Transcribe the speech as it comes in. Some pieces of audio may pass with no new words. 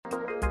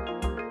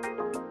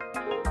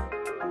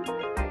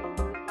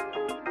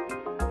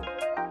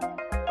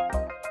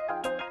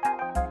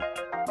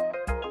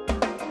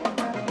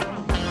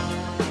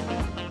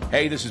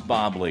Hey, this is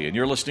Bob Lee, and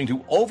you're listening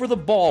to Over the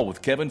Ball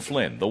with Kevin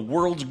Flynn, the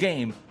world's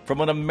game from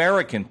an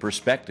American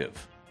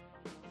perspective.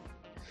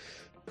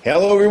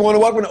 Hello, everyone,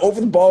 and welcome to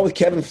Over the Ball with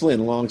Kevin Flynn,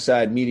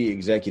 alongside media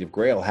executive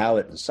Grayle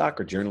and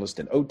soccer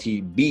journalist and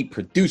OTB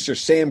producer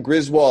Sam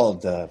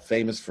Griswold,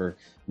 famous for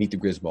Meet the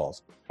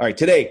Grisballs. All right,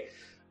 today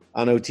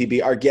on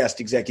OTB, our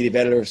guest, executive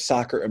editor of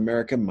Soccer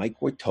America, Mike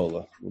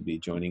Woitalla, will be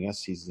joining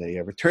us. He's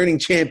a returning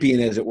champion,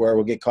 as it were.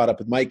 We'll get caught up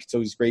with Mike. It's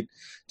always great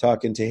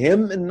talking to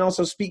him. And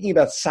also speaking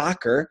about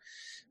soccer,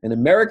 and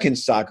American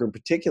soccer in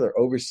particular,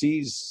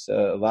 overseas,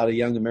 a lot of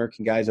young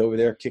American guys over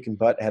there kicking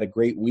butt, had a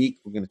great week.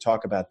 We're going to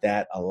talk about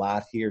that a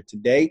lot here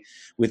today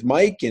with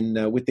Mike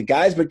and with the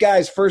guys. But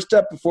guys, first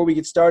up, before we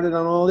get started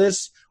on all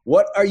this,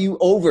 what are you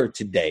over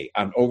today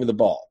on Over the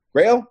Ball?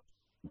 Grayle?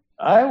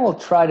 I will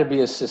try to be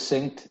as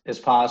succinct as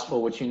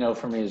possible, which you know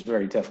for me is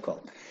very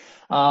difficult.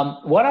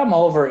 What I'm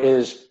over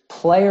is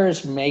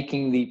players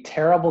making the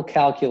terrible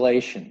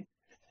calculation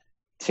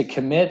to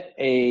commit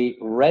a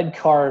red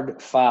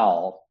card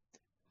foul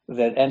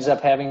that ends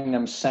up having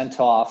them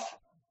sent off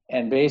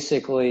and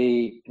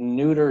basically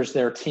neuters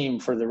their team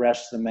for the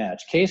rest of the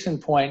match. Case in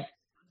point,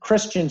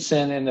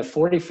 Christensen in the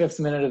 45th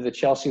minute of the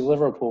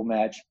Chelsea-Liverpool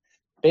match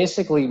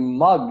basically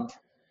mugged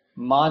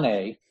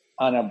Mane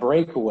on a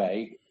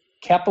breakaway.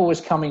 Kepa was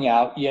coming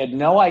out. You had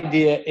no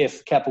idea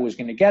if Kepa was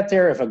going to get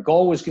there, if a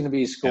goal was going to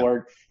be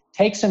scored.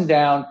 Takes him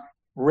down,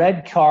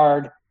 red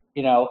card,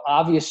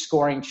 obvious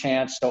scoring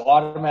chance, so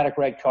automatic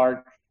red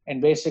card,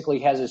 and basically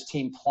has his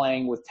team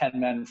playing with 10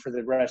 men for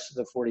the rest of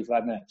the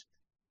 45 minutes.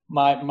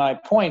 My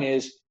point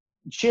is,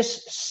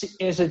 just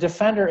as a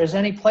defender, as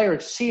any player,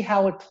 see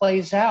how it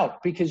plays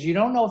out, because you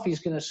don't know if he's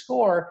going to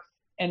score,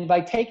 and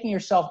by taking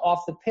yourself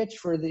off the pitch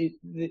for the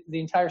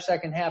entire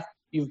second half,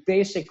 you've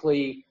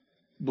basically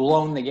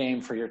blown the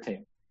game for your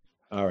team.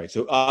 All right.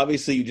 So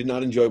obviously you did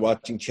not enjoy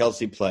watching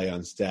Chelsea play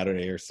on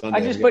Saturday or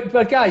Sunday.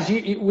 But guys,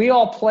 we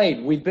all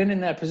played. We've been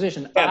in that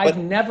position. I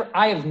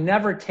have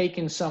never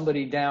taken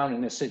somebody down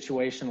in a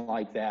situation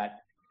like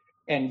that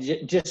and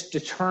just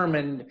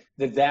determined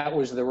that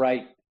was the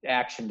right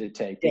action to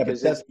take. Yeah,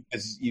 but that's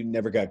because you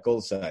never got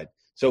goal side.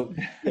 So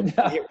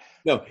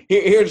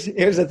here's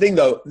the thing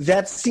though.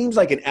 That seems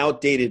like an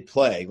outdated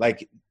play.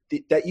 Like,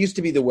 that used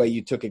to be the way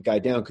you took a guy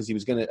down because he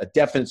was a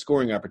definite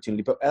scoring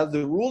opportunity. But as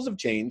the rules have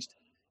changed,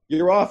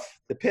 you're off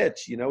the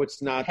pitch.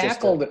 It's not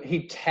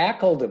He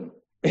tackled him.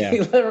 Yeah. He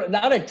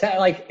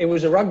like it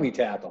was a rugby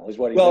tackle is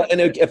what he did. Well, and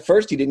at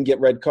first he didn't get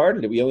red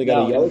carded. We only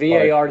got a yellow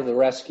VAR card. to the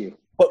rescue.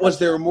 But was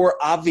there a more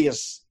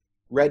obvious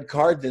red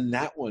card than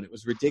that one? It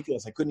was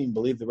ridiculous. I couldn't even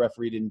believe the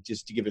referee didn't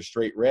just to give a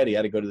straight red. He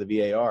had to go to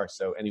the VAR.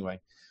 So anyway,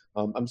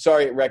 I'm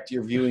sorry it wrecked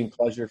your viewing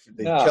pleasure for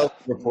the Chelsea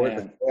report.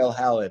 But Grayle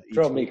Hallett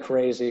drove me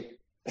crazy.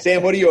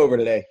 Sam, what are you over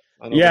today?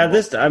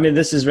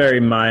 This is very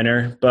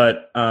minor,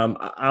 but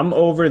I'm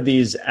over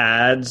these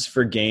ads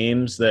for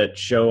games that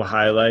show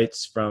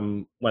highlights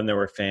from when there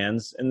were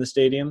fans in the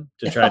stadium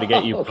to try to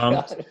get you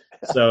pumped. God.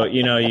 So,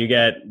 you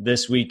get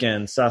this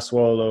weekend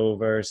Sassuolo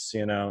versus,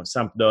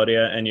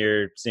 Sampdoria, and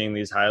you're seeing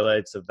these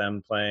highlights of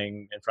them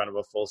playing in front of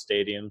a full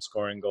stadium,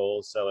 scoring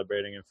goals,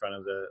 celebrating in front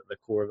of the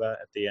curva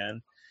at the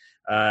end.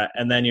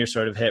 And then you're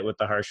sort of hit with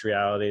the harsh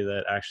reality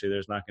that actually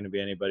there's not going to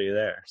be anybody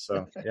there.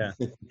 So, yeah.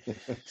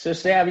 So,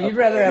 Sam, you'd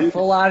rather have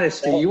full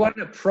honesty. You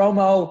want a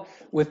promo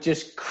with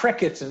just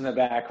crickets in the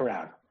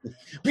background.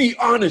 Be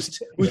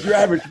honest with your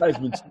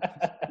advertisements.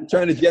 You're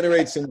trying to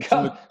generate some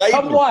Come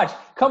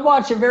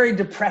watch a very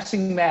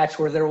depressing match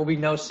where there will be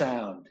no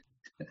sound.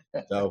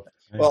 So,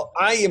 well,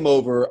 I am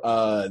over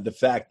the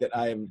fact that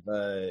I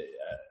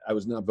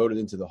was not voted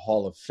into the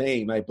Hall of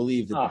Fame. I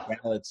believe that the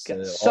ballots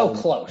so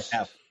close.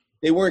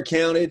 They weren't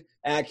counted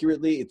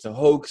accurately. It's a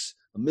hoax,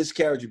 a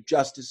miscarriage of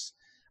justice.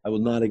 I will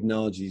not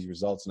acknowledge these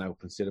results, and I will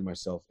consider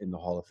myself in the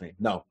Hall of Fame.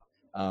 No,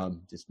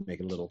 just make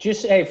it a little.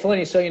 Hey,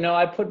 Flinny. So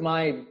I put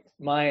my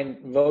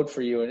vote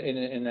for you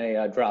in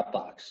a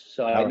Dropbox,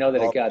 so I know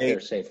that it got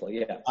there safely.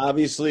 Yeah.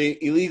 Obviously,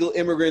 illegal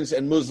immigrants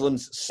and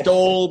Muslims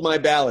stole my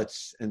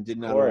ballots and did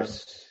not. Of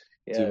course.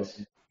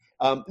 Yes.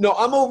 No,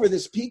 I'm over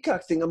this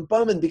Peacock thing. I'm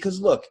bumming because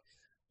look.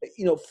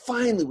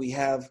 Finally we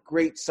have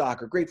great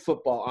soccer, great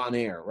football on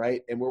air,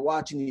 right? And we're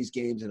watching these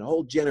games, and a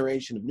whole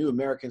generation of new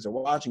Americans are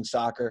watching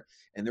soccer,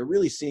 and they're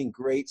really seeing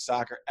great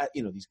soccer,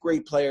 these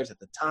great players at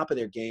the top of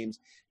their games.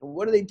 And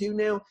what do they do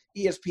now?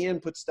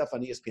 ESPN puts stuff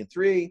on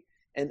ESPN3,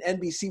 and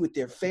NBC with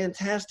their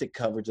fantastic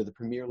coverage of the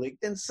Premier League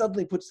then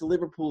suddenly puts the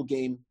Liverpool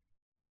game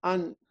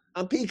on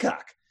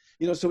Peacock.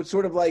 So it's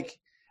sort of like,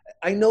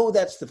 I know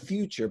that's the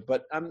future,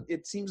 but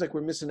it seems like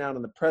we're missing out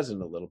on the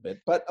present a little bit.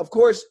 But, of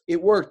course,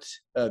 it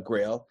worked,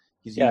 Grayle,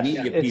 because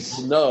media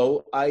people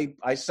know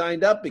I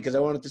signed up because I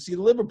wanted to see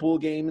the Liverpool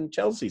game in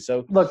Chelsea.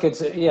 So look,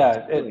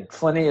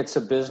 Flinny, it's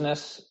a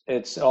business.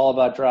 It's all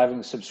about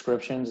driving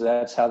subscriptions.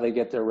 That's how they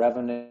get their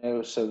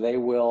revenue. So they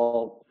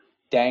will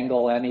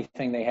dangle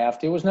anything they have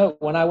to.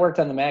 When I worked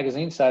on the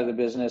magazine side of the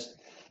business,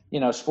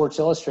 Sports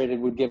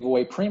Illustrated would give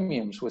away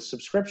premiums with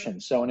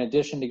subscriptions. So in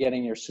addition to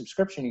getting your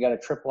subscription, you got a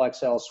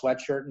XXL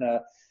sweatshirt and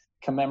a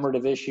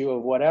commemorative issue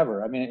of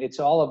whatever. I mean, it's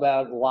all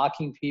about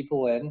locking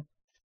people in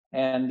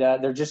And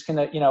they're just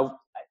going to,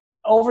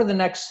 over the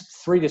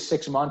next 3 to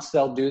 6 months,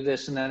 they'll do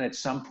this. And then at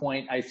some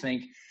point, I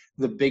think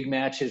the big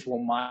matches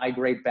will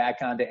migrate back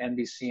onto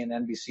NBC and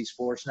NBC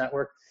Sports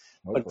Network.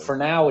 Hopefully. But for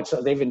now,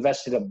 they've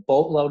invested a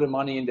boatload of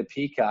money into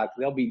Peacock.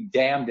 They'll be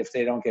damned if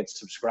they don't get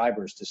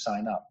subscribers to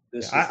sign up.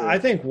 I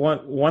think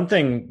one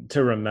thing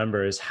to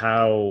remember is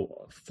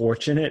how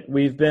fortunate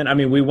we've been. I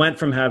mean, we went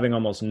from having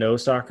almost no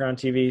soccer on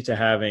TV to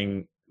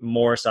having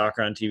more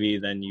soccer on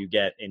TV than you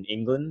get in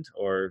England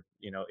or,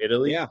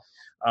 Italy,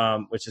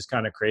 which is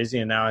kind of crazy.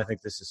 And now I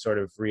think this is sort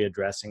of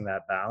readdressing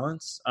that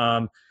balance.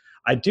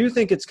 I do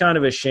think it's kind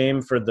of a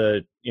shame for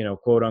the,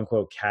 quote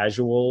unquote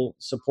casual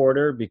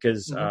supporter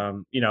because,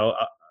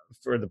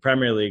 for the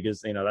Premier League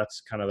is,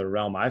 that's kind of the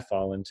realm I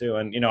fall into.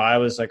 And, I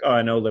was like,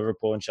 I know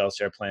Liverpool and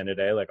Chelsea are playing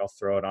today. Like I'll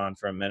throw it on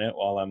for a minute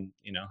while I'm,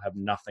 have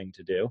nothing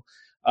to do.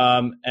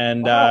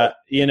 They're,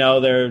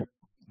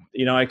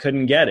 I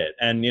couldn't get it.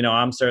 And,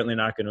 I'm certainly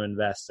not going to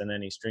invest in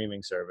any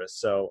streaming service.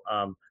 So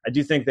I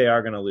do think they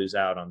are going to lose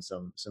out on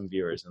some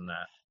viewers in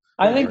that.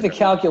 I think the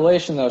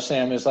calculation, though,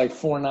 Sam, is like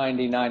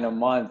 $4.99 a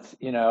month,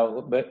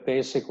 but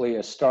basically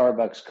a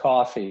Starbucks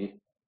coffee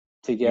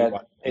to get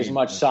as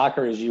much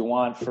soccer as you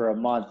want for a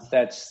month.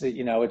 That's,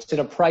 it's at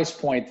a price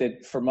point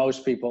that for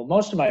most people,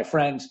 most of my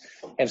friends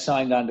have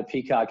signed on to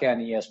Peacock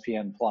and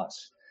ESPN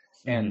Plus.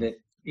 And,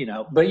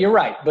 but you're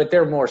right, but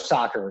they're more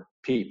soccer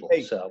people.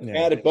 Hey, so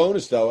added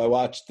bonus, though, I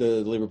watched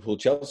the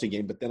Liverpool-Chelsea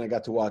game, but then I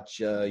got to watch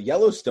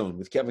Yellowstone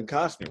with Kevin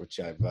Costner, which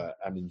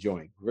I'm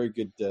enjoying. Very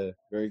good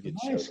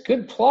nice. show.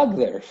 Good plug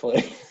there,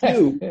 Flea.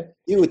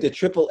 You with the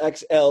Triple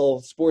XL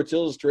Sports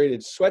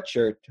Illustrated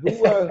sweatshirt.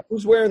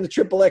 Who's wearing the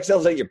Triple XL?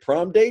 Is that your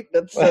prom date?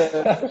 That's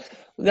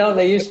No,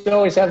 they used to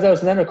always have those.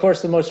 And then, of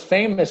course, the most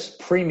famous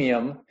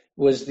premium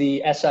was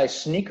the SI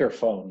sneaker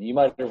phone. You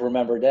might have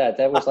remembered that.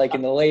 That was like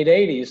in the late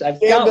 80s. I've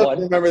got one.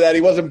 Remember that?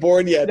 He wasn't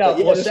born yet. No,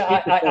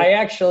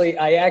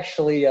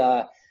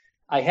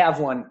 I have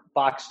one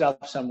boxed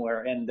up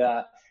somewhere. And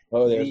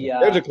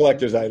there's a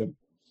collector's item.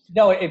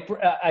 No,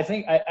 I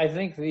think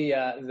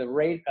the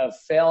rate of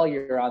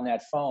failure on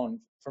that phone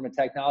from a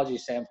technology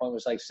standpoint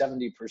was like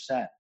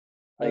 70%.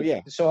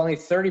 So only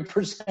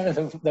 30%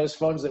 of those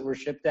phones that were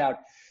shipped out.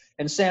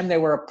 And Sam, they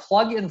were a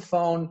plug-in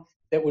phone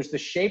that was the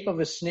shape of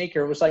a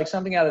sneaker. It was like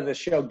something out of the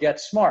show Get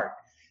Smart.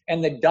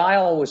 And the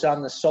dial was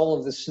on the sole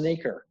of the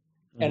sneaker.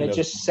 And it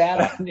just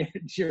sat on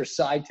your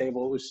side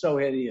table. It was so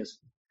hideous.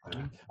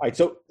 All right,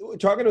 so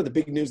talking about the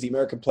big news, the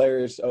American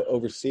players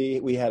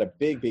overseas, we had a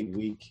big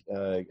week,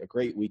 a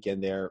great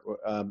weekend there.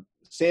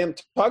 Sam,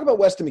 talk about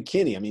Weston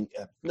McKennie. I mean,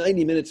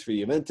 90 minutes for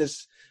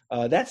Juventus.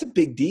 That's a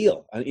big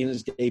deal in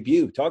his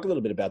debut. Talk a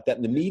little bit about that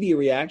and the media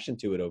reaction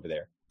to it over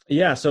there.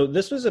 Yeah, so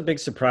this was a big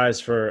surprise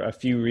for a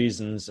few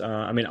reasons.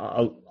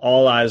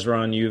 All eyes were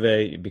on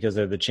Juve because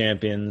they're the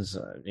champions,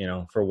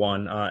 for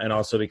one, and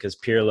also because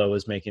Pirlo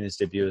was making his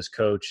debut as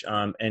coach.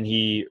 And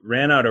he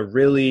ran out a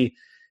really,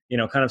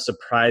 kind of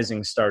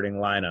surprising starting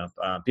lineup.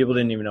 People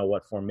didn't even know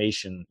what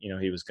formation,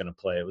 he was going to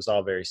play. It was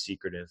all very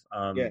secretive.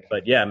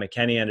 But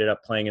McKennie ended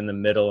up playing in the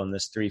middle in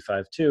this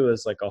 3-5-2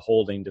 as like a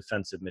holding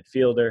defensive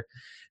midfielder.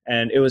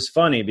 And it was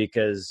funny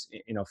because,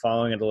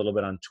 following it a little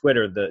bit on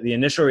Twitter, the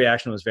initial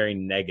reaction was very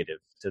negative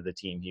to the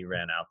team he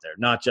ran out there,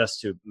 not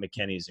just to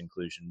McKennie's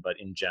inclusion, but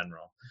in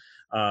general.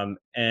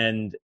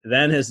 And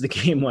then as the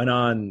game went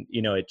on,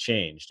 it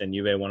changed and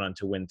Juve went on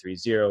to win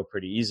 3-0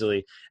 pretty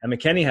easily. And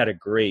McKennie had a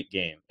great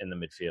game in the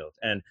midfield.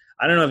 And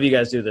I don't know if you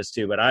guys do this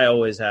too, but I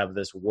always have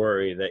this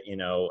worry that,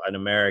 an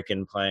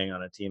American playing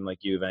on a team like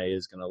Juve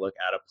is going to look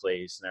out of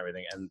place and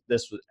everything. And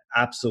this was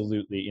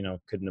absolutely,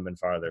 couldn't have been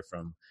farther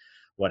from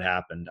what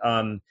happened.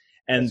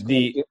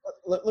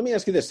 Let me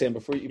ask you this, Sam,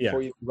 before you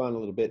move on a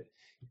little bit.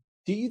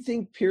 Do you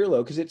think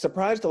Pirlo, because it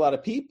surprised a lot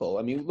of people.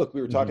 I mean, look,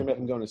 we were talking about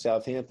him going to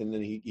Southampton, and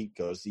then he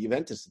goes to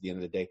Juventus at the end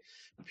of the day.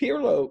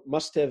 Pirlo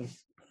must have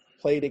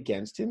played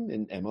against him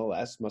in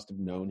MLS, must have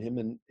known him,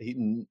 and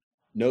he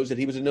knows that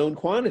he was a known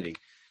quantity.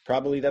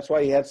 Probably that's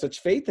why he had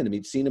such faith in him.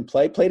 He'd seen him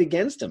played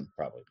against him,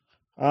 probably.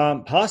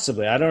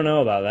 Possibly. I don't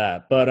know about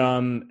that. But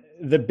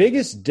the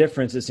biggest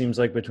difference, it seems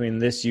like, between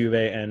this Juve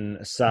and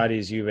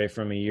Sarri's Juve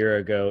from a year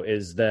ago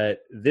is that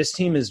this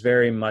team is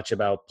very much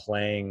about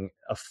playing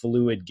a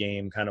fluid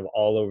game kind of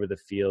all over the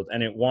field.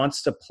 And it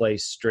wants to play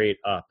straight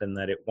up and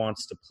that it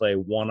wants to play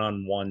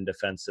one-on-one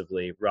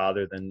defensively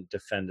rather than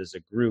defend as a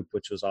group,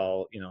 which was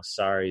all,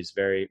 Sarri's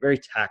very, very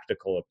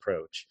tactical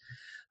approach.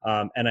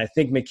 And I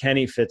think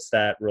McKennie fits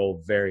that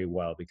role very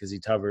well because he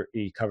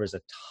covers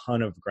a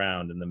ton of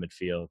ground in the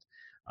midfield.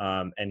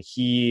 And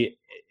he,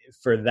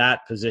 for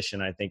that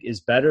position, I think,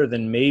 is better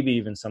than maybe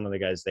even some of the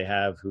guys they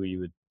have who you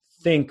would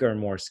think are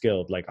more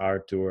skilled, like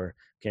Artur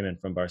came in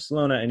from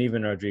Barcelona, and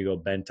even Rodrigo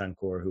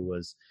Bentancur, who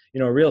was,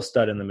 a real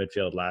stud in the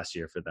midfield last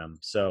year for them.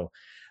 So,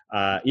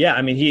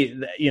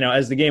 he,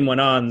 as the game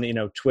went on,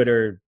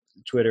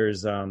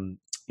 Twitter's,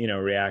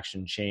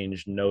 reaction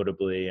changed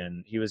notably,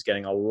 and he was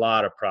getting a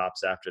lot of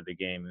props after the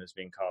game. He was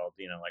being called,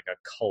 like a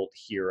cult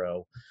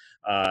hero.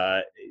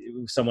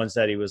 Someone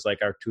said he was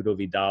like Arturo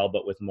Vidal,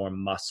 but with more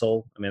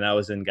muscle. I mean, that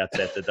was in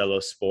Gazzetta dello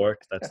Sport.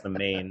 That's the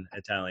main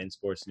Italian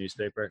sports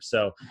newspaper.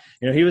 So,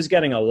 he was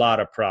getting a lot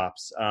of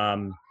props.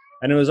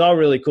 And it was all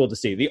really cool to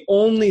see. The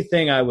only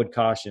thing I would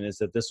caution is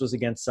that this was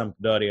against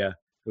Sampdoria,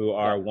 who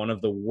are one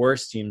of the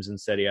worst teams in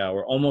Serie A,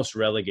 were almost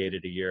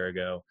relegated a year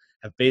ago,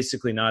 have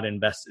basically not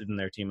invested in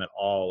their team at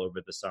all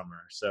over the summer.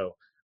 So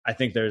I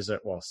think there's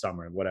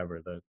summer,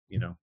 whatever the,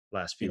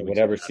 last few weeks.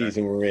 Whatever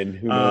season we're in,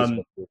 who knows?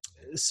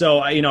 So,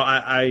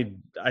 I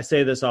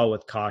say this all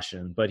with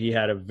caution, but he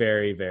had a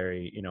very,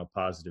 very,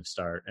 positive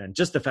start. And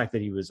just the fact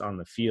that he was on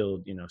the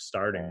field,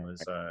 starting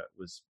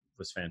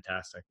was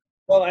fantastic.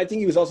 Well, I think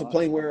he was also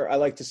playing where I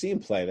like to see him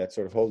play, that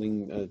sort of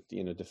holding,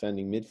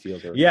 defending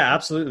midfielder. Yeah,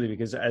 absolutely.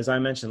 Because as I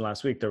mentioned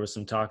last week, there was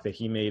some talk that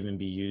he may even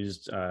be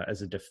used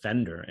as a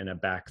defender in a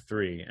back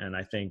three. And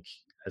I think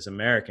as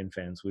American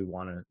fans, we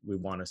want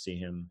to see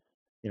him,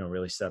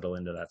 really settle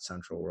into that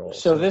central role.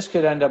 So this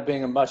could end up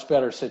being a much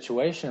better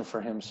situation for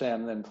him,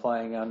 Sam, than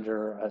playing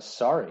under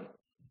Sarri.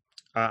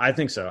 I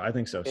think so.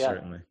 Yeah.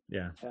 Certainly.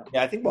 Yeah.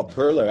 I think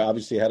Perler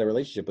obviously had a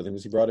relationship with him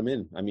as he brought him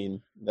in. I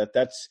mean,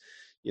 that's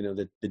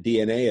the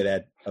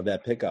DNA of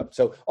that pickup.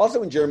 So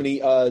also in Germany,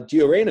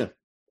 Gio Reyna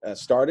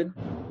started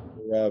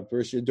for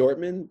Borussia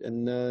Dortmund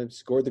and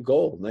scored the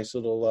goal. Nice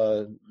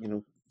little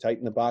tight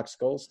in the box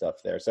goal stuff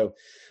there. So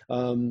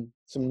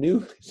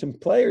some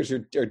players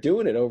are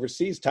doing it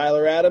overseas.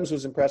 Tyler Adams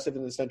was impressive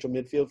in the central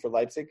midfield for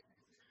Leipzig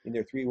in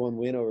their 3-1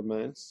 win over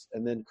Mainz.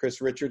 And then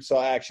Chris Richards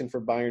saw action for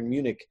Bayern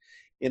Munich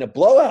in a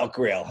blowout,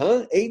 Grayle,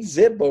 huh?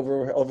 8-0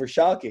 over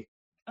Schalke.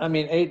 I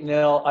mean,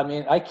 8-0. I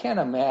mean, I can't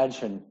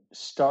imagine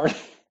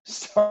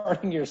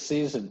starting your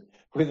season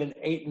with an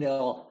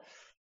 8-0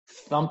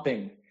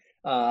 thumping.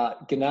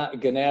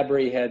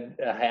 Gnabry had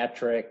a hat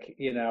trick.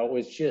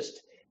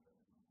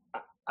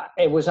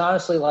 It was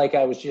honestly like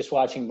I was just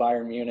watching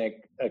Bayern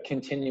Munich, a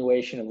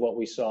continuation of what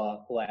we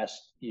saw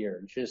last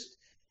year. Just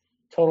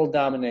total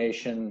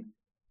domination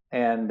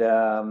and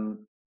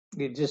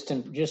just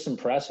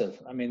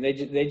impressive. I mean,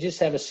 they just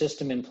have a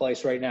system in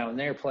place right now, and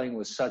they're playing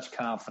with such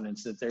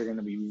confidence that they're going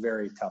to be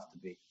very tough to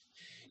beat.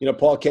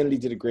 Paul Kennedy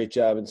did a great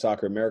job in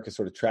Soccer America,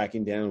 sort of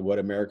tracking down what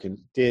American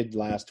did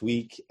last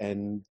week,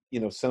 and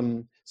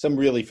some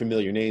really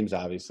familiar names,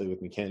 obviously with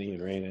McKennie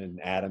and Reyna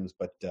and Adams,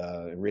 but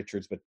and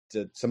Richards, but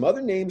some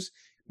other names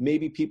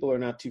maybe people are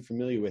not too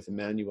familiar with.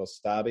 Emmanuel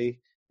Stabe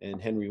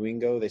and Henry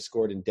Wingo, they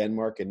scored in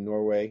Denmark and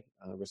Norway,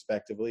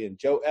 respectively, and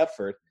Joe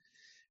Effort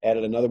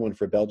added another one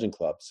for a Belgian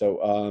club.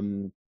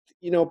 So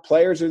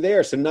players are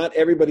there. So not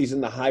everybody's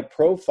in the high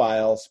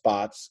profile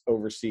spots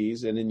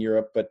overseas and in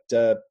Europe, but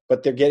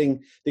they're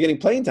getting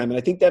playing time. And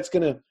I think that's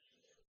going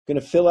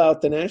to fill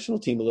out the national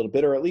team a little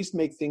bit, or at least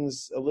make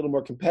things a little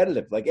more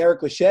competitive. Like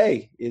Eric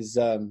Lachey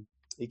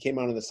he came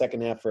on in the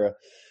second half for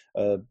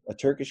a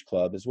Turkish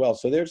club as well.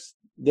 So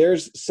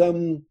there's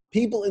some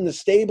people in the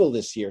stable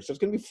this year. So it's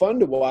going to be fun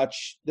to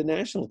watch the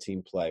national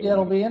team play. Yeah,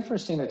 it'll be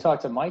interesting to talk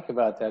to Mike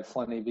about that,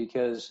 Flinny,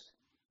 because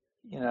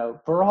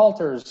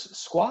Berhalter's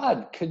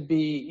squad could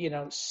be,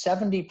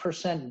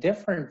 70%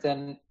 different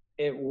than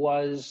it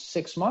was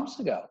 6 months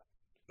ago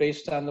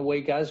based on the way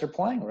guys are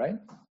playing, right?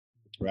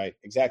 Right,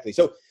 exactly.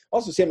 So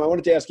also, Sam, I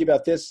wanted to ask you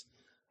about this.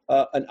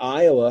 An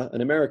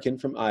American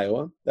from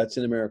Iowa. That's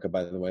in America,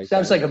 by the way.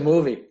 Sounds like a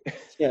movie.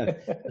 Yeah.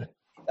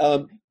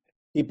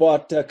 He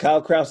bought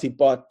Kyle Krause. He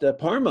bought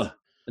Parma.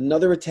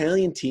 Another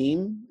Italian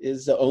team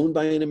is owned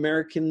by an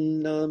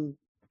American,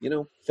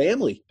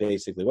 family,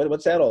 basically.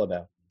 What's that all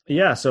about?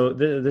 Yeah, so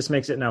this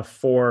makes it now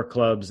 4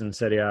 clubs in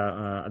Serie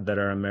A that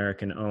are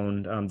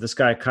American-owned. This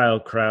guy, Kyle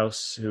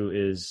Krause,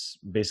 who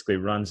basically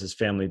runs his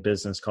family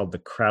business called the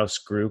Krause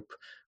Group,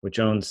 which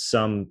owns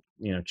some,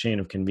 chain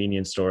of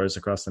convenience stores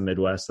across the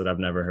Midwest that I've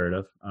never heard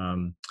of.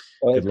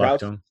 Good luck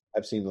to him.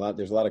 I've seen a lot.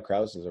 There's a lot of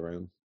Krauses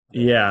around.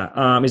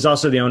 Yeah. He's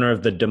also the owner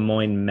of the Des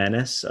Moines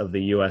Menace of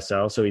the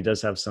USL, so he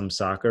does have some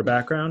soccer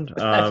background.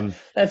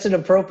 That's an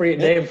appropriate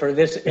name for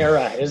this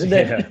era, isn't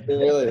it? Yeah.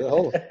 Really,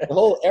 the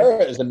whole era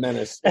is a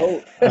menace. The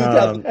whole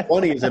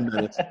 2020 is a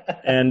menace.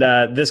 And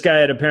this guy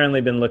had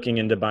apparently been looking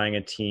into buying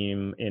a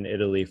team in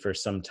Italy for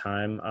some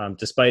time.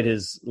 Despite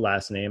his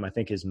last name, I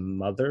think his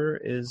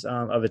mother is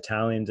of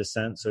Italian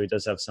descent, so he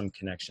does have some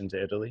connection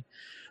to Italy.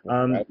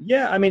 Right.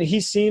 Yeah, I mean, he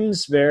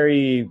seems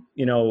very,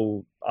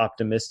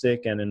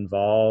 optimistic and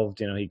involved.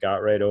 He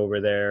got right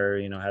over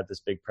there, had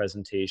this big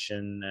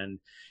presentation, and,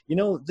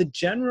 the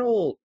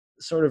general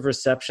sort of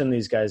reception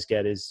these guys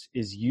get is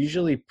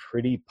usually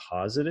pretty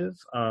positive,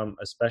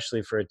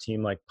 especially for a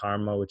team like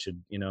Parma, which had,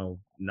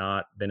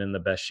 not been in the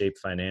best shape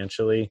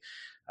financially.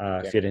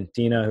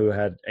 Fiorentina, who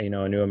had, a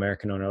new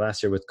American owner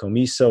last year with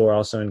Comiso, were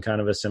also in kind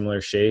of a similar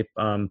shape.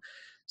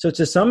 So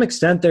to some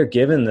extent, they're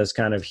given this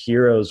kind of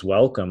hero's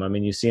welcome. I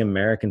mean, you see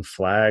American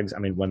flags. I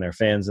mean, when they're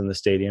fans in the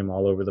stadium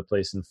all over the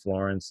place in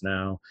Florence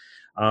now,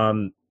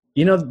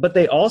 but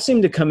they all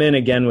seem to come in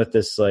again with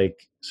this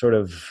like sort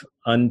of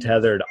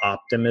untethered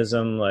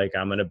optimism, like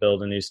I'm going to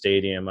build a new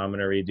stadium, I'm going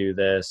to redo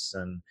this.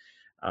 And,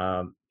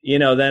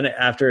 then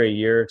after a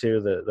year or two,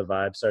 the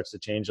vibe starts to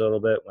change a little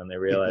bit when they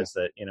realize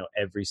that,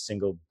 every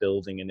single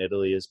building in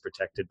Italy is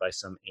protected by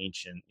some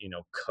ancient,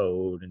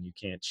 code, and you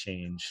can't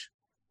change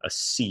a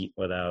seat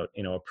without,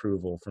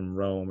 approval from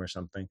Rome or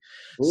something.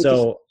 Well,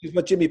 so it's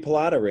what Jimmy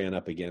Pilata ran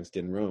up against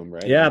in Rome,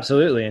 right? Yeah,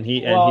 absolutely. And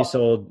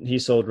he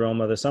sold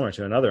Roma this summer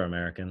to another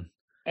American.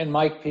 And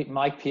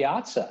Mike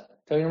Piazza.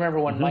 Do you remember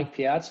when Mike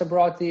Piazza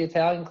brought the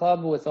Italian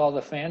club with all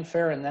the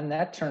fanfare, and then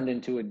that turned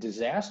into a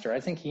disaster? I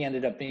think he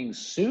ended up being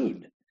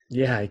sued.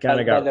 Yeah, he kind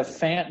of got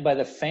by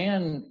the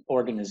fan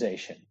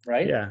organization,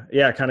 right?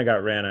 Yeah, kind of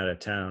got ran out of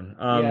town.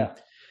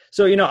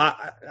 So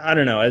I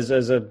don't know. As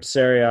a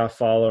Serie A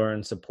follower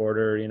and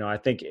supporter, I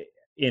think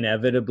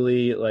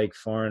inevitably, like,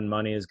 foreign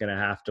money is going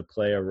to have to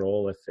play a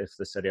role if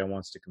the Serie A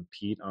wants to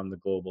compete on the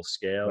global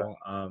scale.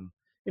 Right.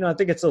 I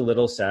think it's a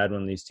little sad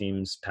when these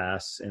teams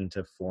pass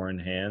into foreign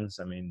hands.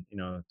 I mean,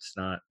 it's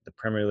not the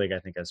Premier League. I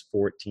think has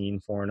 14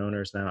 foreign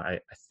owners now. I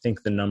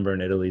think the number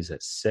in Italy is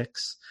at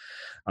 6.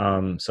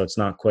 So it's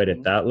not quite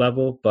at that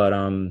level, but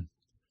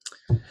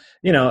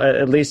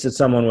at least it's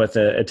someone with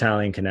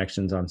Italian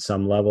connections on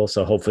some level.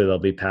 So hopefully they'll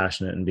be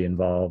passionate and be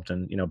involved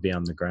and, be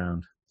on the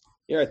ground.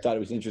 Yeah, I thought it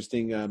was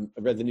interesting. I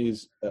read the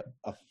news.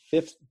 A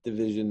 5th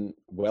division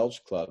Welsh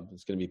club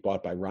is going to be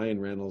bought by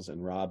Ryan Reynolds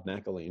and Rob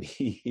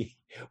McElhenney.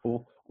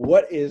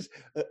 What is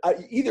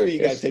either of you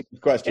guys take the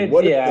question?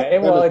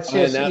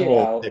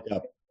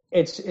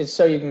 It's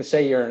so you can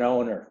say you're an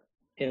owner.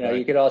 Right.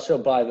 You could also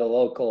buy the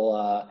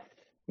local,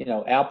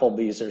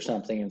 Applebee's or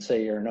something and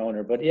say you're an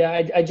owner. But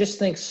yeah, I just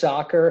think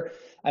soccer.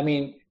 I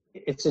mean,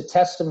 it's a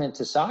testament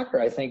to soccer.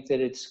 I think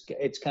that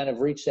it's kind of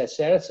reached that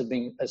status of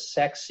being a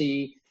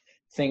sexy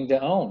thing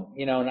to own,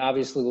 and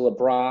obviously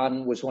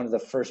LeBron was one of the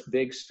first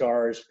big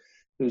stars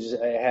who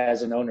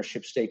has an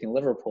ownership stake in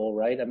Liverpool,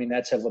 right? I mean,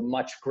 that's of a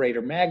much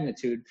greater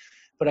magnitude.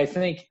 But I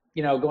think,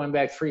 going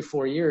back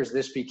 3-4 years,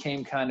 this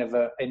became kind of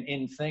an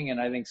in thing.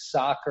 And I think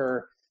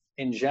soccer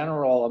in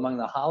general among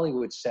the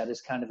Hollywood set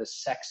is kind of a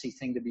sexy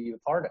thing to be a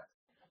part of.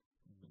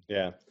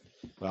 Yeah.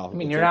 Well, I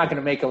mean, you're not going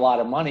to make a lot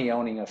of money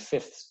owning a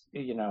fifth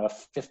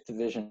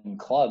division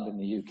club in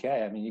the UK.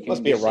 I mean, you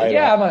can be a write-off.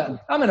 Yeah,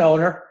 I'm an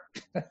owner.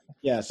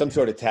 Yeah, some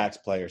sort of tax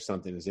play or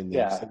something is in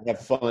there. Yeah. So you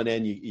have fun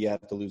and you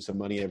have to lose some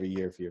money every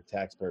year for your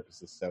tax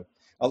purposes. So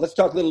let's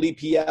talk a little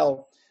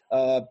EPL.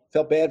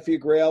 Felt bad for you,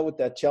 Grayle, with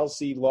that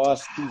Chelsea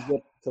loss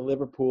to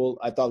Liverpool.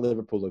 I thought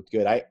Liverpool looked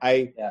good. I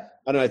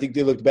don't know. I think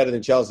they looked better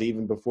than Chelsea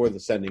even before the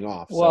sending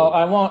off. Well,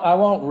 I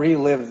won't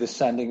relive the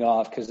sending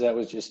off because that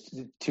was just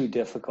too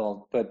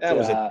difficult. But that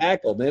was a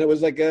tackle, man. It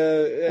was like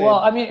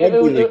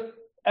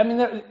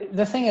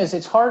the thing is,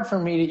 it's hard for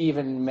me to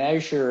even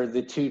measure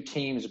the two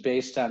teams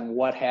based on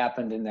what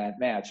happened in that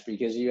match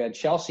because you had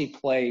Chelsea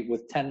play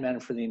with 10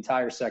 men for the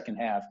entire second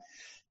half.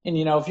 And,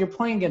 if you're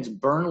playing against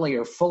Burnley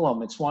or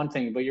Fulham, it's one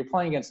thing, but you're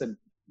playing against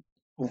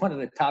one of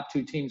the top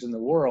 2 teams in the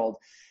world.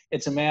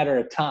 It's a matter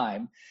of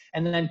time.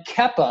 And then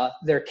Kepa,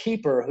 their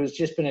keeper, who's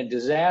just been a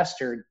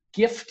disaster,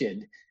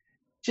 gifted,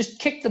 just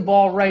kicked the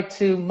ball right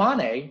to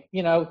Mane,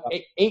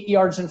 8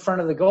 yards in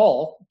front of the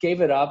goal,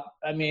 gave it up.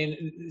 I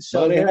mean,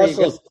 so Mane there you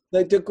go.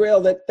 Like the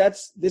Grayle,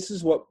 this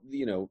is what,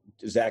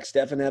 Zach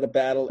Steffen had a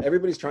battle.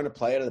 Everybody's trying to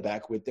play out of the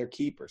back with their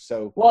keeper.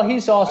 So well,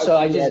 he's also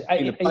you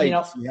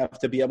have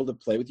to be able to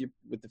play with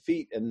the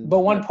feet.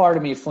 But one part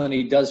of me,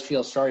 Flinny, does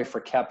feel sorry for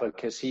Kepa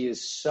because he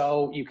is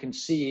you can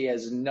see he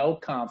has no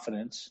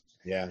confidence.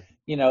 Yeah.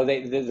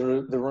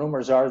 The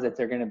rumors are that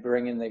they're going to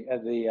bring in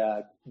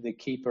the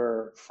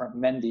keeper from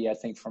Mendy, I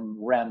think, from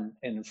Rennes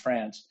in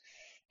France.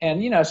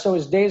 And, so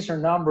his days are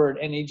numbered,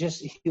 and he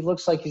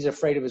looks like he's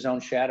afraid of his own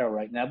shadow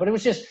right now. But it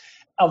was just,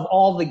 of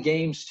all the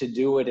games to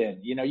do it in,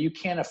 you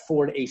can't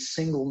afford a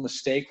single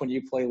mistake when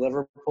you play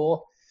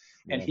Liverpool.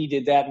 And he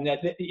did that, and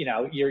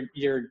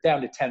you're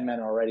down to 10 men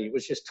already. It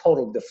was just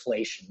total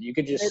deflation. You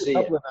could just see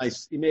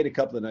it. He made a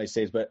couple of nice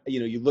saves, but,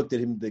 you looked at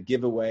him, the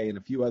giveaway and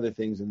a few other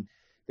things, and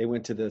they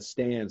went to the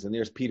stands, and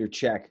there's Peter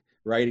Cech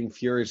writing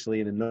furiously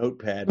in a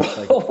notepad.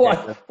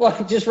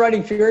 What? Just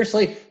writing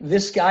furiously?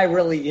 This guy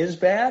really is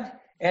bad?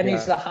 And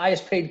he's the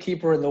highest paid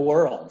keeper in the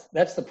world.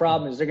 That's the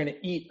problem, is they're going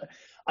to eat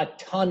a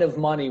ton of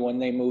money when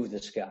they move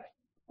this guy.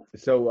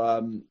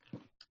 So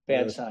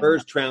bad sign.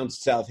 Spurs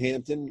trounced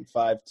Southampton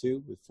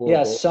 5-2 with 4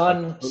 goals.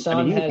 Yeah,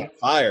 Son had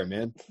fire,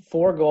 man.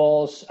 4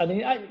 goals. I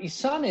mean,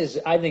 Son is,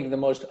 I think, the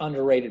most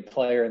underrated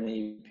player in the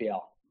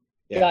EPL.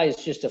 The guy is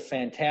just a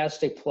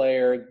fantastic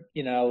player,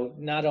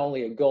 not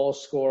only a goal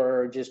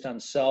scorer, just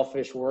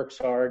unselfish, works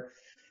hard.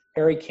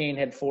 Harry Kane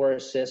had 4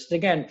 assists.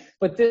 Again,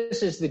 but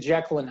this is the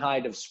Jekyll and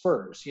Hyde of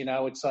Spurs.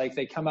 It's like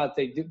they come out,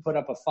 they do put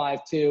up a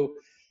 5-2,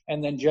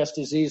 and then just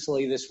as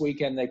easily this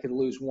weekend they could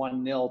lose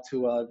 1-0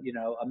 to a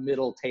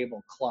middle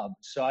table club.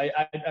 So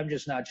I'm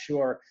just not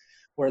sure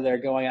where they're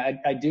going.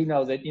 I do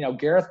know that,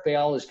 Gareth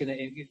Bale is going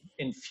to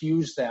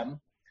infuse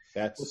them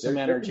with some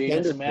energy.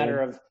 It's a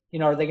matter of,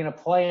 are they going to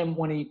play him?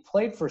 When he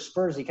played for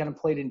Spurs, he kind of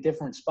played in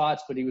different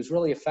spots, but he was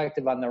really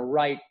effective on the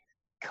right,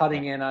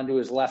 cutting in onto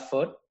his left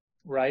foot.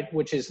 right?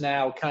 Which is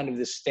now kind of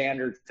the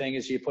standard thing,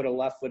 is you put a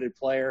left-footed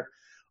player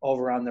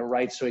over on the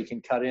right so he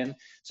can cut in.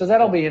 So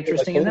that'll be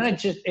interesting. And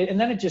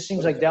then it just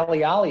seems like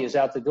Dele Alli is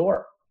out the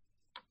door.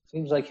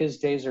 Seems like his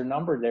days are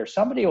numbered there.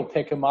 Somebody will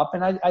pick him up,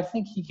 and I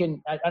think he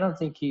can. I don't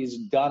think he's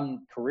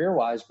done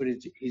career-wise, but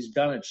he's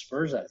done at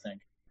Spurs, I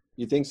think.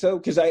 You think so?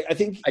 Because I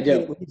think I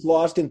do. He's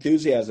lost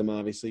enthusiasm,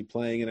 obviously,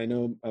 playing. And I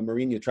know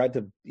Mourinho tried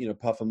to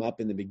puff him up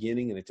in the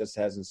beginning, and it just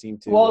hasn't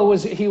seemed to. Well,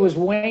 he was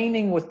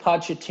waning with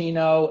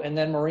Pochettino, and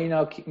then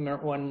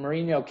when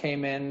Mourinho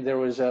came in, there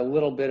was a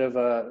little bit of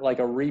a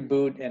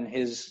reboot, and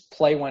his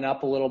play went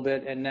up a little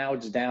bit, and now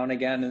it's down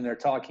again. And they're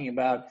talking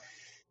about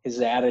his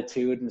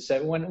attitude, and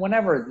so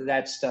whenever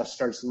that stuff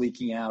starts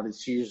leaking out,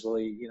 it's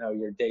usually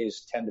your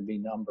days tend to be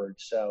numbered.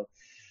 So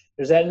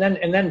there's that,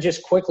 and then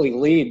just quickly,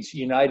 Leeds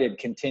United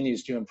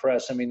continues to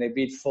impress. I mean, they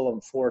beat Fulham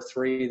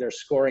 4-3. They're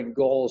scoring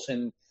goals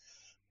in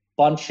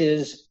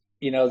bunches.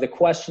 The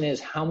question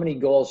is, how many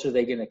goals are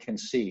they going to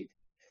concede?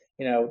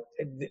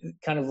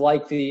 Kind of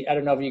like I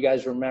don't know if you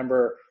guys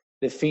remember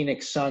the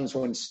Phoenix Suns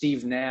when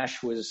Steve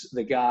Nash was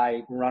the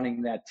guy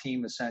running that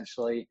team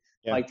essentially.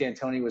 Yeah. Mike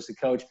D'Antoni was the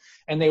coach,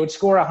 and they would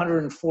score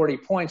 140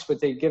 points,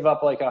 but they'd give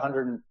up like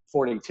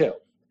 142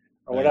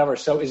 or whatever.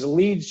 So is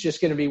Leeds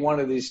just going to be one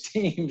of these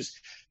teams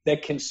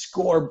that can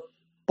score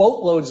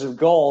boatloads of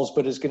goals,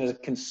 but is going to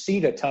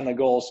concede a ton of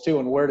goals too?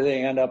 And where do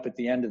they end up at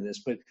the end of this?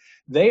 But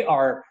they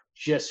are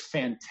just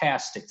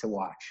fantastic to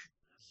watch.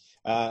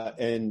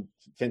 And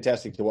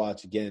fantastic to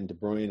watch again. De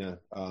Bruyne,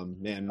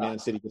 Man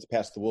City gets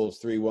past the Wolves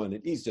 3-1,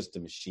 and he's just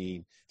a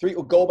machine.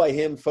 Goal by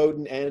him,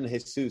 Foden, and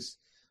Jesus.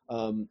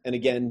 And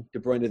again, De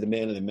Bruyne, the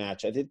man of the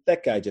match. I think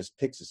that guy just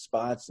picks his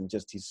spots, and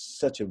he's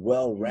such a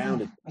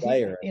well-rounded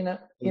player.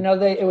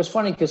 It was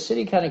funny because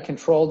City kind of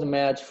controlled the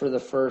match for the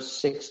first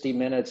 60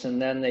 minutes,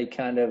 and then they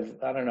kind of,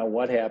 I don't know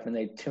what happened.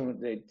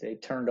 They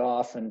turned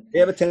off, and they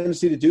have a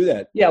tendency to do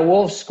that. Yeah,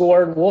 Wolves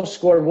scored.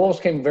 Wolves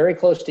came very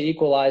close to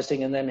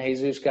equalizing, and then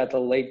Jesus got the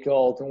late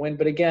goal to win.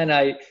 But again,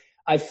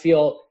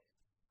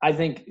 I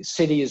think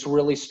City is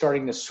really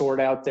starting to sort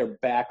out their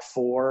back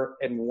four,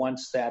 and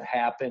once that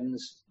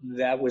happens,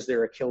 that was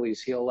their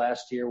Achilles heel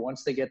last year.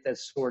 Once they get that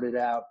sorted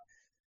out,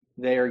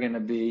 they are going to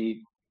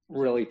be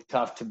really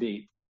tough to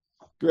beat.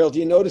 Grayle, do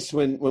you notice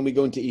when we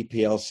go into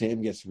EPL,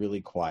 Sam gets really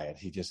quiet?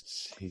 He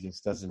just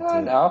doesn't.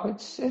 No,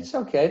 it's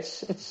okay.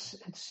 It's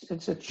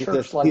a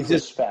church-like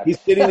respect. He's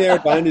sitting there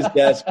behind his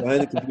desk,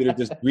 behind the computer,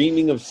 just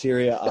dreaming of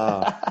Syria.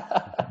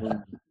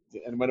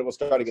 And when it will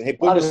start again. Hey,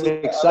 a lot of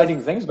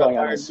exciting things going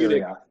on in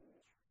Syria.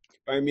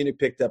 Bayern Munich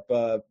picked up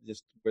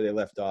just where they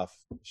left off.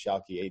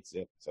 Schalke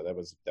 8-0, so that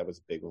was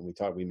a big one.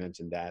 We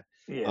mentioned that.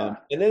 Yeah.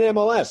 And then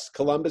MLS,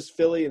 Columbus,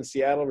 Philly, and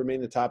Seattle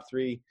remain the top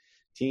three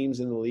teams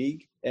in the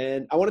league.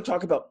 And I want to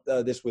talk about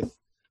this with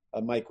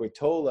Mike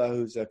Woitalla,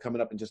 who's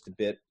coming up in just a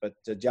bit. But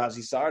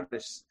Gyasi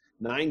Zardes,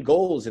 9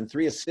 goals and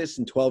 3 assists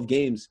in 12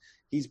 games.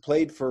 He's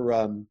played for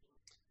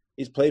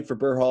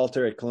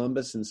Berhalter at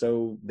Columbus, and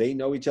so they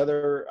know each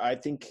other. I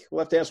think we'll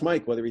have to ask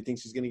Mike whether he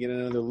thinks he's going to get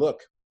another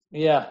look.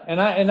 Yeah, and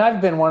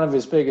I've been one of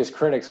his biggest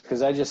critics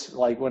because I just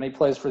like when he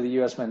plays for the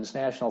U.S. men's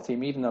national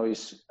team. Even though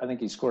I think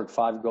he scored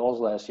 5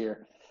 goals last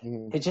year.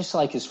 Mm-hmm. It's just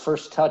like his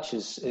first touch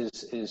is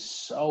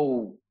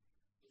so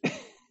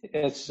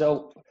it's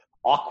so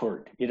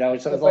awkward.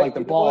 It's like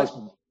the ball is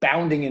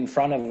bounding in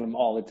front of him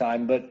all the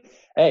time. But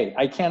hey,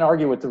 I can't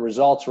argue with the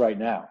results right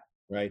now.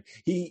 Right.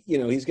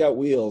 He's got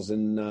wheels,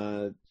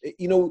 and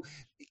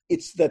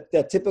it's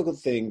that typical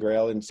thing,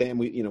 Grayle and Sam.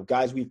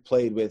 Guys we've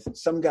played with.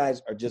 Some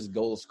guys are just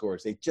goal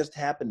scorers. They just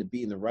happen to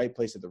be in the right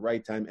place at the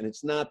right time, and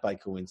it's not by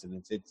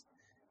coincidence.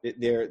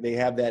 They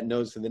have that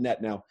nose for the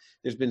net. Now,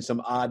 there's been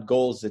some odd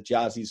goals that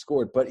Gyasi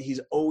scored, but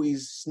he's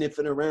always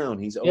sniffing around.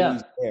 He's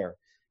always there.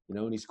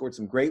 And he scored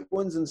some great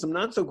ones and some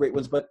not so great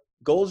ones, but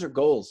goals are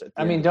goals.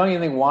 Don't you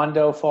think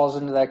Wando falls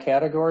into that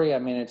category? I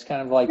mean, it's kind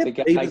of like the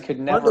guy could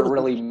never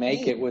really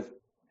make it with.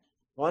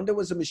 Wanda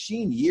was a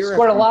machine.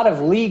 Scored a lot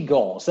of league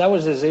goals. That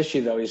was his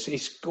issue, though. He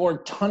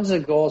scored tons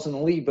of goals in the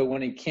league, but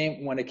when it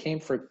came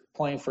for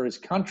playing for his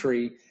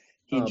country,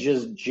 he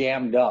just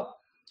jammed up.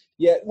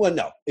 Yeah, well,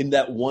 no. In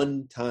that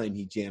one time,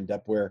 he jammed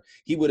up where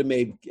he would have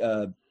made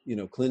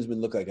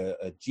Klinsmann look like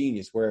a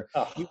genius. Where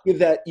you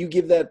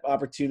give that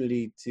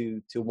opportunity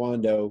to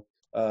Wando.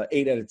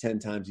 8 out of 10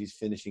 times he's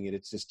finishing it.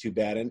 It's just too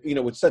bad. And,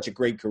 with such a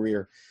great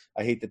career,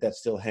 I hate that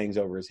still hangs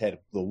over his head.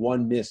 The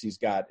one miss he's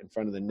got in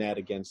front of the net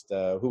against,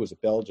 who was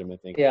it, Belgium, I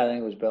think. Yeah, I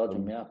think it was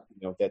Belgium, yeah.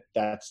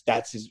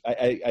 That's his –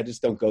 I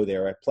just don't go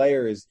there. A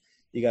player is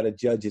 – you got to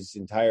judge his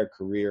entire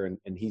career,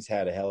 and he's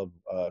had a hell of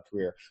a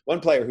career. One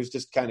player who's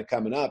just kind of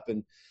coming up,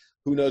 and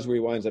who knows where he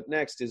winds up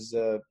next, is,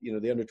 the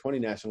under-20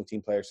 national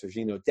team player,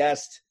 Sergiño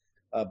Dest.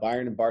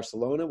 Bayern and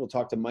Barcelona. We'll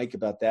talk to Mike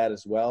about that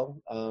as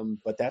well.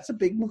 But that's a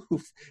big move.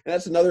 And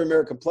that's another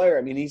American player.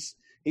 I mean, he's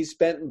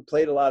spent and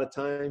played a lot of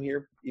time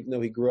here, even though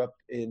he grew up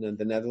in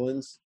the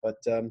Netherlands. But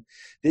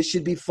this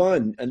should be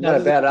fun. Not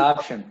a bad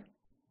option.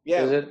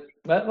 Yeah. Is it?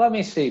 Let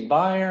me see.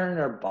 Bayern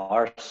or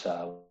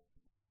Barca?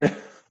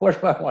 Where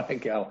do I want to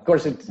go? Of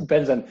course, it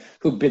depends on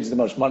who bids the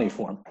most money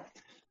for him.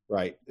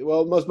 Right.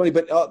 Well, most money,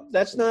 but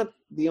that's not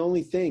the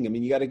only thing. I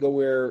mean, you got to go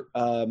where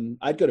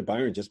I'd go to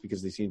Bayern just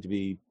because they seem to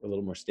be a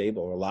little more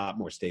stable, or a lot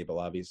more stable,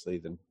 obviously,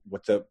 than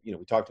what's up. You know,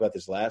 we talked about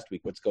this last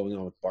week. What's going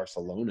on with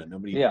Barcelona?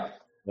 Nobody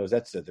knows.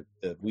 That's the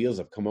wheels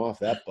have come off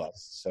that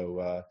bus.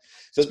 So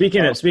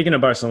speaking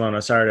of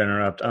Barcelona, sorry to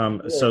interrupt.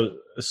 So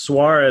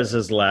Suarez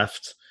has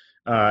left.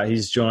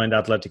 He's joined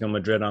Atletico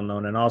Madrid on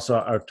loan, and also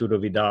Arturo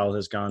Vidal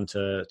has gone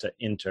to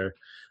Inter.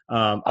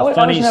 I was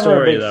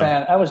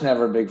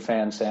never a big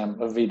fan,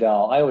 Sam, of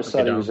Vidal. I always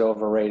thought he was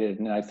overrated,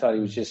 and I thought he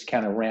was just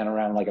kind of ran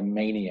around like a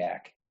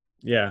maniac.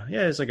 Yeah,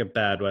 he's like a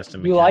bad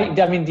Western. Do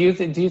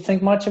you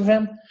think much of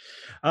him?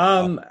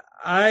 When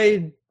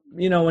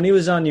he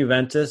was on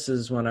Juventus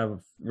is when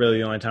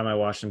the only time I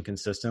watched him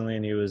consistently,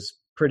 and he was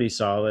pretty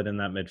solid in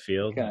that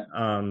midfield. Okay.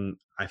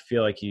 I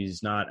feel like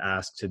he's not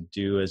asked to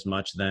do as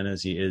much then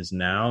as he is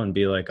now and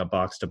be like a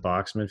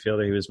box-to-box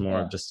midfielder. He was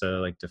more of just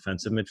a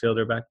defensive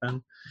midfielder back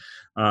then.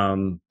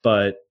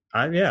 But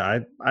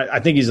I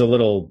think he's a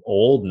little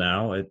old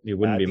now. It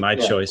wouldn't be my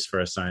choice for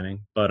a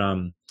signing. But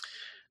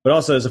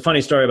also there's a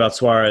funny story about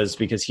Suarez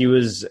because he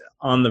was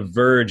on the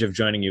verge of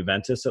joining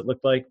Juventus, it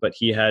looked like, but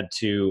he had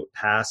to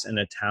pass an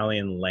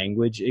Italian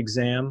language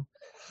exam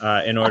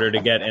in order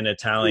to get an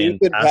Italian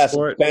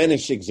passport. Pass a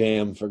Spanish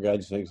exam, for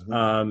God's sake.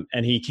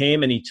 And he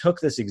came and he took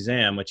this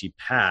exam, which he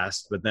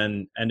passed, but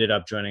then ended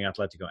up joining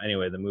Atletico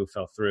anyway. The move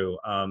fell through.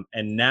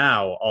 And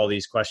now all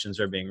these questions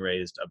are being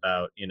raised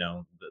about,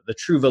 the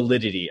true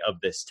validity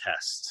of this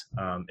test.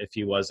 If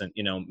he wasn't,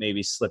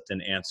 maybe slipped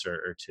an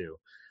answer or two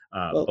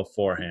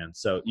beforehand.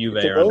 So Juve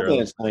are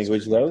under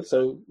language though.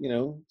 So,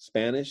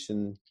 Spanish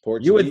and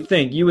Portuguese.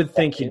 You would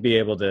think he'd be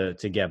able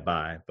to get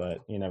by, but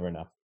you never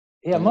know.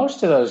 Yeah,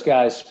 most of those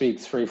guys speak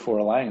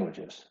 3-4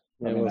 languages.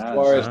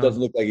 Suarez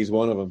doesn't look like he's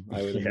one of them,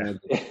 I would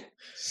imagine.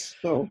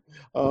 So,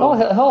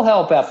 he'll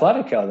help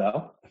Atletico,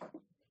 though.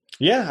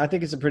 Yeah, I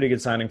think it's a pretty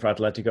good signing for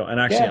Atletico. And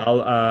actually,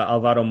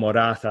 Alvaro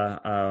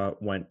Morata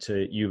went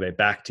to Juve,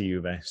 back to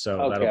Juve.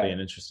 So that'll be an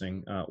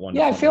interesting one.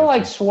 Yeah, I feel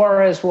like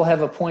Suarez will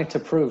have a point to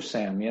prove,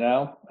 Sam.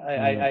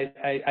 I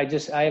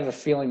have a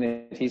feeling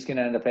that he's going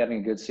to end up having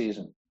a good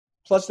season.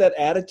 Plus that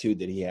attitude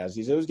that he has.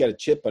 He's always got a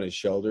chip on his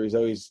shoulder. He's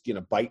always,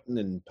 biting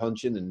and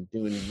punching and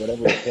doing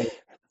whatever he can.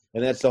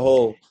 And that's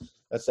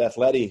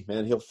athletic,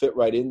 man. He'll fit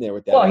right in there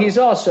with that. Well, he's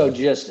also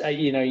just,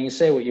 you can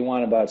say what you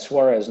want about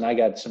Suarez, and I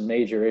got some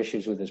major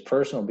issues with his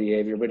personal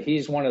behavior, but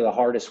he's one of the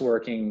hardest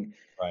working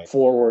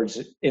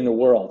forwards in the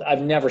world.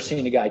 I've never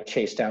seen a guy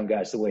chase down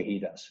guys the way he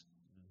does.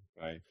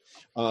 Right.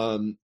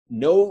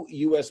 No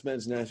U.S.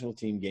 men's national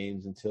team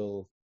games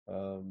until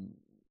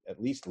at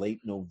least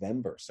late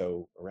November,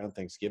 so around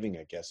Thanksgiving,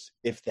 I guess,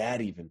 if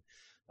that even.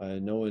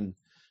 No one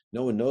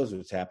knows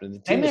what's happening.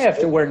 They may have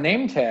to wear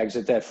name tags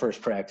at that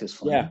first practice.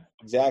 Flynn. Yeah,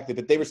 exactly.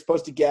 But they were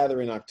supposed to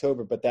gather in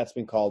October, but that's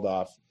been called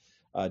off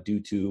due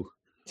to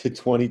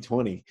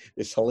 2020,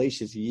 this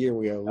hellacious year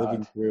we are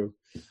living through.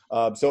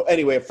 So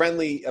anyway, a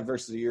friendly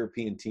versus a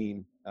European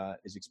team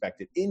is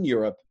expected in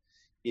Europe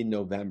in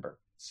November.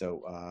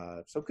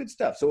 So good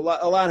stuff. So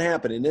a lot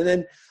happening. And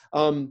then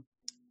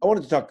I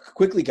wanted to talk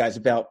quickly, guys,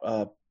 about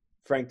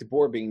Frank de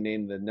Boer being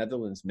named the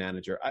Netherlands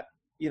manager.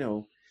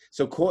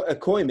 So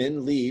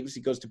Koeman leaves,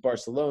 he goes to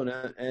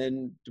Barcelona,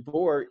 and de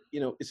Boer,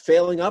 is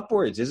failing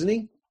upwards, isn't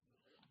he?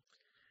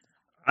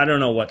 I don't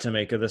know what to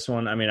make of this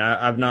one. I mean,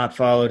 I've not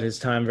followed his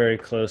time very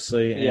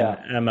closely in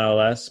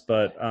MLS,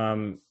 but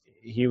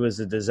he was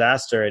a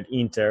disaster at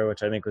Inter,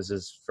 which I think was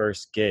his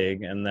first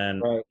gig, and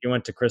then he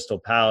went to Crystal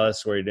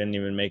Palace, where he didn't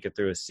even make it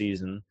through a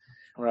season.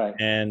 Right.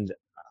 And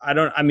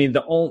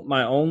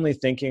my only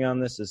thinking on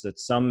this is that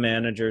some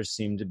managers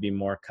seem to be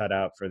more cut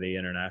out for the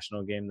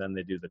international game than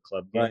they do the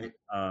club game.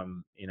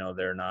 Right.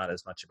 They're not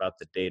as much about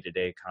the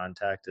day-to-day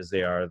contact as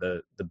they are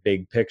the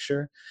big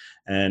picture.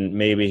 And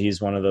maybe he's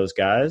one of those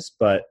guys,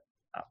 but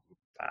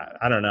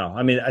I don't know.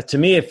 I mean, to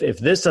me, if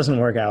this doesn't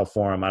work out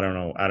for him, I don't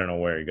know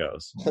where he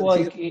goes. Well,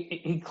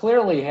 he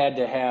clearly had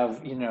to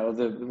have,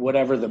 the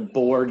whatever the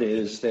board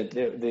is, that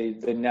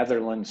the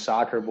Netherlands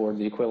soccer board,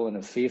 the equivalent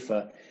of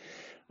FIFA,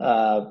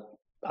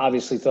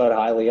 obviously thought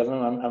highly of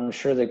him. I'm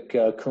sure that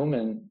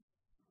Koeman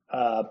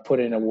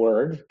put in a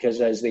word, because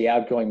as the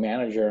outgoing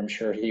manager, I'm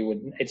sure he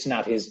would. It's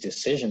not his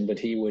decision, but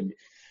he would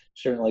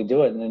certainly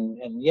do it.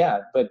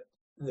 But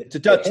it's a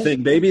Dutch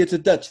thing, baby. It's a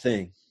Dutch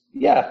thing.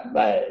 Yeah,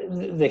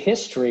 the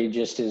history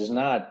just is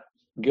not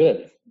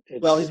good.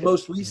 His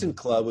most recent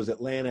club was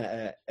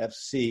Atlanta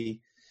FC.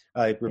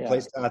 He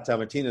replaced Tata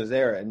Martino's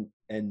there, and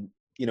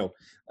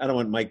I don't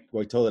want Mike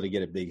Woitalla to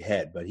get a big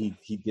head, but he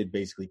did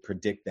basically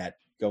predict that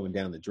going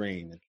down the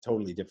drain. A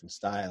totally different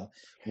style,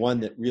 one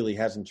that really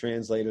hasn't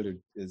translated or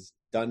is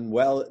done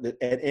well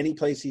at any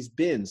place he's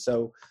been.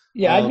 So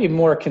I'd be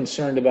more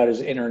concerned about his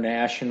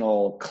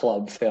international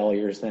club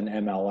failures than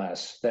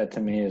MLS. That to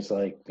me is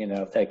like,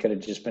 if that could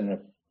have just been a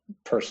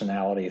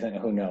personality thing,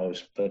 who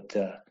knows? But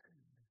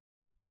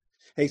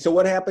hey, so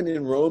what happened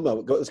in Roma?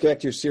 Let's go back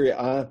to your Serie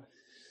A,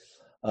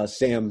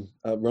 Sam.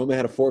 Roma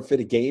had to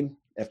forfeit a game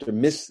after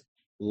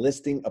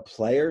listing a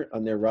player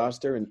on their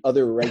roster and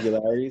other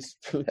irregularities?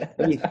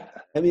 I mean,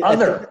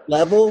 other at that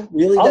level,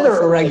 really?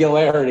 other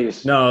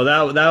irregularities. No,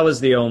 that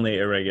was the only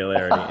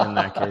irregularity in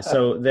that case.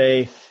 So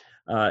they,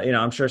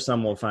 I'm sure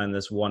some will find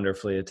this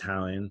wonderfully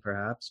Italian,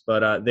 perhaps,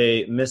 but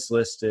they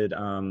mislisted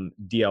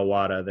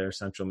Diawara, their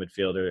central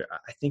midfielder.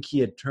 I think he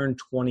had turned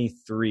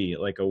 23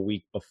 like a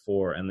week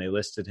before, and they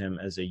listed him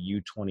as a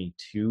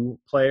U22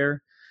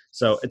 player.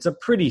 So it's a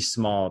pretty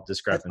small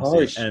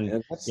discrepancy.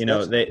 And,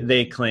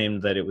 they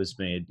claimed that it was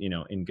made,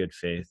 in good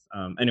faith.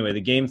 Anyway, the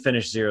game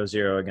finished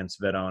 0-0 against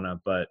Verona,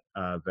 but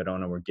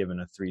Verona were given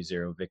a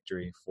 3-0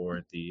 victory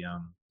for the,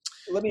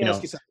 Let me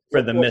ask you something.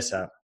 For the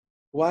mishap.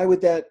 Why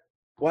would that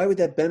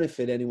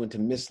benefit anyone to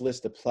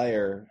mislist a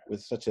player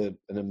with such a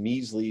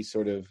measly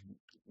sort of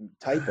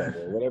typo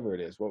or whatever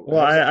it is?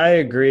 I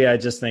agree. I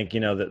just think,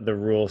 that the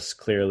rules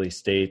clearly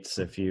states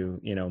if you,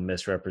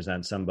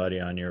 misrepresent somebody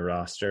on your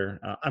roster.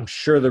 I'm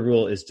sure the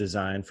rule is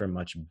designed for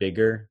much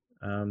bigger,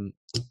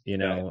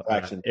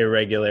 infractions,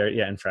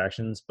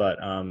 but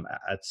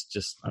it's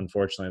just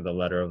unfortunately the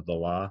letter of the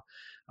law.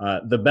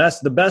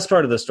 The best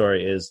part of the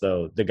story is,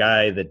 though, the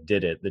guy that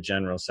did it, the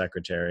general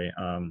secretary,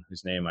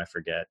 whose name I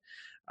forget,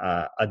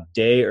 a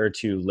day or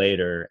two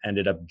later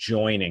ended up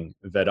joining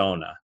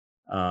Verona.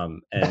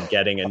 And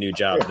getting a new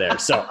job there.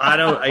 So I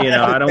don't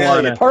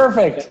want to.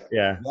 Perfect.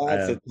 Yeah.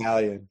 That's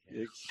Italian.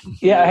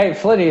 Yeah. Hey,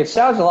 Flitty, it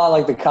sounds a lot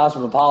like the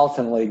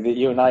Cosmopolitan League that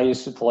you and I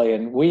used to play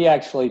in. We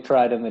actually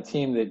tried on the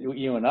team that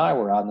you and I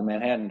were on, the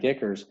Manhattan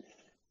Kickers,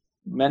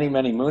 many,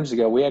 many moons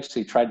ago. We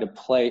actually tried to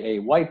play a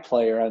white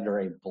player under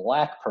a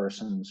black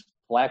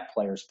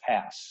player's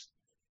pass,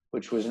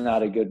 which was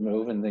not a good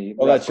move. And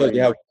that showed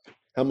you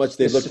how much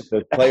they looked at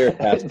the player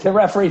pass. The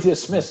referee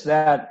dismissed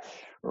that.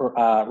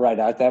 Right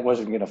out. That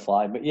wasn't going to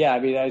fly. But yeah, I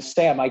mean,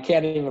 Sam, I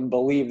can't even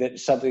believe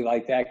that something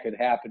like that could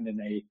happen in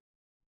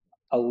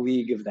a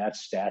league of that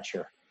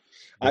stature.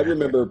 I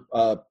remember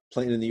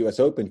playing in the US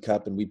Open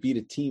Cup, and we beat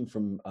a team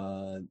from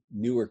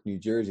Newark, New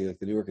Jersey, like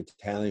the Newark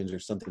Italians or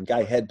something.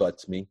 Guy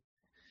headbutts me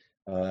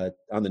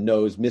on the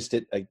nose, missed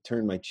it. I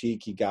turned my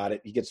cheek. He got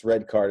it. He gets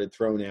red carded,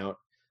 thrown out.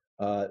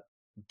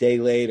 Day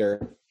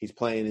later, he's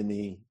playing in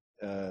the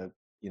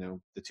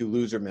two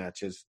loser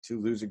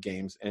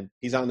games, and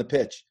he's on the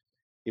pitch.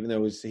 Even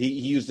though he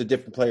used a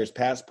different player's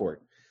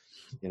passport,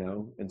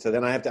 and so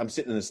then I'm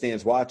sitting in the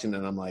stands watching,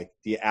 and I'm like,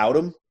 do you out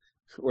him?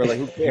 Or like,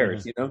 who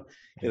cares? It'll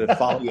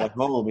follow you at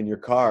home in your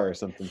car or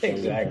something.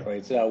 Exactly,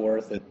 it's not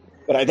worth it.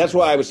 But that's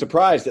why I was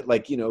surprised that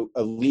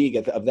a league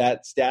of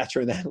that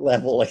stature and that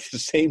level, like the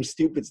same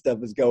stupid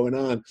stuff is going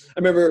on. I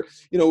remember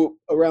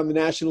around the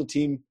national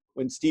team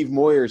when Steve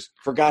Moyers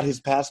forgot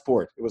his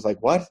passport. It was like,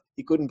 what?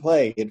 He couldn't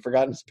play. He had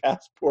forgotten his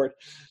passport.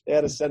 They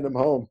had to send him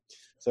home.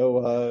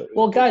 So,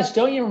 well, guys,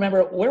 don't you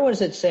remember, where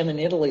was it, Sam, in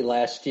Italy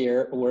last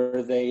year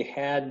where they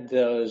had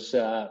those,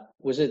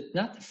 was it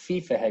not the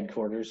FIFA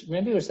headquarters?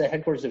 Maybe it was the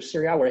headquarters of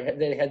Serie A where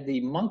they had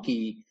the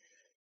monkey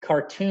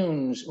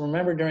cartoons.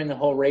 Remember during the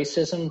whole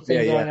racism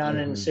thing going on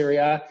in Serie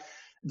A?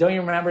 Don't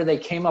you remember they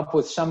came up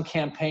with some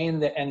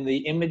campaign and the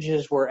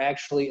images were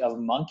actually of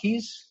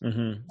monkeys?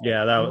 Mm-hmm.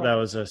 Yeah, that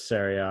was a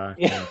Serie A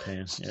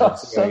campaign. So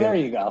there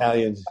you go.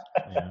 Italians.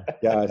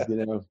 Guys,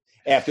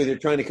 after they're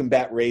trying to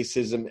combat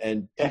racism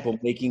and people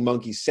making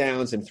monkey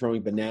sounds and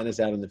throwing bananas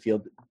out in the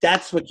field,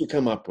 that's what you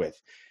come up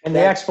with. And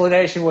the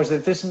explanation was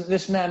that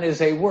this man is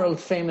a world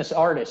famous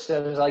artist.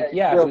 And it was like,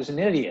 he was an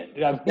idiot.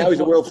 Now he's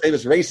a world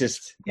famous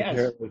racist.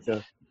 Yes.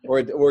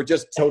 Or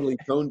just totally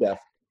tone deaf.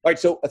 All right,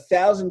 so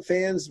 1,000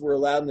 fans were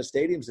allowed in the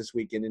stadiums this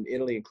weekend in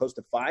Italy, and close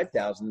to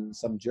 5,000 in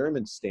some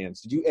German stands.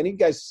 Did any of you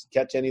guys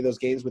catch any of those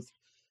games with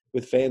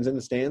fans in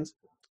the stands?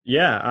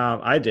 Yeah,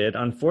 I did.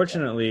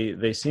 Unfortunately,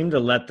 they seemed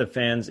to let the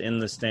fans in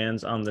the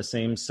stands on the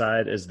same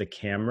side as the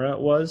camera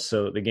was,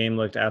 so the game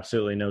looked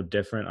absolutely no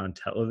different on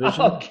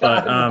television. Oh,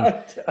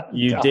 but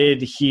you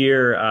did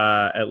hear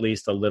at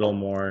least a little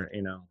more,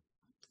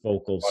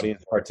 vocal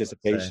audience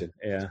participation.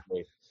 Yeah.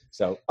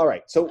 So, all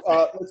right. So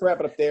let's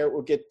wrap it up there.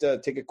 We'll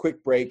take a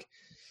quick break,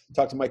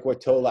 talk to Mike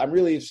Woitalla. I'm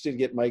really interested to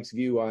get Mike's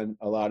view on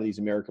a lot of these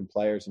American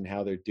players and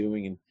how they're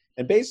doing,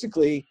 and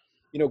basically.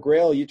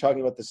 Grayle, you're talking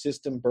about the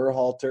system,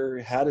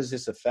 Berhalter. How does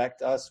this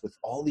affect us with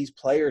all these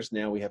players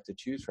now we have to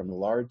choose from? A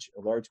large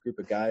group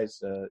of guys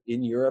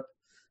in Europe.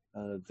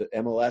 The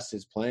MLS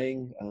is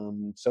playing,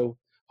 so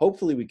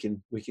hopefully we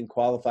can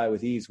qualify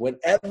with ease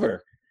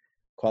whenever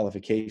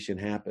qualification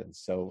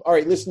happens. So, all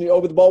right, listen to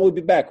Over the Ball. We'll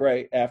be back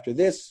right after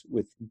this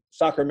with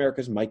Soccer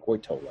America's Mike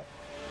Woitalla.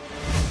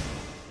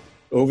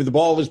 Over the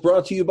Ball is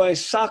brought to you by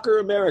Soccer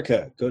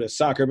America. Go to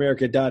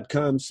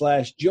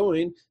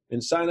socceramerica.com/join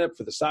and sign up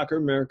for the Soccer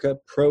America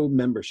Pro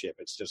membership.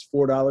 It's just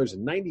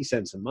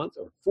 $4.90 a month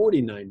or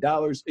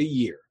 $49 a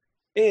year.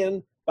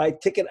 And by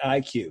Ticket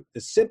IQ,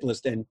 the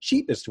simplest and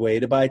cheapest way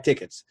to buy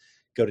tickets.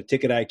 Go to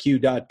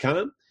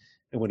ticketiq.com,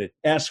 and when it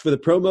asks for the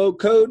promo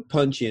code,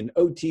 punch in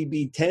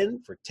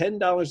OTB10 for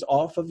 $10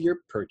 off of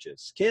your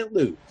purchase. Can't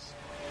lose.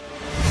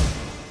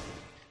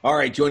 All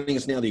right, joining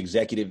us now, the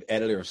executive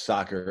editor of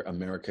Soccer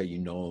America. You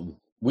know him.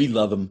 We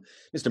love him.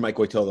 Mr. Mike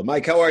Woitalla.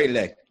 Mike, how are you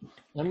today?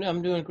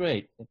 I'm doing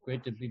great.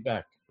 Great to be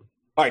back.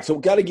 All right, so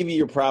got to give you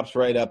your props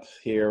right up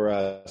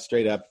here,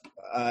 straight up.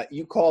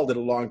 You called it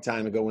a long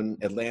time ago when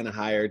Atlanta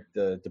hired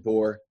the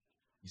Boer.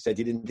 You said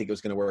you didn't think it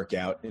was going to work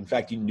out. In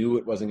fact, you knew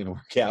it wasn't going to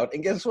work out.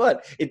 And guess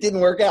what? It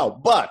didn't work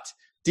out. But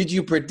did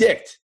you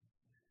predict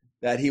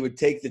that he would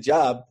take the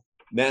job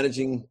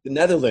managing the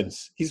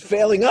Netherlands? He's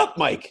failing up,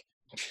 Mike.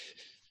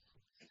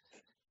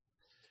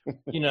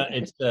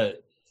 It's that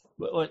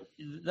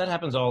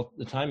happens all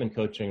the time in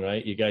coaching,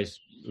 right? You guys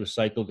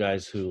recycle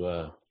guys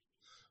who,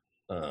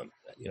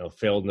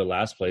 failed in the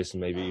last place and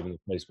maybe even the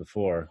place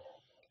before.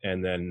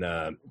 And then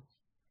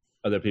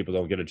other people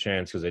don't get a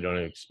chance because they don't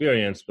have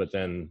experience, but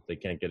then they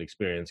can't get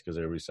experience because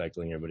they're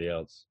recycling everybody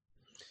else.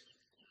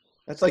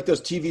 That's like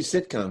those TV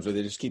sitcoms where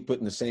they just keep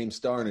putting the same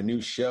star in a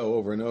new show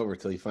over and over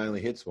until he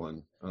finally hits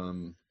one.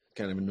 Kind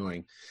of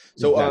annoying.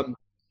 So, Exactly.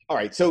 All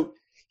right. So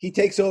he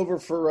takes over he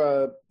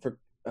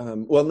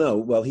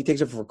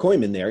takes over for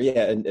Koeman there.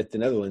 Yeah. And at the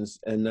Netherlands.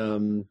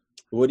 And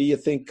what do you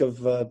think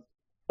of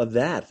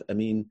that? I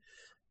mean,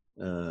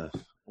 I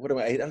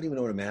don't even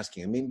know what I'm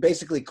asking. I mean,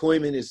 basically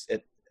Koeman is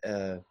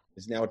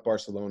now at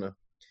Barcelona.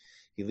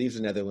 He leaves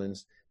the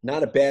Netherlands.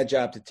 Not a bad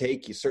job to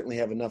take. You certainly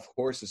have enough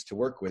horses to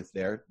work with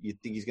there. You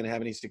think he's going to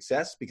have any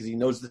success because he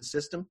knows the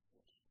system?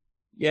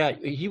 Yeah,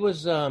 he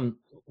was on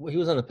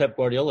the Pep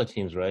Guardiola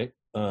teams, right?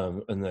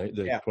 And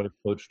the pro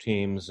coach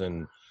teams,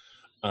 and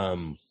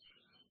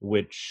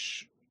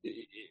which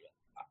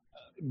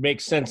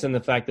makes sense in the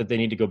fact that they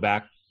need to go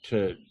back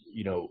to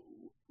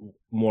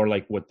more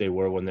like what they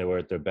were when they were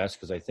at their best,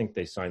 because I think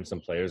they signed some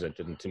players that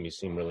didn't to me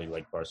seem really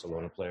like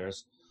Barcelona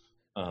players,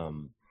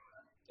 and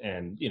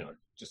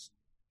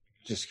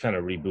just kind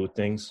of reboot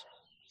things,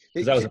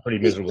 because that was a pretty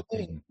miserable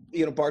season.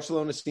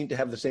 Barcelona seemed to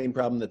have the same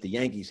problem that the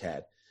Yankees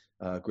had.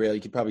 Grayle, you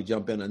could probably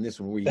jump in on this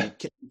one, where you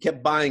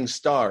kept buying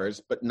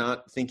stars but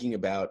not thinking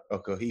about a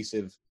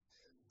cohesive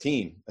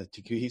team, a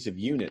cohesive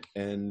unit,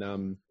 and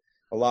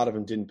a lot of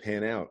them didn't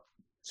pan out.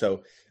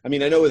 So, I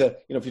mean, I know if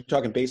you're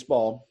talking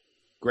baseball,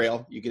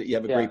 Grayle, you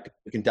have a great,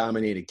 you can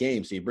dominate a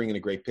game, so you bring in a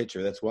great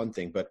pitcher. That's one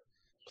thing, but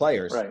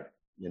players, right?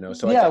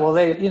 So they're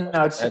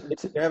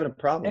having a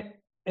problem.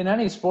 In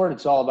any sport,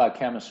 it's all about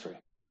chemistry,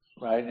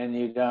 right? And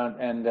you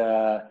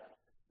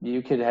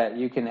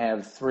can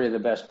have three of the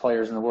best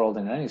players in the world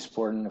in any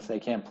sport, and if they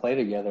can't play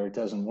together, it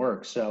doesn't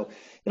work. So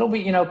it'll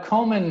be,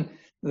 Koeman,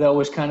 though,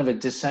 was kind of a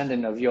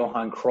descendant of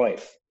Johan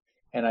Cruyff,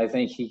 and I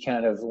think he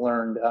kind of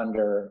learned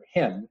under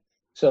him.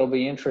 So it'll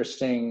be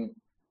interesting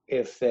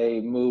if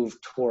they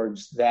move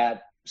towards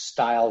that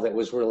style that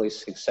was really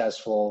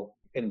successful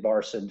in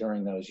Barca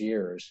during those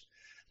years.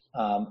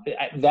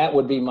 That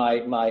would be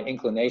my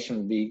inclination,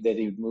 would be that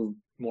he would move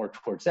more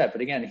towards that.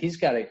 But again, he's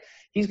got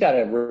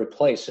to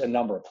replace a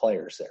number of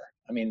players there.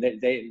 I mean,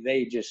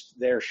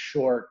 they're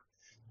short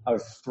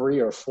of 3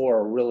 or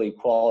 4 really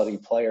quality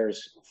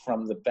players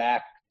from the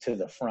back to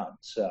the front.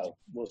 So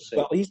we'll see.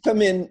 Well, he's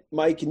come in,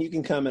 Mike, and you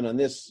can comment on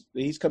this.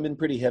 He's come in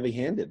pretty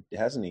heavy-handed,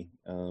 hasn't he?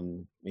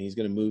 He's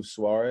going to move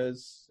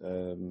Suarez.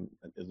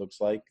 It looks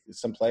like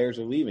some players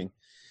are leaving.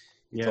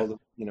 Yeah.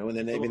 And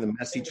then maybe the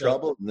Messi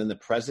trouble, and then the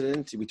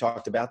president. We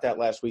talked about that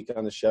last week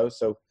on the show.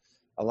 So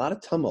a lot of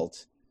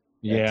tumult.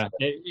 Yeah.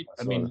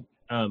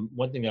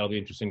 One thing that'll be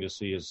interesting to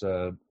see is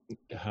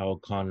how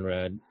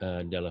Conrad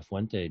De La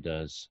Fuente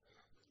does.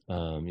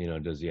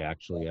 Does he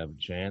actually have a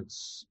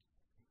chance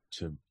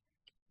to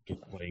get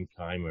playing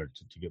time, or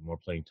to get more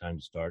playing time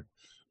to start,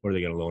 or are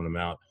they going to loan him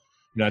out?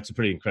 That's a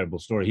pretty incredible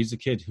story. He's a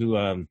kid who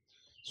is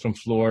from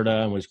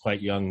Florida and was quite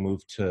young,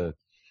 moved to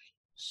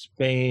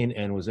Spain,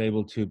 and was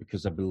able to,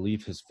 because I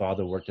believe his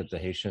father worked at the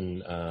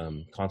Haitian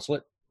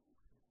consulate,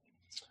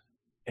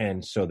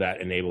 and so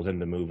that enabled him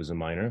to move as a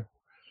minor.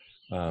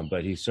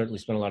 But he certainly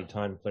spent a lot of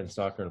time playing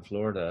soccer in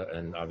Florida,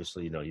 and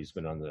obviously, he's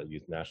been on the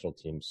youth national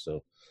team.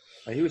 So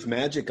he was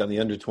magic on the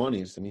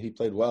under-20s. I mean, he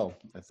played well,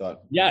 I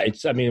thought. Yeah,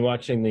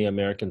 watching the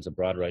Americans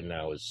abroad right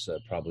now is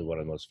probably one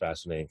of the most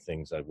fascinating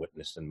things I've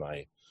witnessed in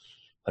my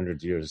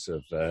 100 years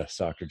of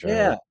soccer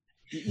journalism.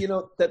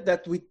 Yeah.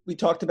 That we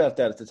talked about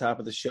that at the top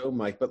of the show,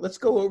 Mike, but let's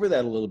go over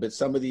that a little bit.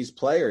 Some of these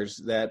players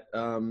that,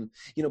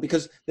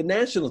 because the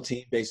national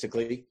team,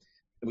 basically,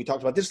 and we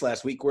talked about this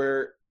last week,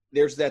 where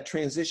there's that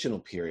transitional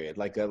period.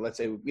 Like, let's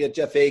say we had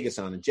Jeff Vegas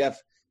on, and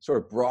Jeff sort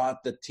of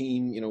brought the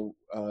team,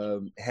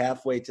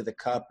 halfway to the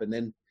cup, and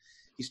then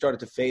he started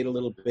to fade a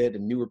little bit,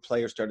 and newer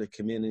players started to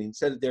come in. And he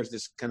said that there's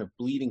this kind of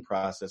bleeding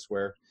process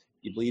where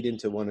you bleed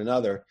into one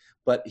another.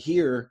 But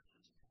here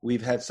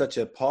we've had such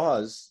a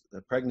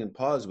pregnant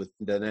pause with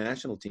the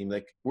national team.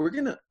 Like, are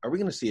we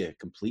gonna see a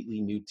completely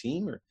new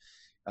team, or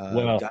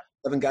 11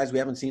 guys we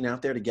haven't seen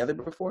out there together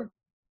before?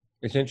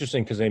 It's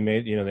interesting because they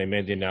made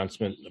the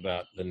announcement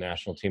about the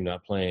national team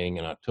not playing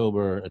in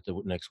October at the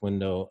next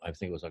window. I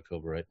think it was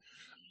October, right?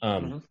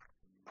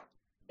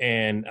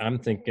 And I'm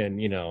thinking,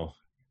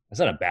 that's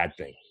not a bad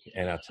thing.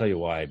 And I'll tell you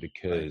why,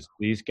 because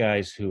these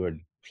guys who are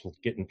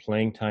getting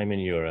playing time in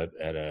Europe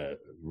at a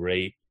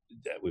rate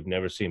that we've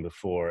never seen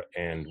before,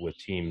 and with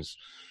teams,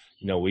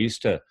 we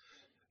used to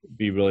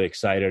be really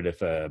excited if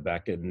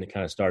back in, it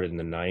kind of started in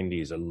the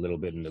 90s, a little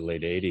bit in the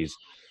late 80s,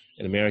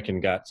 an American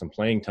got some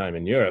playing time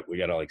in Europe. We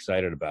got all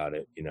excited about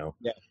it, you know.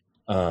 Yeah.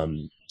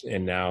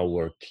 And now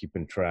we're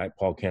keeping track.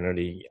 Paul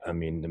Kennedy, I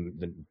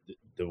mean,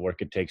 the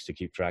work it takes to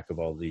keep track of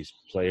all these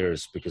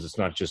players, because it's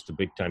not just the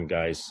big time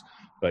guys,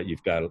 but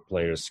you've got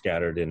players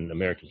scattered in,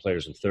 American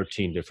players in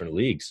 13 different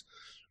leagues.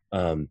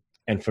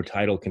 And for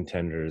title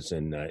contenders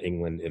in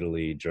England,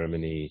 Italy,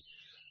 Germany,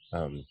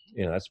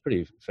 you know, that's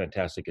pretty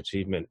fantastic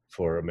achievement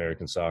for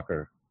American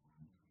soccer.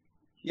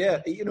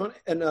 Yeah, you know,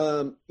 and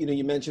you know,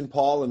 you mentioned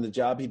Paul and the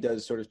job he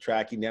does, sort of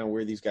tracking down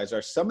where these guys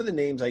are. Some of the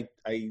names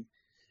I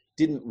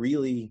didn't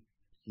really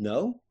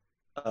know,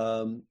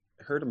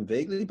 heard them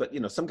vaguely, but you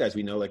know, some guys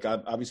we know, like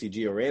obviously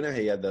Gio Reyna,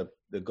 he had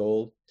the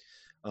goal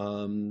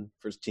for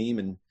his team,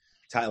 and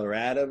Tyler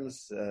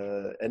Adams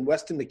and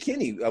Weston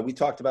McKennie. We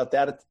talked about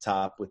that at the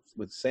top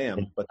with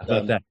Sam. But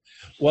about that,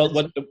 well,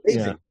 what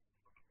yeah.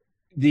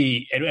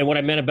 And what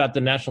I meant about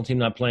the national team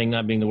not playing,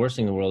 not being the worst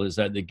thing in the world, is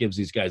that it gives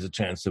these guys a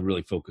chance to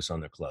really focus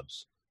on their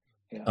clubs,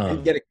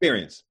 and get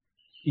experience.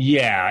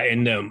 Yeah,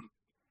 and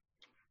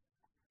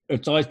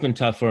it's always been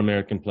tough for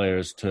American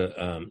players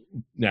to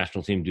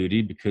national team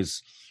duty,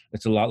 because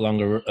it's a lot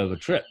longer of a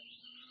trip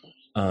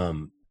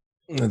than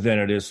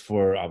it is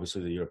for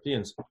obviously the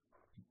Europeans.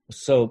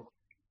 So,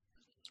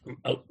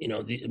 you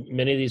know,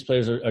 many of these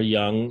players are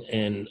young,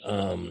 and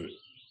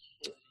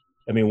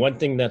I mean, one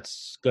thing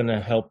that's going to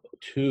help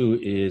too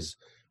is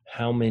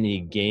how many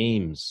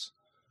games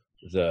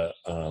the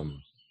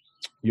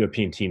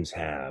European teams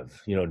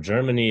have. You know,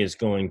 Germany is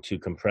going to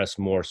compress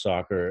more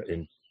soccer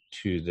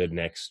into the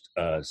next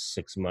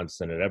 6 months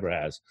than it ever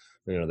has.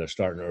 You know, they're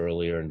starting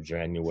earlier in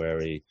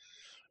January.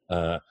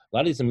 A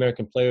lot of these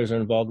American players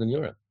are involved in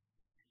Europe.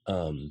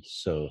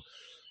 So,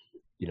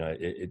 you know,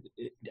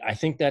 I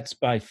think that's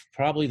by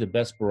probably the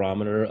best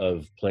barometer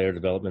of player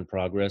development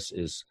progress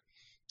is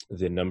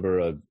the number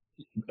of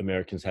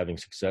Americans having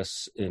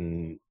success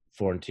in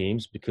foreign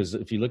teams. Because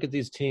if you look at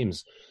these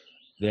teams,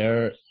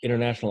 they're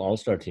international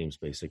all-star teams,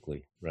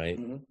 basically, right?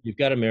 Mm-hmm. You've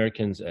got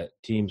Americans at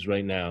teams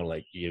right now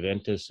like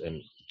Juventus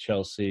and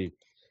Chelsea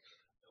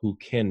who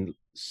can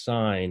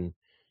sign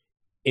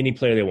any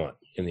player they want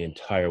in the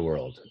entire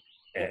world,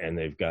 and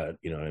they've got,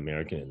 you know, an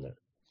American in there.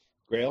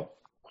 Grayle?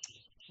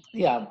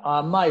 Yeah,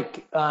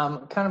 Mike,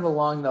 kind of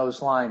along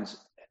those lines,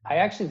 I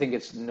actually think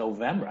it's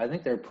November. I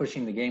think they're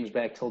pushing the games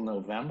back till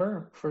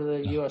November for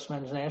the U.S.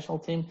 men's national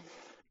team.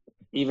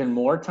 Even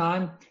more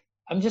time.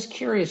 I'm just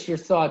curious your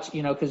thoughts,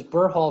 you know, because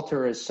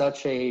Berhalter is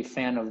such a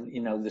fan of,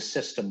 you know, the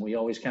system. We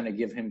always kind of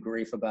give him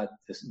grief about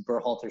this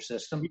Berhalter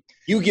system.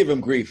 You give him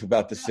grief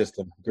about the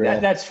system.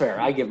 That's fair.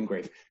 I give him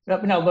grief.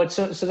 No, but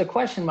so the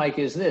question, Mike,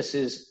 is this,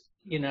 is,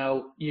 you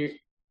know,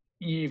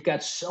 you've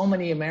got so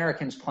many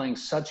Americans playing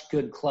such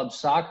good club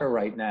soccer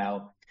right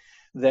now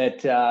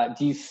that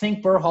do you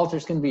think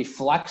Berhalter's going to be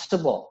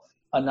flexible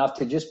enough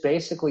to just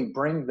basically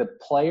bring the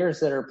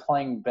players that are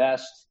playing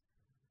best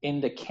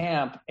into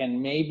camp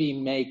and maybe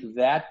make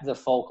that the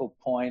focal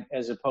point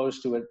as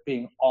opposed to it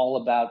being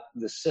all about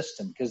the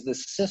system? Because the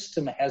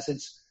system has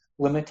its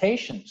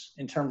limitations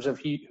in terms of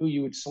who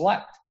you would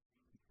select.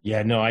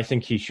 Yeah, no, I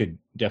think he should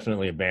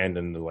definitely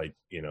abandon the, like,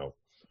 you know,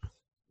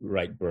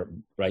 right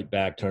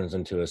back turns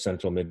into a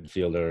central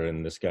midfielder,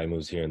 and this guy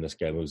moves here and this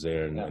guy moves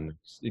there. And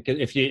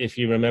if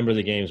you remember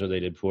the games where they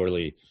did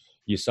poorly,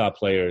 you saw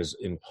players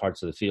in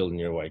parts of the field and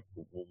you're like,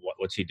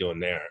 what's he doing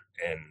there?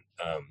 And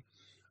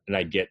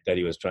I get that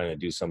he was trying to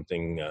do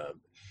something.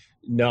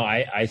 No,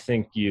 I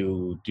think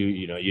you do,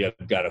 you know, you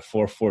have got a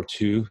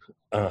 4-4-2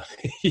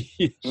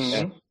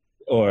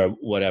 or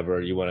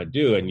whatever you want to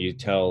do. And you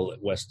tell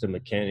Weston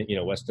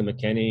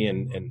McKennie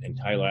and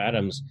Tyler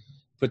Adams,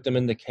 put them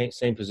in the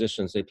same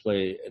positions they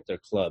play at their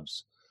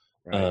clubs.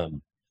 Right.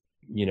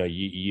 You know,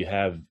 you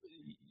have,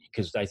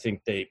 because I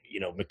think they, you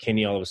know,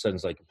 McKinney all of a sudden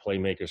is like a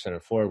playmaker center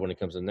forward when it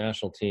comes to the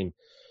national team.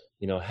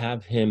 You know,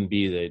 have him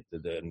be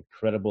the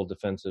incredible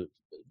defensive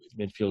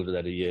midfielder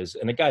that he is,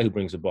 and a guy who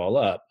brings the ball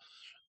up,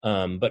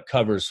 but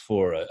covers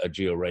for a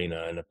Gio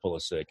Reyna and a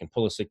Pulisic. And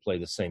Pulisic play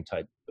the same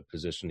type of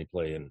position he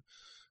play in.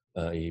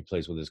 He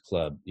plays with his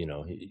club, you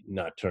know,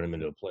 not turn him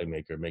into a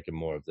playmaker, make him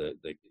more of the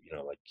you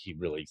know, like he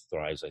really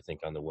thrives, I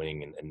think, on the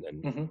wing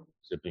and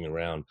zipping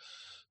around.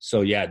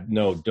 So, yeah,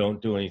 no,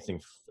 don't do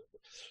anything.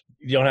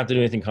 You don't have to do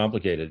anything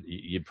complicated.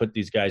 You put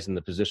these guys in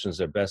the positions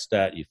they're best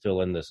at. You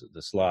fill in the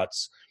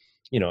slots.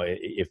 You know,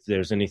 if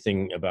there's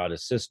anything about a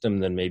system,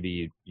 then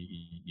maybe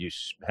you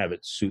have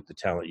it suit the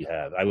talent you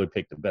have. I would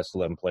pick the best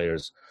 11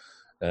 players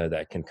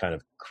that can kind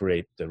of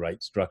create the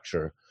right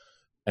structure.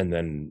 And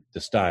then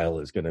the style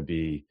is going to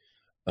be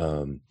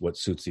what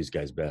suits these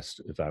guys best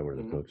if I were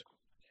the coach.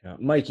 Yeah.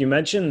 Mike, you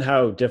mentioned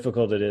how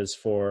difficult it is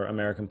for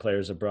American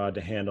players abroad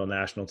to handle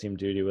national team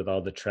duty with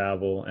all the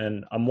travel.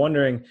 And I'm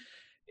wondering,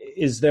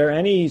 is there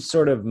any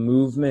sort of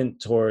movement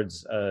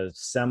towards a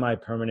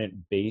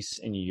semi-permanent base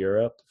in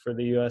Europe for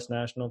the U.S.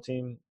 national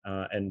team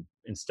and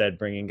instead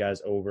bringing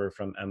guys over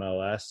from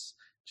MLS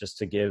just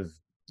to give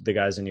the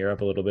guys in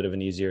Europe a little bit of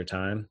an easier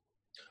time?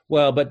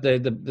 Well, but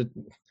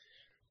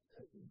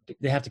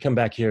they have to come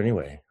back here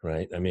anyway,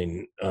 right? I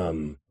mean,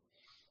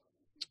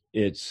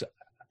 it's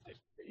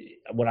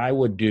what I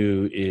would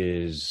do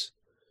is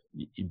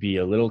be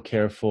a little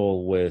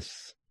careful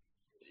with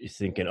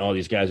thinking, oh,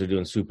 these guys are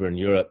doing super in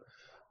Europe,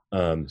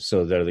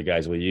 so they're the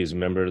guys we use.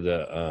 Remember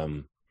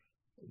the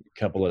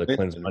couple of the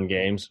Klinsmann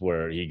games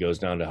where he goes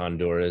down to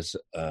Honduras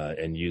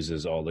and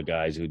uses all the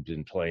guys who'd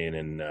been playing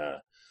in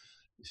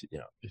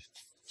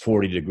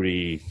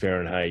 40-degree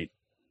Fahrenheit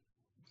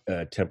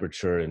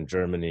temperature in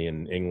Germany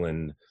and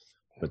England,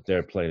 but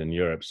they're playing in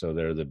Europe, so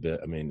they're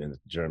in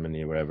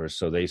Germany or wherever.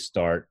 So they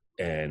start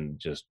and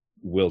just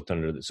wilt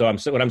under the. So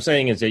what I'm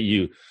saying is that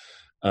you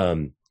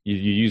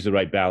use the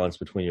right balance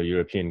between your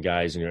European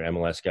guys and your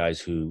MLS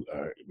guys who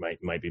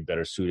might be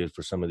better suited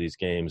for some of these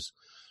games.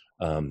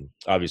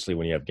 Obviously,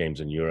 when you have games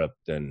in Europe,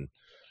 then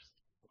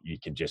you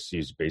can just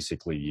use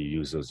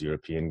those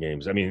European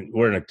games. I mean,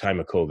 we're in a time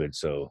of COVID,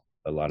 so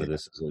a lot of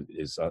this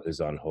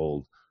is on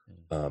hold.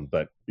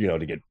 But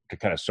to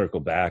kind of circle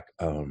back,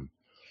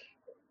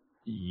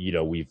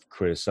 we've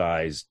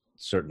criticized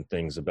certain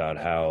things about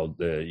how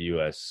the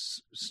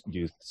U.S.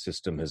 youth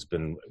system has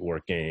been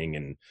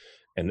working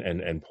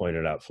and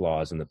pointed out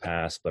flaws in the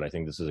past. But I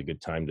think this is a good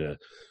time to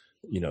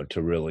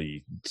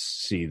really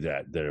see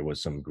that there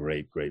was some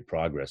great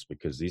progress,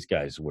 because these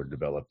guys were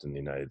developed in the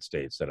United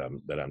States that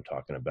I'm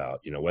talking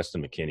about.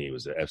 Weston McKennie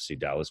was an FC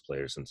Dallas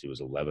player since he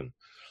was 11.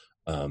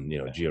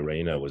 Gio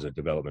Reyna was a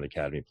development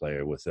academy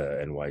player with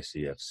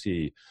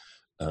NYCFC.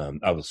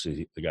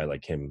 Obviously, a guy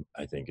like him,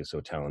 I think, is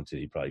so talented.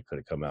 He probably could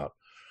have come out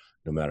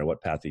no matter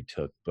what path he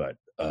took. But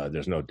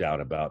there's no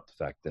doubt about the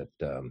fact that,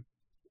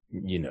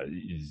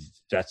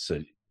 that's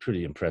a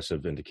pretty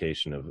impressive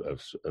indication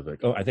of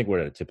like, I think we're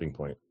at a tipping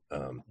point,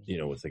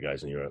 with the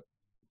guys in Europe.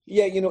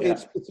 Yeah,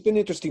 it's been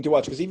interesting to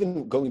watch, because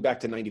even going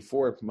back to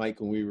 '94, Mike,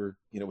 when we were,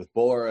 with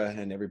Boer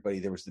and everybody,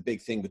 there was the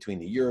big thing between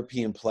the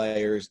European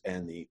players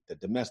and the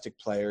domestic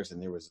players,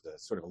 and there was a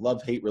sort of a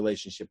love-hate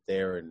relationship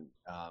there, and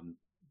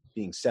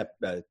being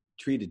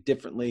treated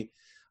differently.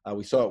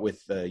 We saw it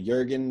with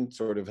Jurgen,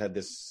 sort of had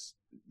this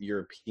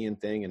European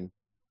thing, and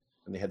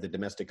they had the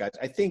domestic guys.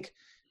 I think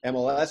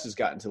MLS has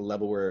gotten to the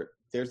level where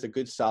there's a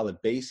good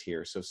solid base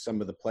here, so some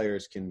of the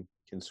players can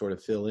sort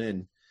of fill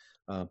in.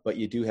 But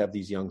you do have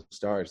these young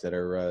stars that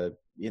are,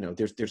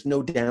 there's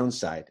no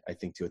downside, I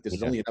think, to it. This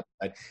is only an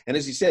upside. And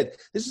as you said,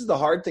 this is the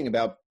hard thing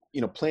about,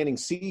 planting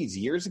seeds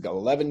years ago.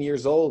 11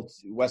 years old,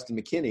 Weston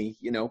McKennie,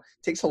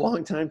 takes a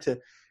long time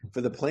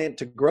for the plant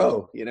to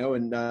grow,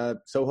 and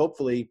so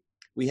hopefully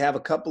we have a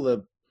couple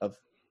of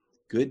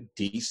good,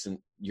 decent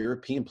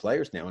European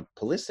players now. And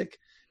Pulisic,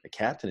 a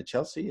captain at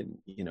Chelsea, and,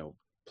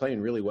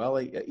 playing really well.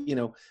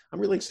 I'm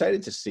really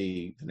excited to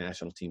see the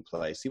national team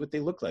play, see what they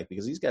look like,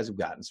 because these guys have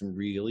gotten some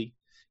really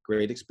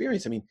great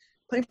experience. I mean,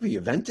 playing for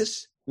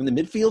Juventus in the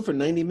midfield for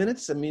 90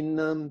 minutes. I mean,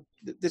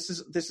 this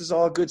is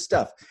all good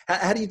stuff.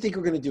 How do you think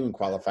we're going to do in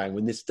qualifying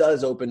when this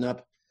does open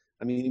up?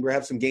 I mean, we'll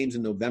have some games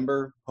in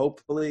November,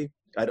 hopefully.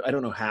 I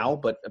don't know how,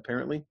 but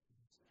apparently.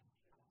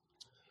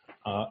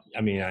 I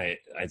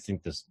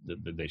think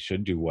they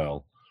should do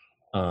well.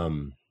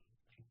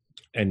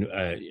 And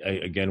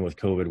again, with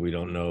COVID, we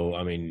don't know.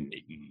 I mean,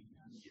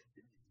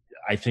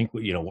 I think,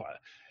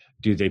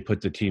 do they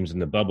put the teams in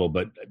the bubble?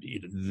 But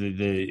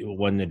the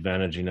one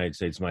advantage the United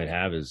States might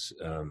have is,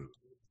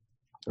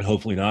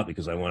 hopefully not,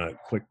 because I want a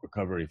quick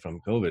recovery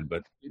from COVID,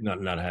 but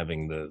not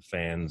having the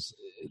fans,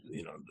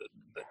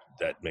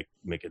 that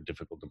make it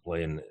difficult to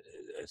play in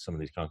some of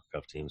these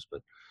CONCACAF teams.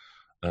 But,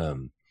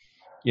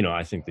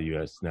 I think the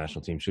U.S.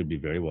 national team should be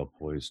very well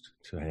poised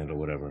to handle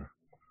whatever.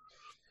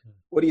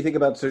 What do you think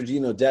about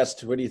Sergiño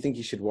Dest? Where do you think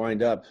he should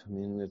wind up? I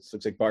mean, it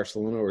looks like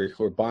Barcelona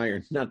or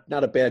Bayern.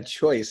 Not a bad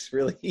choice,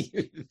 really,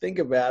 if you think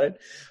about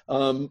it.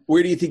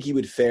 Where do you think he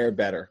would fare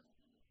better?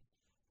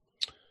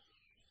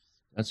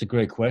 That's a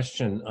great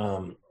question.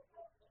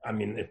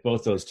 If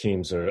both those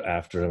teams are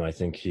after him, I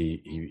think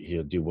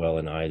he'll do well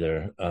in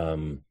either.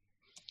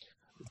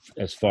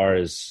 As far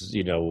as,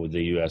 the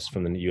U.S.,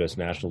 from the U.S.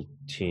 national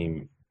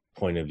team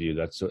point of view,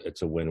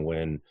 it's a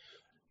win-win.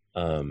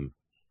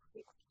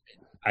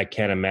 I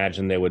can't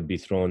imagine they would be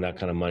throwing that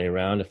kind of money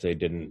around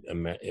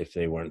if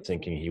they weren't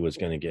thinking he was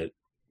going to get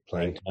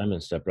playing time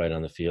and step right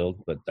on the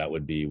field. But that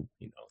would be,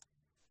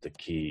 the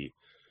key.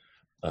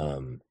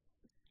 In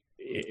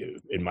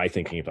my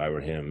thinking, if I were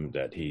him,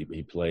 that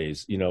he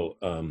plays.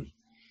 Bayern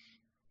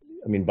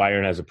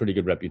has a pretty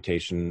good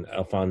reputation.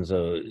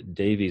 Alphonso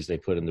Davies, they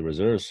put in the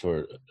reserves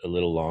for a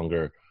little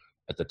longer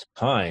at the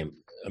time.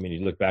 I mean,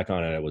 you look back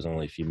on it, it was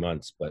only a few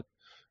months,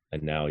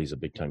 and now he's a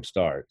big time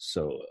start.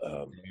 So.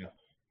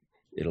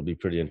 It'll be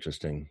pretty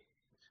interesting.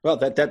 Well,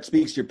 that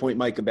speaks to your point,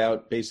 Mike,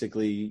 about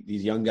basically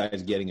these young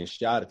guys getting a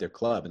shot at their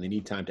club, and they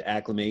need time to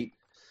acclimate,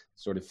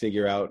 sort of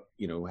figure out,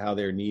 how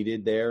they're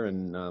needed there.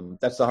 And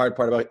that's the hard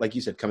part about, like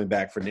you said, coming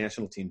back for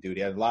national team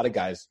duty. A lot of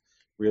guys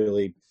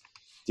really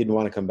didn't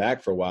want to come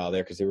back for a while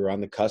there because they were on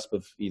the cusp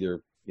of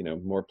either,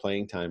 more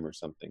playing time or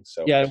something.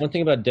 So yeah, one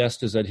thing about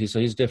Dest is that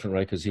he's different,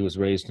 right? Because he was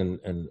raised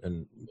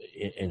in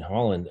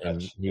Holland,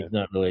 and he's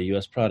not really a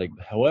U.S. product.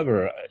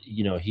 However,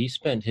 he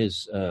spent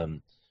his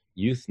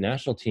youth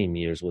national team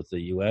years with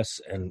the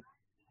U.S.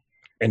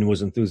 and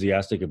was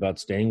enthusiastic about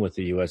staying with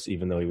the U.S.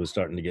 even though he was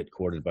starting to get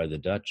courted by the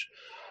Dutch.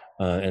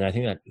 And I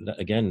think that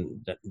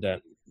again,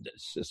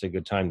 that's just a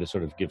good time to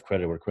sort of give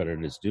credit where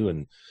credit is due.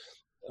 And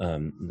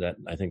that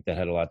I think that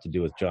had a lot to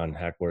do with John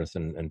Hackworth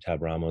and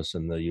Tab Ramos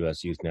and the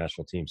U.S. youth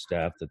national team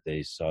staff, that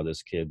they saw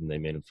this kid and they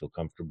made him feel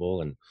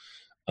comfortable.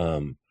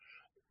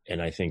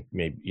 And I think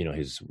maybe,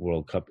 his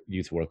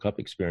youth World Cup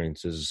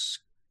experiences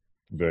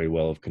very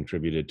well have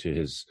contributed to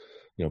his,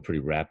 pretty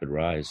rapid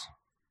rise.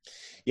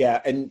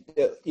 Yeah, and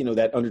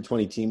that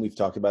under-20 team, we've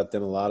talked about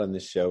them a lot on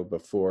this show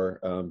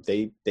before.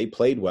 They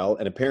played well,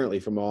 and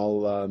apparently, from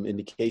all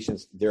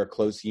indications, they're a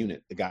close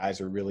unit. The guys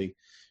are really,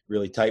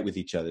 really tight with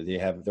each other.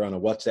 They're on a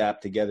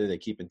WhatsApp together. They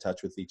keep in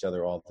touch with each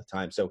other all the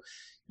time. So,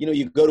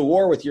 you go to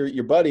war with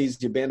your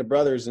buddies, your band of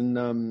brothers,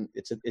 and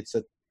it's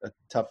a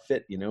tough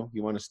fit. You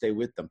want to stay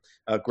with them.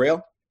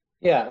 Grayle?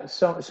 Yeah.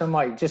 So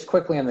Mike, just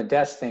quickly on the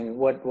Dest thing.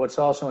 What's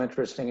also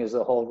interesting is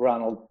the whole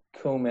Ronald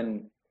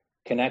Koeman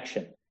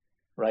connection.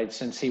 Right,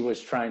 since he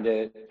was trying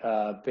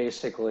to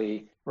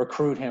basically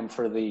recruit him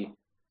for the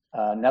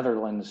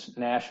Netherlands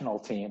national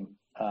team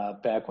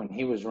back when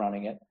he was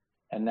running it.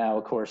 And now,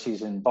 of course,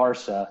 he's in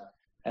Barca,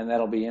 and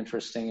that'll be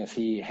interesting if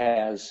he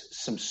has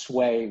some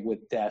sway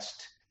with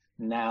Dest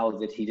now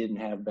that he didn't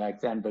have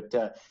back then. But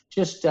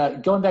just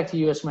going back to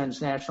U.S. men's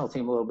national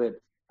team a little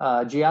bit,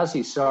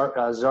 Giazzi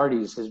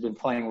Zardes has been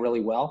playing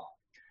really well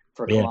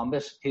for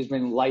Columbus. He's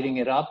been lighting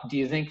it up. Do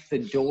you think the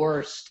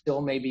door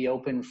still may be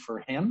open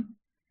for him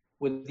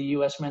with the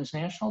U.S. men's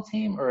national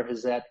team, or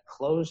has that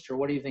closed, or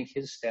what do you think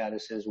his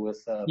status is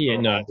with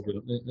Berhalter?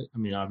 I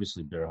mean,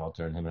 obviously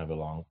Berhalter and him have a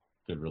long,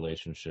 good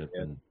relationship.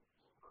 Yeah.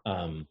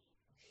 And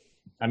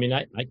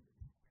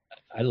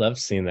I love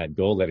seeing that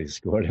goal that he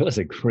scored. It was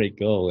a great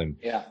goal. And,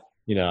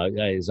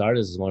 Zardes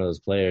is one of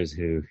those players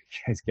who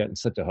has gotten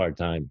such a hard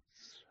time.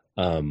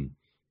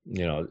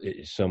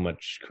 So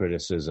much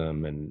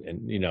criticism and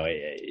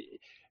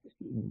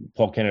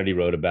Paul Kennedy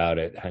wrote about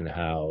it and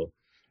how,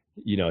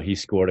 he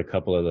scored a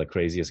couple of the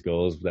craziest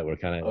goals that were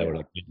were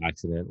like an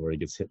accident where he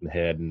gets hit in the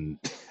head and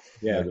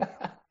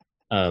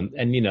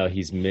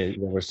there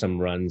were some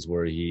runs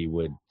where he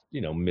would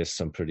miss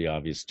some pretty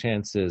obvious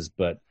chances,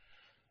 but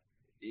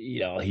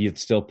he'd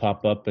still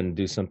pop up and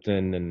do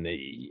something. And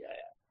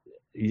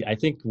I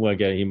think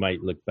again he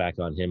might look back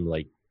on him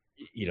like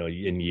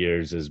in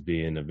years as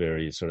being a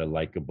very sort of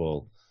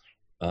likable,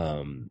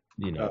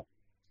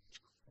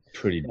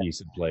 pretty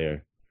decent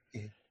player.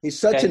 He's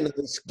such a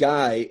nice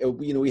guy.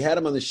 We had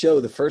him on the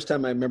show. The first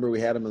time I remember we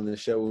had him on the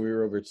show when we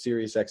were over at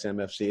Sirius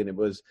XMFC, and it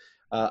was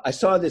I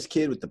saw this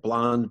kid with the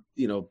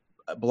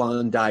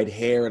blonde dyed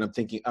hair, and I'm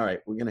thinking, all right,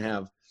 we're going to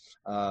have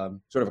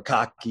sort of a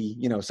cocky,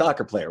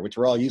 soccer player, which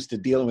we're all used to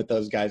dealing with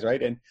those guys,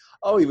 right? And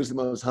he was the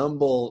most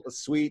humble,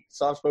 sweet,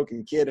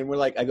 soft-spoken kid. And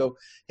I go,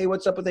 hey,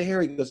 what's up with the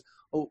hair? He goes,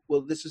 oh,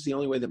 well, this is the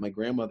only way that my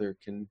grandmother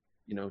can.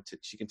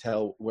 She can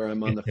tell where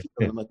I'm on the field.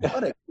 I'm like,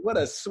 what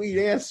a sweet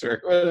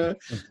answer. What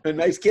a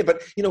nice kid.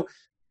 But,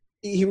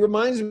 he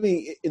reminds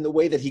me in the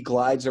way that he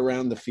glides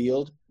around the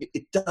field.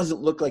 It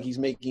doesn't look like he's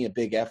making a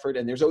big effort.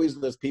 And there's always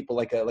those people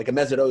like a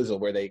Mesut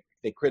Ozil where they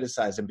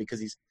criticize him because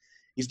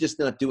he's just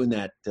not doing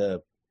that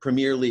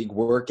Premier League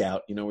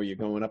workout, where you're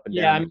going up and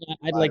down. Yeah,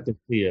 I'd like to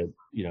see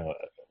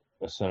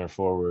a center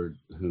forward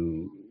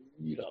who,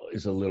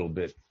 is a little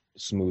bit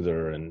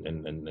smoother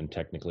and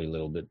technically a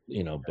little bit,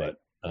 but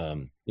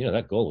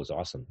that goal was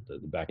awesome. The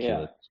back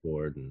heel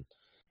scored, and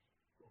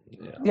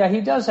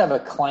he does have a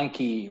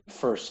clanky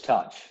first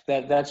touch.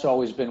 That's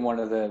always been one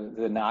of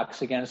the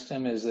knocks against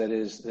him is that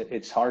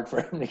it's hard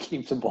for him to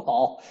keep the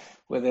ball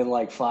within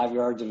like 5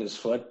 yards of his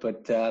foot.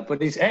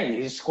 But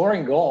he's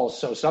scoring goals,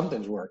 so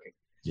something's working.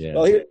 Yeah.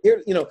 Well,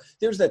 here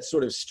there's that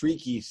sort of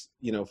streaky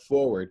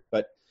forward,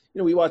 but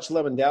we watch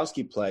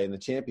Lewandowski play in the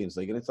Champions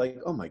League, and it's like,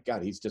 oh my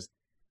God, he's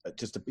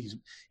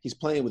he's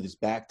playing with his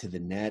back to the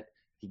net.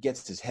 He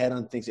gets his head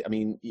on things. I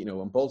mean,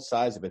 on both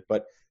sides of it.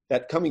 But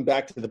that coming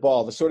back to the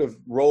ball, the sort of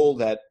role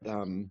that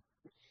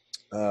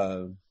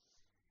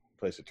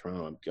place at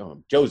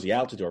Toronto, Josie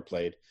Altidore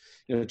played.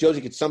 Josie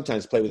could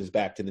sometimes play with his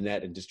back to the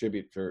net and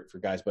distribute for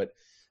guys, but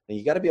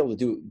you got to be able to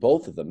do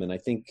both of them. And I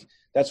think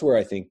that's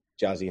where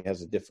Josie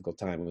has a difficult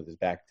time with his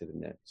back to the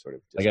net. Sort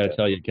of. I got to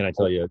tell you. Can I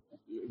tell you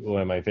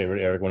one of my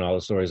favorite Eric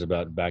Woitalla stories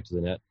about back to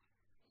the net?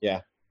 Yeah.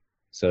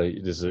 So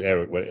this is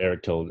Eric. What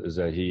Eric told is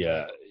that he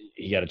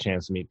got a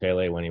chance to meet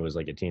Pele when he was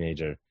like a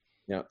teenager.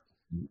 Yeah.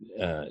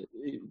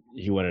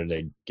 He wanted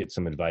to get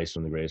some advice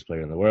from the greatest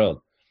player in the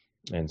world.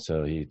 And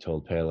so he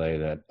told Pele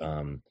that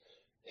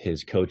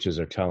his coaches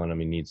are telling him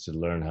he needs to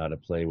learn how to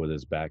play with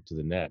his back to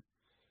the net.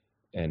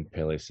 And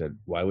Pele said,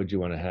 why would you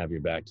want to have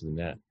your back to the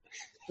net?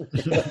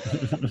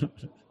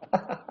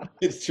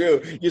 It's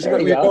true. You're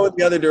going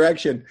the other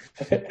direction.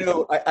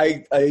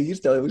 I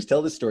used to always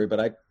tell this story,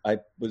 but I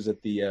was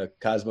at the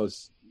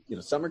Cosmos,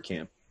 summer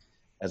camp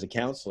as a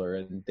counselor,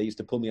 and they used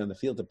to pull me on the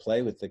field to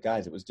play with the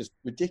guys. It was just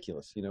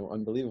ridiculous,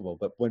 unbelievable.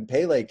 But when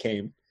Pele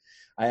came,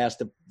 I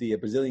asked the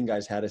Brazilian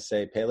guys how to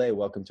say, Pele,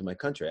 welcome to my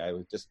country. I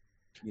was just,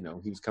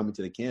 he was coming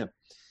to the camp.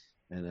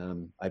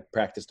 And I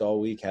practiced all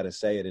week how to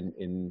say it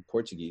in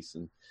Portuguese.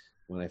 And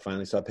when I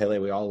finally saw Pele,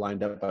 we all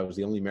lined up. I was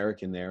the only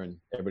American there, and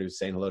everybody was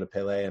saying hello to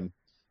Pele. And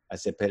I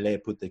said, Pele,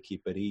 puta que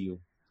pariu,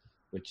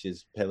 which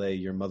is, Pele,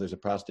 your mother's a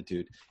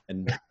prostitute.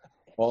 And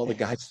all the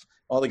guys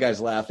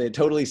laughed. They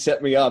totally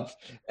set me up.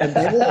 And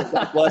Pele,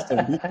 God bless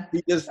him,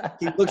 he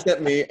looks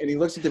at me, and he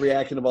looks at the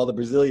reaction of all the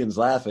Brazilians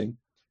laughing.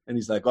 And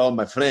he's like, oh,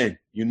 my friend,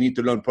 you need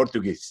to learn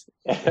Portuguese.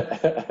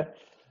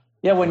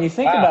 Yeah, when you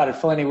think about it,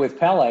 Flinny, with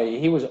Pele,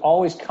 he was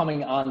always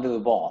coming onto the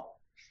ball.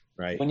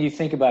 Right. When you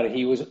think about it,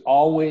 he was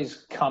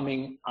always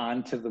coming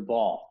onto the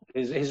ball.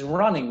 His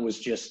running was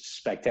just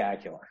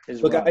spectacular.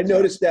 I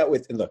noticed that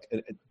with, and look,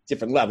 a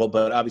different level,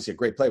 but obviously a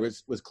great player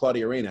was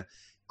Claudio Reyna.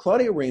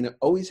 Claudio Reyna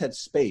always had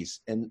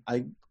space, and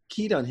I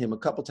keyed on him a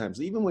couple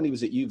times, even when he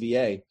was at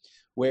UVA,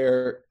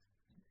 where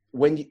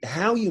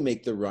how you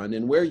make the run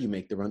and where you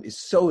make the run is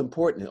so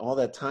important, and all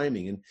that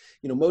timing. And,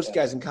 most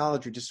guys in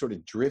college are just sort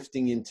of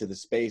drifting into the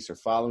space or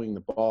following the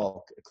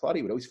ball.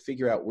 Claudio would always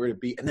figure out where to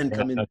be and then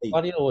come in.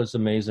 Claudio was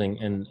amazing.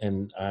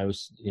 And I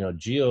was,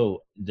 Gio,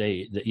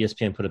 the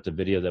ESPN put up the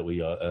video that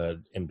we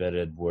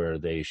embedded where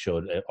they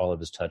showed all of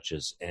his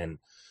touches. And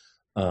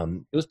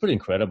it was pretty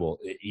incredible.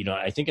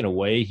 I think in a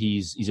way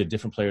he's a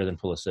different player than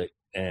Pulisic,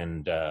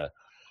 and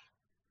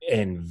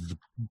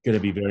going to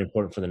be very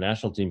important for the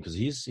national team because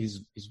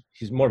he's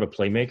more of a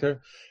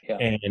playmaker. Yeah.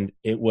 And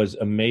it was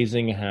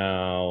amazing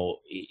how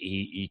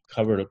he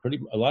covered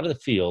a lot of the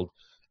field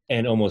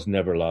and almost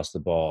never lost the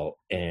ball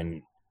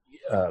and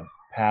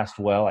passed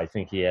well. I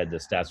think he had the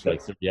stats for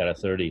like 30 out of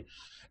 30.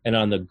 And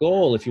on the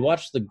goal, if you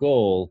watch the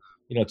goal,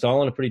 it's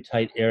all in a pretty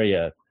tight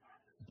area,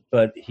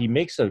 but he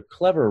makes a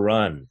clever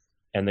run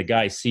and the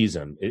guy sees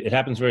him. It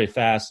happens very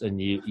fast,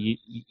 and it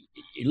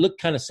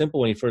looked kind of simple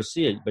when you first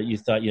see it, but you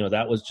thought,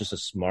 that was just a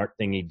smart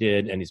thing he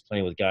did, and he's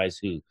playing with guys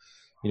who,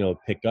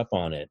 pick up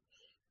on it.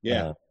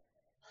 Yeah.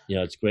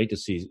 It's great to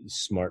see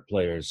smart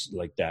players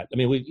like that. I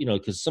mean,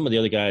 because some of the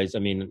other guys,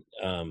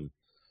 McKinney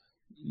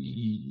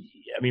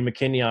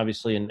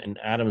obviously and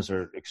Adams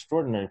are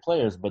extraordinary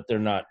players, but they're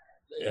not,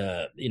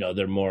 they're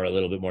a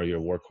little bit more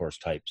your workhorse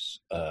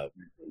types.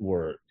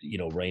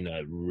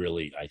 Reyna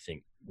really, I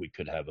think we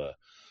could have a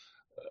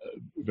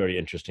very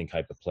interesting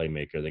type of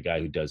playmaker, the guy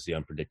who does the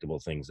unpredictable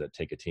things that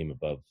take a team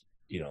above,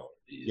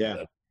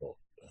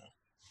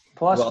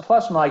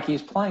 Plus, Mike,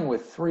 he's playing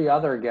with three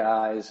other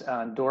guys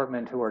on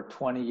Dortmund who are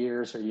 20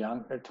 years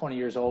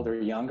old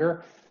or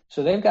younger.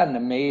 So they've got an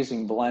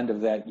amazing blend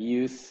of that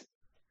youth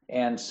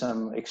and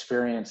some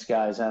experienced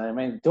guys.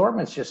 And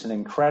Dortmund's just an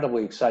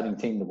incredibly exciting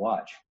team to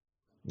watch.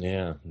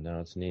 Yeah, no,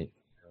 it's neat.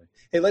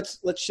 Hey, let's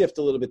shift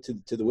a little bit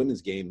to the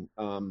women's game.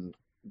 A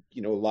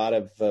lot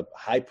of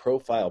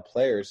high-profile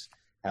players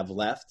have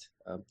left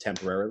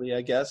temporarily,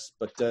 I guess.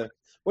 But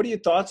what are your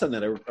thoughts on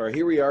that? Or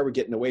here we are, we're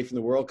getting away from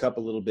the World Cup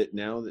a little bit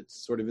now.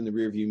 That's sort of in the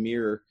rearview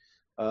mirror.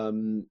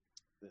 Can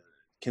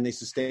they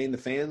sustain the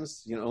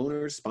fans,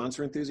 owners,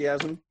 sponsor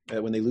enthusiasm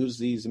when they lose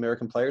these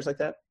American players like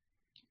that?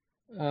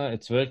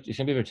 It's going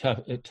to be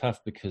very tough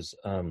because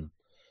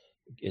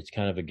it's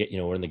kind of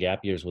we're in the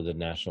gap years with the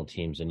national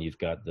teams, and you've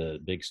got the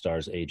big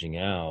stars aging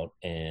out,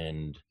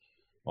 and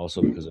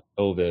also because of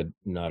COVID,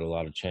 not a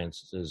lot of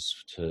chances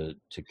to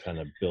kind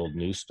of build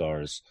new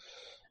stars.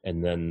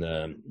 And then,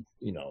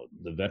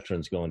 the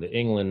veterans going to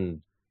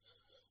England,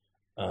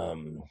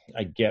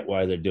 I get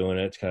why they're doing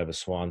it. It's kind of a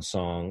swan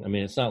song.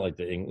 It's not like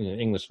the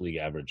English league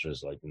average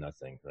is like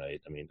nothing,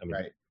 right?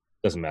 Right. It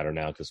doesn't matter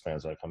now because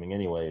fans aren't coming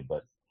anyway,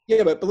 but.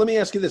 Yeah, but let me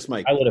ask you this,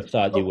 Mike. I would have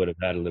thought you would have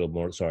had a little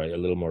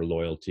more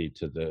loyalty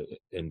to the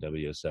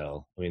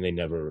NWSL. They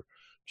never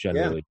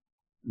generally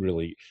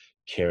really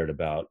cared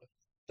about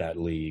that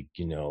league.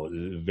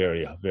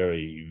 Very,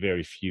 very,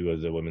 very few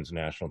of the women's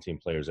national team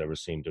players ever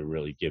seem to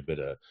really give it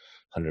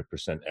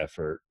 100%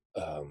 effort.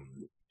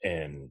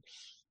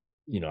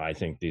 I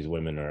think these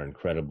women are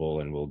incredible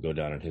and will go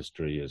down in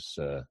history as,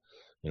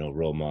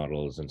 role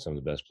models and some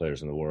of the best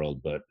players in the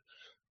world. But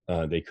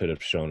they could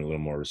have shown a little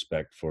more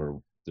respect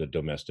for the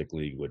domestic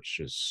league, which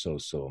is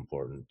so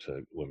important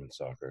to women's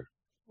soccer.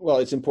 Well,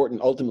 it's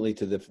important ultimately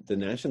to the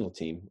national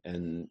team.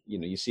 And,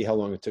 you see how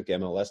long it took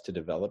MLS to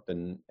develop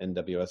and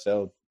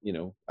NWSL.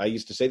 I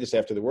used to say this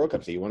after the World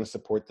Cup. So you want to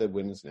support the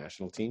women's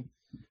national team,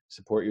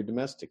 support your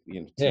domestic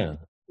team, the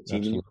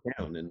team in your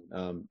town.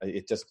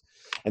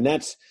 And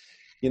that's,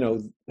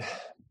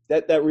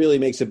 that really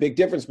makes a big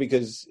difference,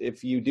 because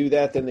if you do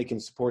that, then they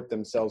can support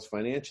themselves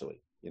financially.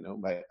 Go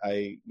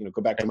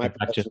back to my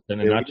profession.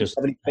 Not just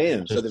 70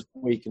 fans, so there's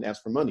no way you can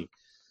ask for money.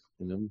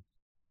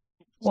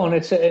 Well, and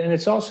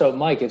it's also,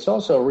 Mike, it's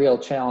also a real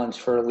challenge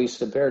for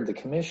Lisa Baird, the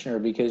commissioner,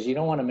 because you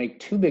don't want to make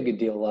too big a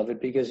deal of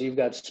it, because you've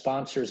got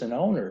sponsors and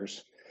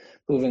owners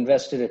who've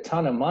invested a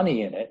ton of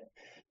money in it.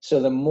 So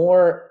the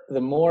more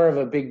of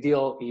a big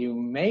deal you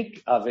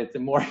make of it, the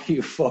more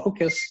you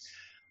focus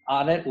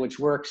on it, which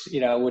works,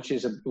 which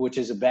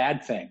is a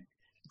bad thing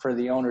for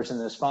the owners and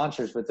the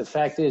sponsors. But the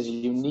fact is,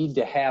 you need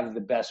to have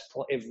the best.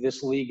 If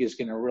this league is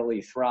going to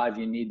really thrive,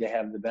 you need to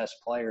have the best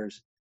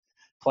players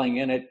playing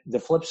in it. The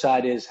flip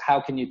side is, how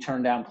can you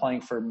turn down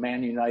playing for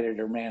Man United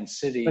or Man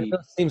City? But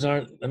those teams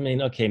aren't. I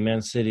mean, okay,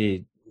 Man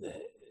City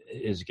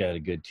has got a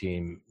good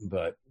team,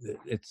 but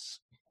it's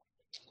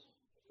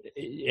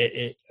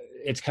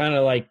kind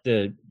of like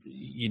an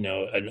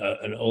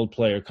old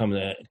player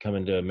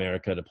coming to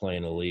America to play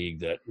in a league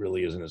that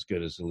really isn't as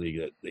good as the league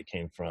that they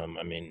came from.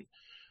 I mean,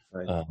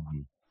 right.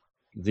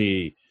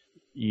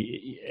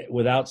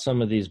 Without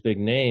some of these big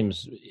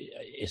names,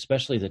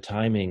 especially the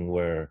timing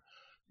where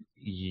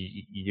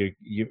you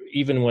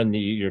even when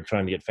you're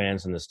trying to get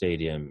fans in the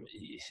stadium,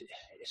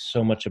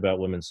 so much about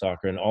women's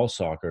soccer and all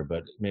soccer,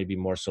 but maybe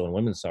more so in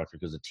women's soccer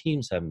because the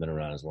teams haven't been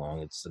around as long.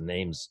 It's the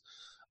names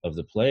of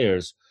the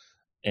players.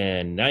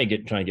 And now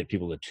trying to get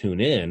people to tune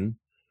in.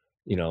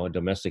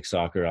 Domestic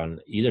soccer on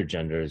either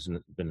gender has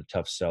been a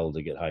tough sell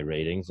to get high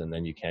ratings. And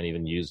then you can't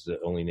even use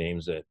the only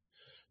names that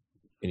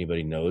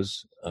anybody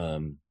knows.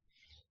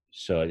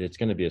 So it's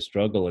going to be a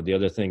struggle. And the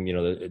other thing,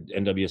 the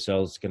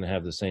NWSL is going to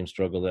have the same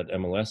struggle that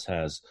MLS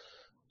has.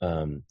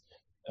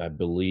 I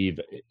believe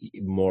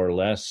more or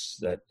less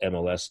that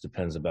MLS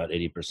depends about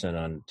 80%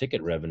 on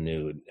ticket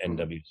revenue,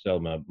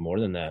 NWSL more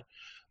than that.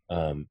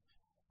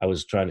 I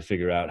was trying to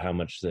figure out how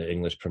much the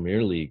English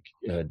Premier League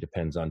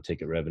depends on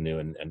ticket revenue,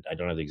 and I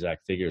don't have the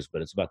exact figures,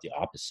 but it's about the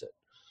opposite.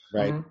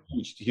 Right.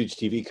 Huge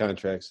TV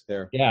contracts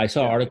there. Yeah, I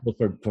saw an article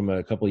from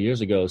a couple of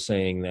years ago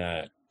saying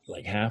that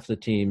like half the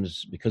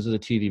teams, because of the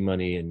TV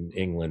money in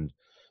England,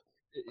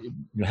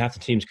 half the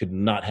teams could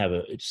not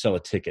sell a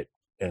ticket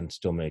and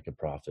still make a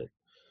profit.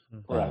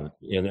 Right.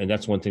 And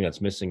that's one thing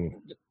that's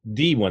missing.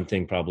 The one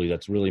thing probably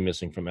that's really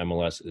missing from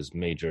MLS is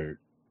major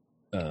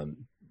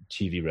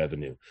TV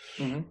revenue.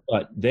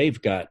 But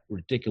they've got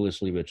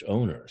ridiculously rich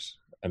owners.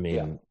 I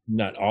mean,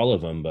 not all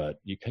of them, but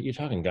you're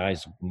talking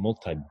guys,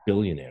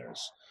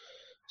 multi-billionaires.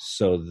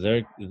 So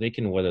they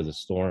can weather the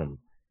storm.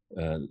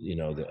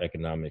 The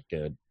economic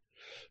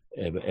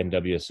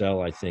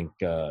NWSL, I think,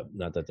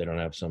 not that they don't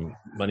have some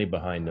money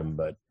behind them,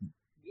 but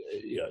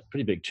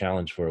pretty big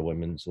challenge for a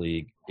women's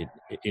league,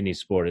 any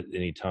sport at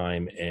any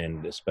time,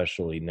 and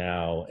especially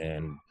now,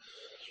 and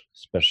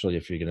especially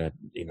if you're gonna,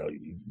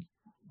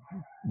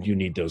 you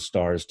need those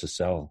stars to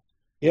sell.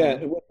 Yeah,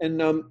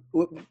 and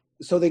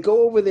so they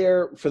go over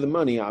there for the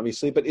money,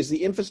 obviously, but is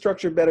the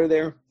infrastructure better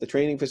there? The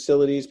training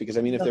facilities? Because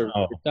I mean, if they're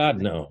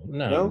no.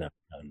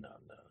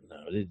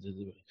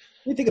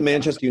 You think of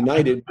Manchester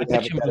United would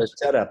have a better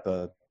setup,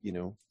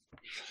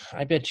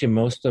 I bet you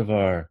most of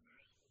the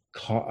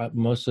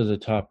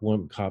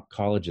top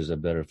colleges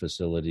have better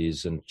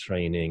facilities and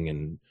training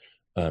and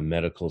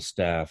medical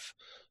staff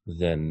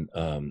than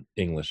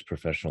English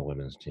professional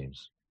women's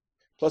teams.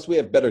 Plus, we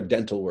have better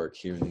dental work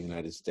here in the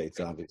United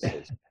States,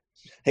 obviously.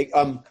 Hey,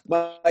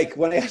 Mike,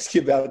 want to ask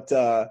you about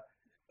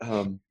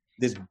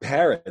this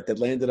parrot that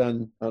landed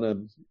on a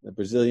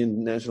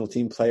Brazilian national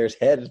team player's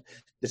head.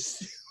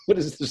 What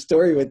is the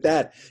story with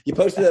that? You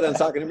posted that on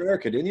Soccer in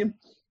America, didn't you?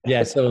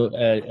 Yeah, so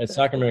at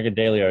Soccer America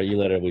Daily, our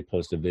e-letter, we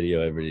post a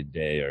video every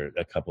day or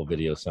a couple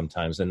videos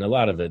sometimes, and a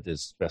lot of it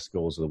is best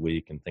goals of the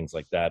week and things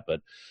like that.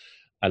 But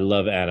I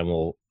love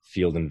animal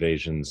field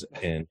invasions,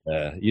 and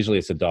usually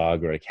it's a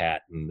dog or a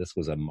cat, and this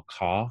was a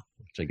macaw,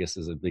 which I guess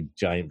is a big,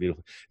 giant,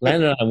 beautiful,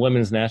 landed on a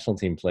women's national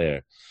team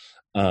player.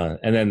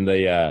 And then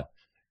the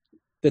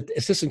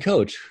assistant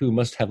coach, who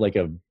must have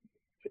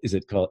is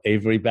it called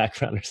Avery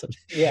background or something?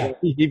 Yeah.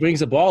 He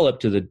brings a ball up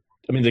to the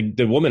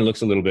woman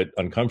looks a little bit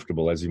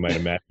uncomfortable, as you might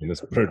imagine.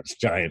 This bird's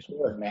giant.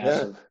 Sure,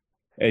 massive.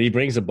 Yeah. And he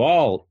brings a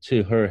ball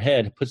to her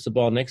head, puts the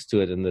ball next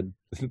to it, and the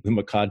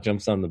macaw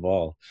jumps on the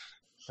ball.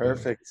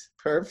 Perfect.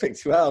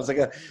 Wow,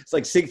 it's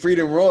like Siegfried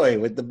and Roy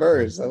with the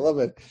birds. I love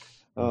it.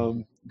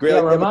 It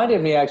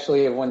reminded me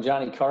actually of when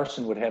Johnny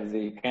Carson would have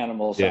the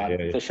animals on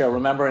the show.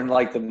 Remember, and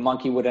the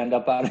monkey would end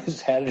up on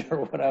his head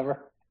or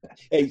whatever.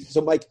 Hey,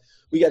 so Mike,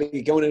 we got to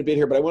get going in a bit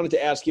here, but I wanted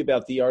to ask you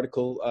about the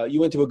article. You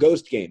went to a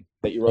ghost game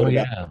that you wrote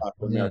about.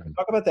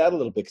 Talk about that a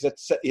little bit, because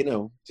that's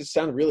just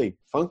sounded really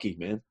funky,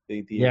 man.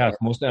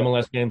 Most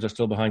MLS games are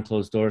still behind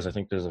closed doors. I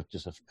think there's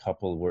just a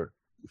couple where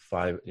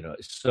 5.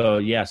 So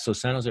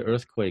San Jose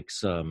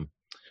Earthquakes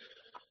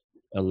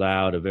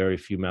allowed a very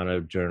few amount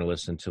of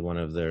journalists into one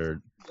of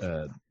their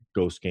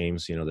ghost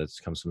games. That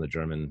comes from the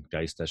German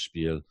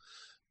Geisterspiel.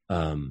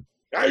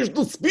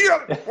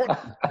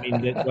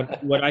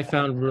 What I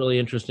found really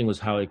interesting was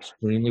how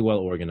extremely well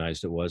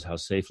organized it was, how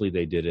safely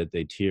they did it.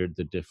 They tiered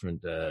the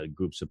different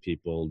groups of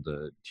people,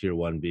 the tier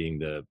 1 being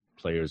the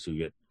players who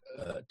get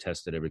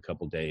tested every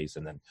couple days,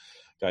 and then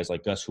guys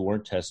like us who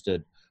weren't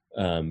tested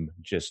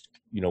just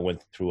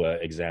went through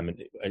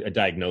a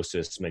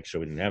diagnosis to make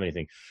sure we didn't have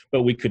anything,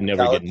 but we could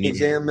never get near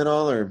exam and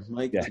all, or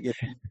Mike. Yeah.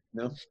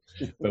 No,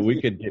 but we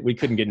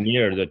couldn't get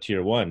near the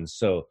tier 1.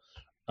 So.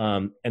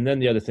 And then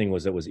the other thing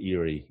was, it was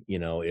eerie.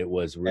 It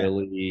was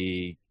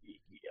really,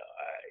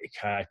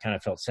 I kind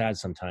of felt sad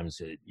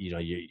sometimes.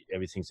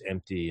 Everything's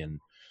empty, and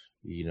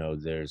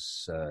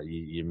there's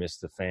you miss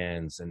the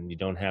fans, and you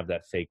don't have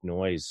that fake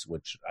noise,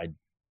 which I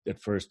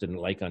at first didn't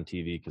like on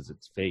TV because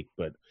it's fake,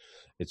 but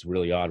it's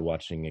really odd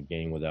watching a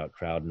game without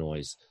crowd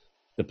noise.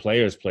 the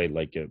players played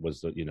like it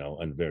was,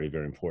 and very,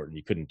 very important.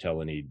 You couldn't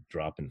tell any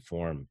drop in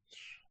form.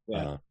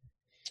 Yeah.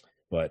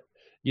 But,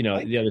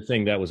 the other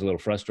thing that was a little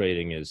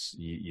frustrating is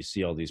you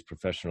see all these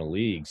professional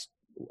leagues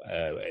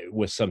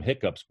with some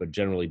hiccups, but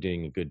generally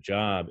doing a good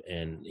job.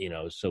 And,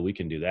 so we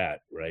can do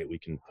that, right? We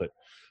can put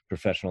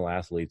professional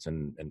athletes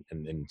and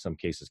in some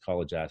cases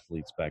college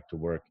athletes back to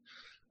work.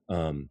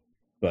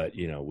 But,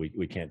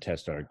 we can't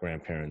test our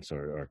grandparents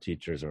or our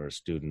teachers or our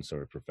students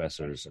or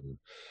professors. And,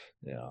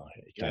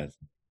 kind of.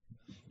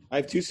 I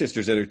have two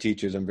sisters that are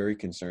teachers. I'm very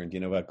concerned,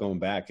 about going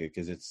back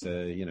because it's,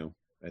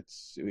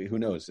 it's, who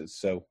knows? It's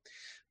so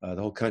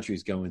the whole country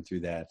is going through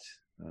that.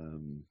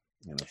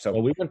 So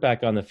well, we went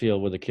back on the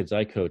field with the kids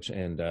I coach,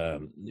 and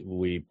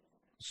we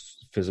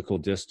physical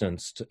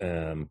distanced.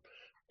 And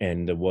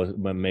the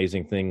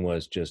amazing thing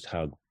was just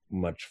how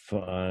much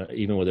fun,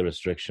 even with the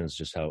restrictions,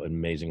 just how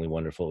amazingly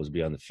wonderful it was to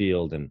be on the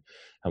field and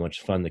how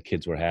much fun the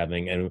kids were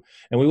having. And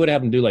we would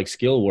have them do like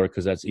skill work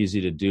because that's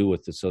easy to do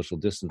with the social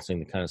distancing,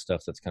 the kind of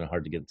stuff that's kind of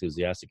hard to get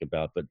enthusiastic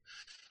about. But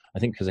I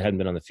think because they hadn't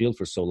been on the field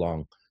for so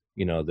long,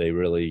 they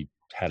really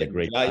had a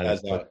great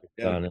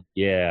time.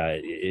 Yeah,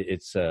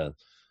 it's a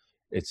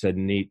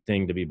neat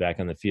thing to be back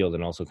on the field,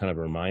 and also kind of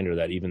a reminder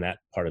that even that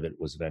part of it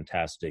was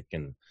fantastic.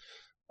 And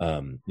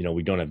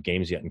we don't have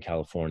games yet in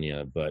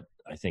California, but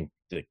I think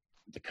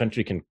the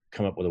country can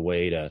come up with a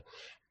way to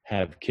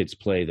have kids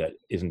play that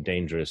isn't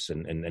dangerous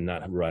and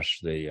not rush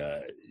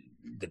the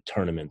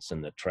tournaments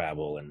and the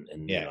travel and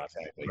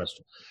exactly.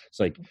 It's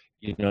like,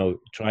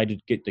 try to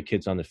get the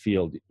kids on the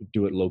field,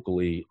 do it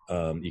locally.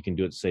 You can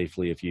do it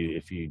safely if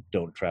you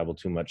don't travel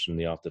too much in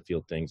the off the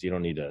field things. You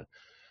don't need a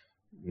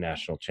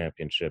national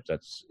championship.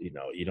 That's,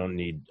 you don't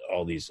need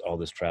all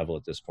this travel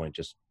at this point.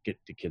 Just get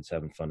the kids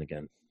having fun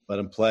again. Let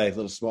them play a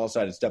little small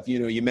sided stuff.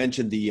 You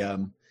mentioned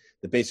the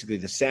basically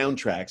the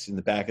soundtracks in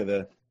the back of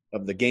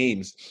the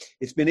games.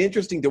 It's been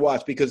interesting to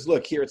watch because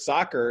look, here at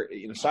soccer,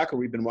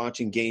 we've been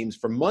watching games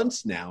for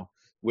months now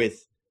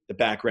with the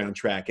background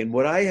track. And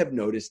what I have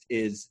noticed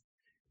is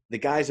the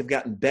guys have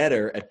gotten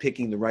better at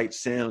picking the right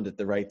sound at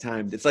the right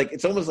time.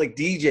 It's almost like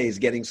DJs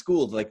getting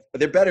schooled. Like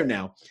they're better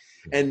now.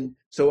 And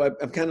so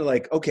I'm kind of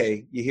like,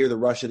 okay, you hear the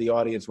rush of the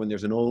audience when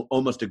there's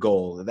almost a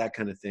goal, that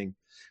kind of thing.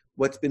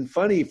 What's been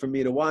funny for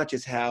me to watch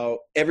is how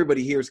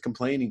everybody here is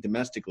complaining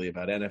domestically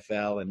about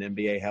NFL and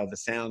NBA, how the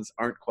sounds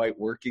aren't quite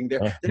working.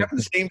 They're having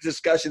the same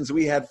discussions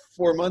we had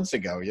 4 months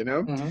ago,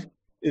 Mm-hmm.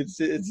 It's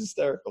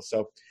hysterical.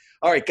 So,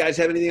 all right, guys,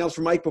 have anything else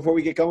for Mike before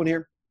we get going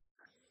here?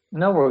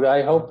 No,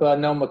 I hope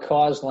no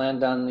macaws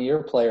land on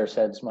your players'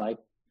 heads, Mike.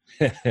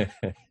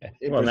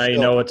 Well, now you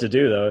know what to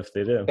do, though, if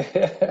they do.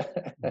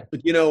 But,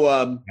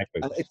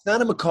 it's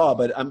not a macaw,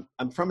 but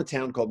I'm from a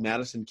town called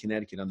Madison,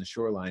 Connecticut on the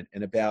shoreline,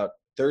 and about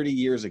 30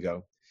 years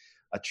ago,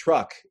 a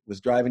truck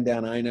was driving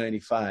down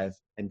I-95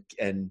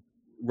 and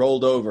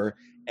rolled over,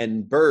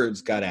 and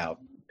birds got out,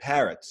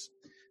 parrots.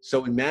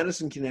 So in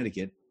Madison,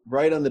 Connecticut,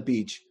 right on the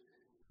beach,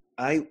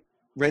 I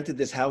rented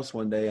this house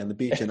one day on the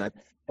beach, and I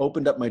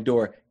opened up my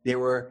door. There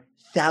were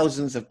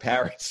thousands of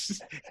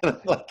parrots. And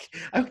I'm like,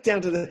 I went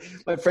down to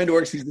my friend who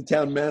works, he's the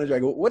town manager. I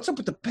go, what's up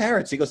with the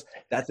parrots? He goes,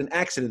 that's an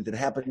accident that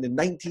happened in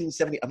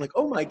 1970. I'm like,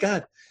 oh my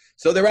God.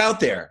 So they're out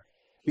there.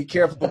 Be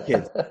careful,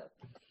 kids.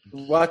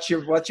 Watch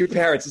your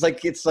parrots.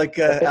 It's like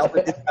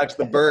Alfred Hitchcock's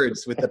The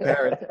Birds with the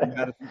parrots in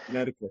Madison,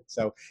 Connecticut.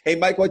 So, hey,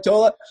 Mike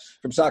Woitalla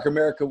from Soccer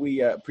America, we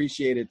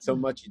appreciate it so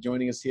much you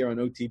joining us here on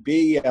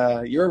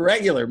OTB. You're a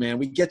regular, man.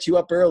 We get you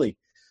up early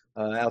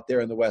out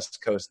there on the West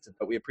Coast,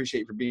 but we appreciate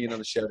you for being on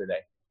the show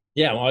today.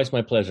 Yeah, always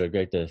my pleasure.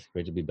 Great to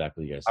be back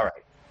with you guys. All right.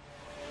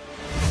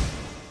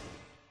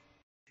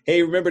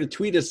 Hey, remember to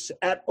tweet us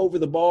at Over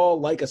the Ball,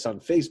 like us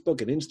on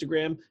Facebook and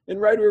Instagram, and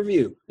write a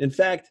review. In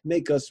fact,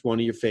 make us one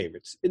of your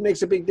favorites. It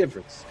makes a big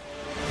difference.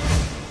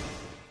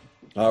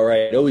 All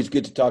right. Always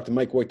good to talk to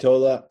Mike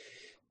Woitalla.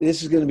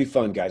 This is going to be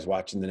fun, guys,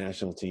 watching the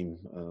national team,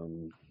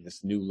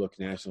 this new look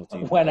national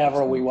team.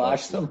 Whenever we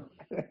watch them.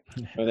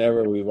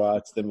 Whenever we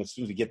watch them. As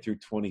soon as we get through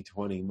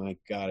 2020, my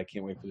God, I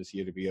can't wait for this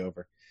year to be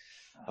over.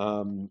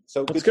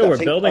 So it's good. We're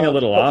building a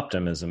little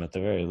optimism at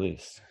the very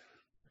least.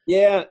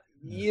 Yeah.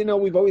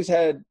 We've always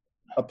had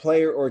a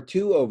player or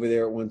two over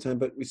there at one time,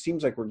 but it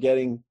seems like we're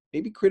getting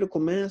maybe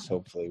critical mass,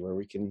 hopefully, where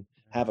we can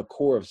have a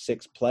core of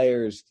 7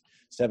 players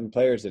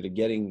that are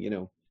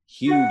getting,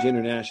 huge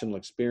international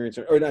experience,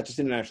 or not just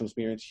international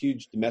experience,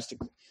 huge domestic,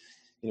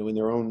 in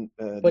their own.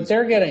 But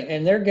they're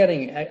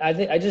getting.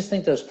 I just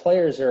think those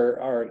players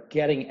are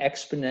getting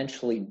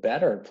exponentially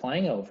better at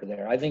playing over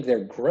there. I think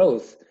their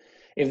growth,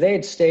 if they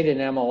had stayed in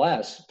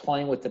MLS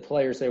playing with the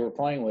players they were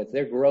playing with,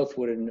 their growth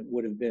would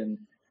have been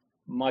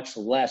much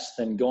less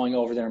than going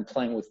over there and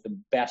playing with the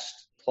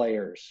best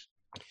players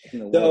in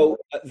the world.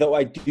 Though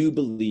I do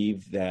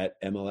believe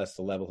that MLS,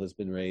 the level has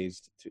been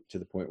raised to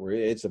the point where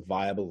it's a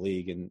viable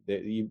league, and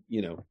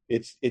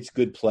it's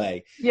good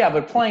play. Yeah,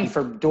 but playing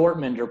for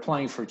Dortmund or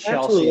playing for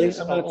Chelsea,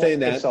 I'm not saying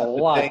that. It's a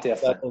lot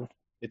different.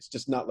 It's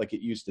just not like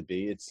it used to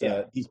be. It's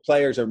these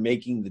players are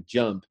making the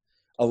jump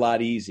a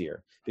lot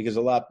easier, because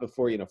a lot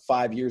before,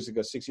 5 years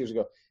ago, 6 years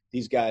ago,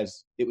 these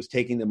guys, it was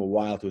taking them a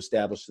while to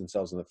establish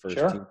themselves in the first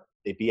team.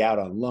 They'd be out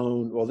on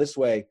loan. Well, this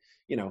way,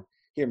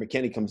 here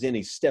McKennie comes in,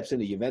 he steps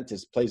into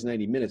Juventus, plays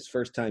 90 minutes,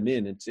 first time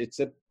in.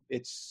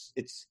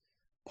 It's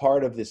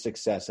part of the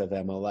success of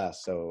MLS.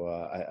 So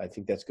I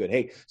think that's good.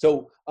 Hey,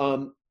 so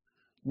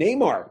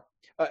Neymar,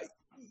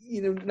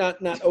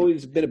 not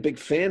always been a big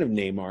fan of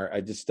Neymar.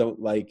 I just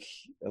don't like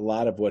a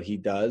lot of what he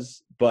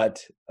does.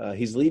 But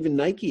he's leaving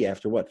Nike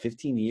after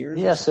 15 years?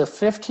 Yeah, so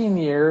 15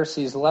 years.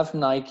 He's left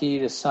Nike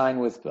to sign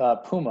with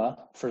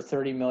Puma for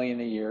 $30 million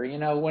a year.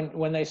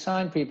 When they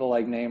sign people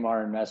like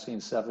Neymar and Messi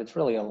and stuff, it's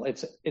really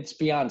it's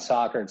beyond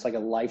soccer. It's like a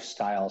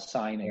lifestyle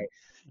signing. Right.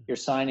 You're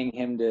signing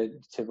him to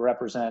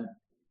represent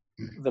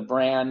the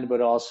brand,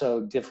 but also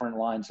different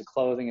lines of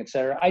clothing, et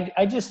cetera.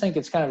 I just think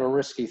it's kind of a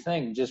risky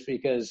thing, just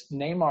because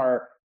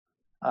Neymar's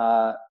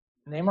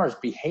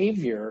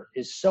behavior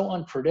is so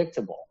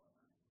unpredictable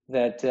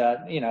that,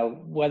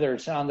 whether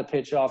it's on the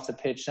pitch, off the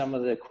pitch, some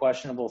of the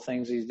questionable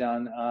things he's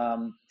done,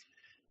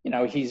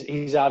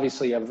 he's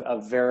obviously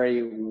a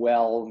very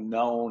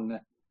well-known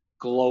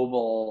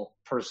global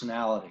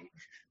personality.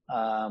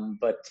 It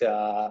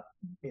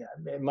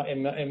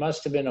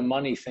must have been a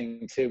money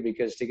thing too,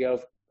 because to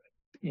go,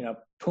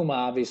 Puma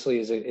obviously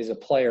is a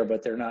player,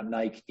 but they're not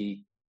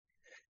Nike.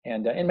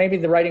 And maybe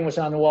the writing was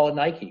on the wall at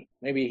Nike.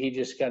 Maybe he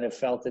just kind of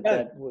felt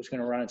that was going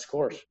to run its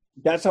course.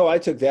 That's how I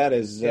took that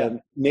as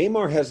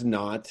Neymar has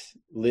not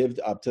lived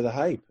up to the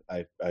hype.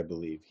 I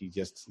believe he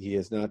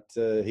has not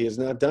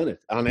done it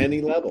on any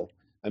level.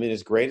 I mean,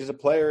 as great as a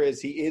player as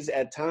he is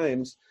at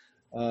times,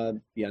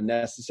 the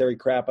unnecessary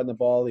crap on the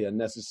ball, the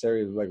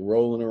unnecessary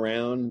rolling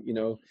around,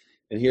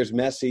 and here's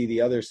Messi,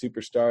 the other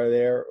superstar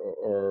there,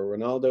 or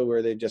Ronaldo,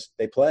 where they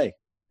play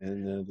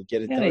and they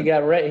get it done. He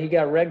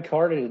got red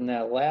carded in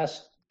that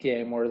last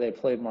game where they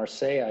played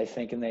Marseille, I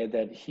think, and they had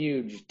that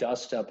huge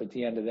dust up at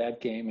the end of that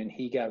game, and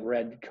he got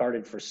red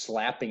carded for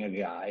slapping a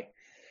guy.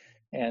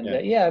 And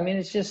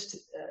it's just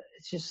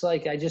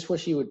like, I just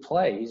wish he would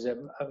play. He's a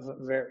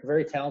very,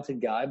 very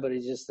talented guy, but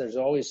there's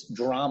always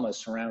drama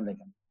surrounding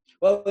him.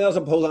 Well, he also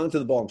pulls onto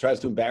the ball and tries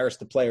to embarrass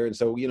the player, and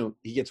so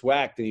he gets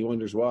whacked, and he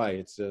wonders why.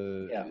 It's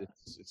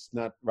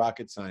not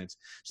rocket science.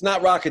 It's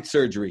not rocket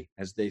surgery,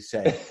 as they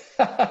say.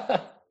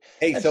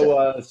 Hey,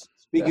 so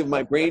speaking of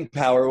my brain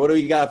power, what do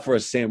you got for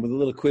us, Sam, with a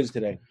little quiz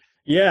today?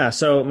 Yeah,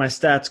 so my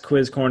stats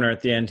quiz corner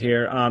at the end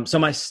here. So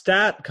my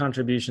stat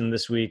contribution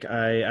this week,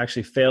 I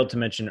actually failed to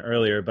mention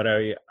earlier, but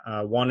I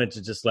wanted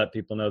to just let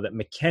people know that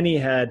McKennie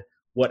had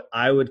what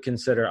I would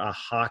consider a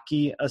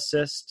hockey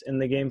assist in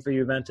the game for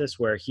Juventus,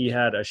 where he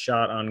had a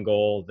shot on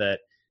goal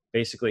that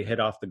basically hit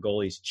off the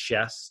goalie's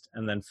chest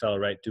and then fell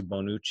right to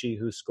Bonucci,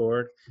 who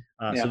scored.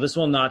 So this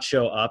will not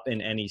show up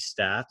in any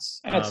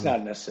stats. That's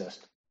not an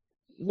assist.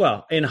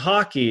 Well, in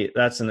hockey,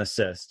 that's an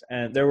assist.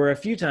 And there were a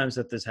few times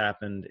that this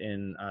happened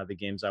in the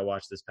games I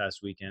watched this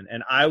past weekend.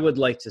 And I would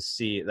like to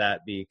see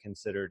that be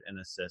considered an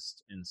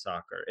assist in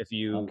soccer. If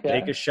you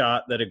take a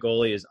shot that a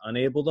goalie is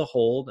unable to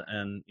hold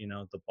and,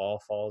 the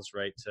ball falls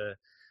right to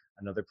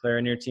another player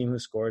in your team who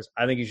scores,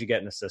 I think you should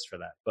get an assist for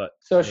that. But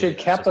so should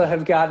Kepa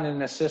have gotten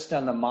an assist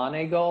on the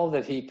Mane goal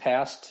that he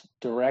passed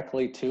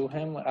directly to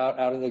him out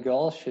of the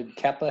goal? Should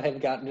Kepa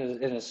have gotten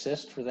an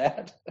assist for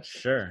that?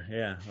 Sure,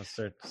 yeah. Let's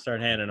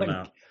start handing them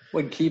out.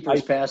 When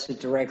keepers pass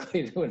it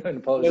directly to an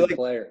opposing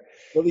player.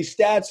 Well, these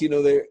stats,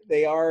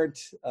 they aren't.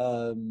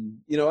 I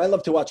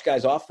love to watch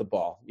guys off the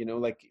ball. You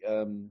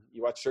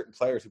watch certain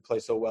players who play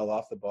so well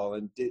off the ball,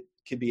 and it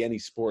could be any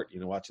sport.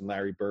 Watching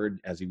Larry Bird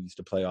as he used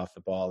to play off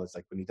the ball. It's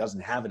like when he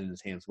doesn't have it in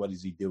his hands, what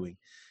is he doing?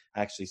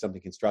 Actually,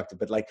 something constructive.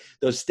 But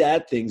those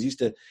stat things used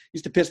to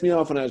piss me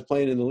off when I was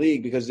playing in the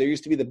league, because there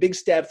used to be the big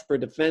stat for a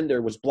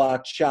defender was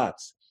blocked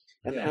shots,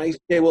 and I used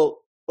to say,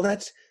 well,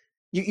 that's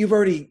you've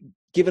already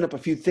given up a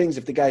few things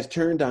if the guy's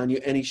turned on you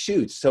and he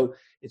shoots. So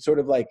it's sort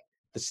of like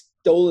the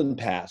stolen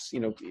pass,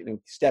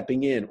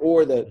 stepping in,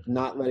 or the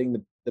not letting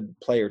the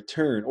player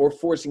turn, or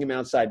forcing him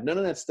outside. None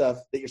of that stuff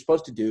that you're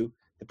supposed to do,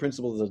 the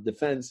principles of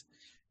defense.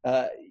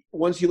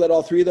 Once you let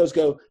all three of those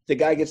go, the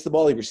guy gets the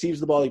ball, he receives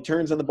the ball, he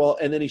turns on the ball,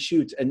 and then he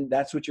shoots. And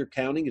that's what you're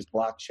counting is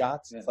blocked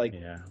shots. It's like,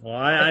 well,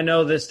 I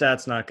know this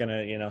stat's not going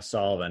to,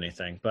 solve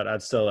anything, but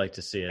I'd still like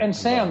to see it. And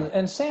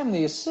Sam,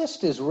 the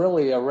assist is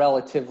really a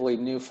relatively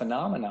new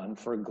phenomenon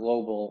for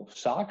global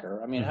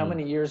soccer. I mean, how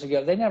many years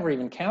ago? They never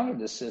even counted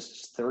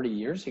assists 30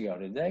 years ago,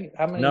 did they?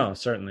 How many? No,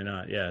 certainly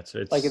not. Yeah, it's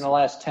like in the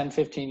last 10,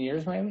 15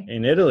 years, maybe.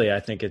 In Italy, I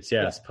think it's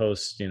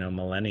post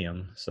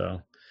millennium.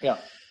 So yeah.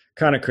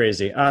 Kind of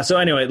crazy. So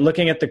anyway,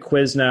 looking at the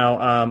quiz now,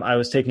 I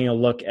was taking a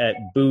look at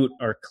boot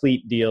or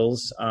cleat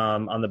deals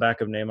on the back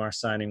of Neymar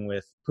signing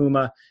with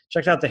Puma.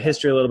 Checked out the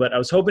history a little bit. I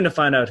was hoping to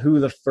find out who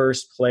the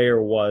first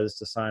player was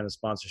to sign a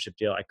sponsorship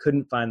deal. I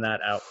couldn't find that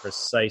out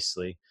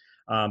precisely.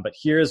 But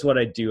here's what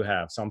I do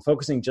have. So I'm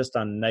focusing just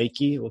on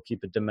Nike. We'll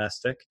keep it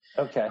domestic.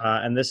 Okay.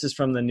 And this is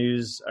from the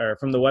news, or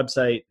from the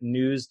website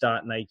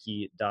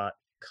news.nike.com.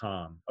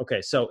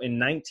 Okay, so in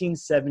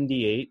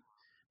 1978,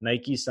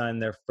 Nike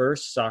signed their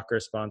first soccer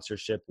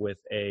sponsorship with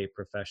a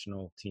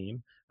professional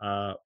team.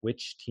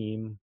 Which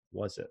team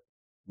was it?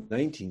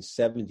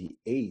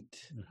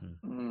 1978.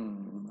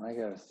 I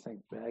got to think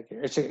back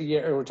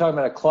here. We're talking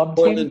about a club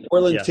team?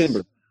 Portland Yes.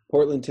 Timbers.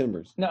 Portland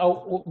Timbers.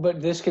 No,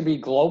 but this could be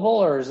global,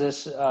 or is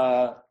this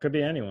Could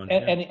be anyone.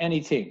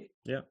 any team?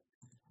 Yeah.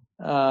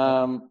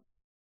 I'm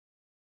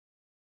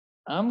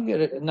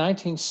gonna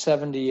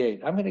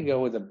 1978. I'm gonna go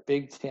with a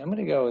big team. I'm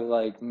gonna go with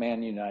like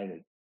Man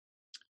United.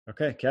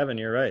 Okay, Kevin,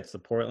 you're right. It's the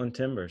Portland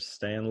Timbers,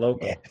 staying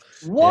local. Yeah.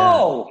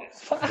 Whoa,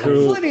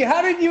 Flitty,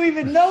 how did you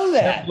even know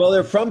that? Well,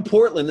 they're from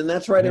Portland, and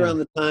that's right around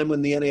the time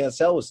when the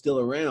NASL was still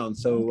around.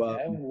 So,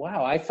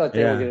 wow, I thought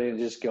they were going to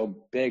just go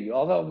big.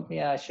 Although,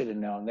 I should have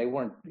known. They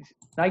weren't.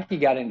 Nike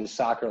got into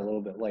soccer a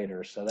little bit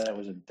later, so that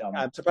was a dumb.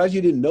 I'm surprised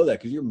you didn't know that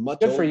because you're much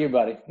Good older. for you,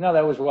 buddy. No,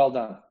 that was well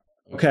done.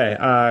 Okay,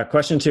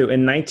 question 2.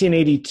 In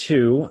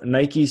 1982,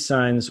 Nike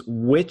signs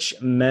which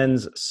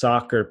men's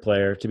soccer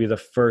player to be the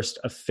first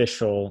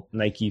official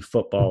Nike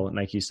football,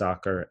 Nike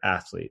soccer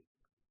athlete?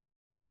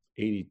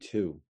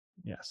 82.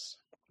 Yes.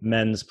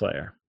 Men's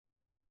player.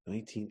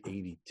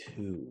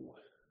 1982.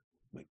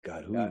 My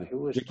God, who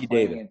was Ricky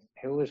playing Davis.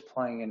 Who was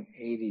playing in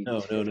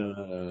 82?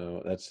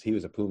 No. He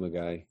was a Puma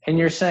guy. And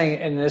you're saying,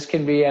 and this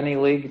can be any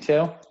league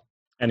too?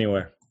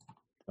 Anywhere.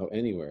 Oh,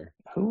 anywhere.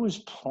 Who was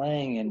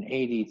playing in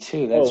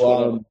 82? That's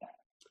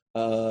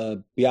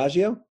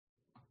Biagio?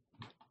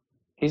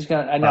 He's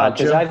going to, no,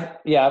 because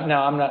I'm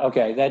not,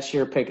 okay, that's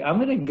your pick. I'm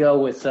going to go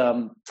with,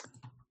 no,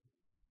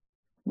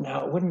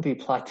 it wouldn't be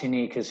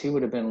Platini because he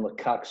would have been Le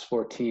Coq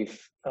Sportif.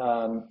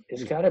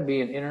 It's got to be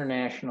an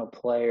international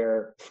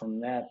player from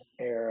that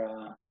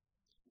era.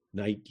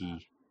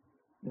 Nike.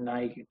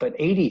 But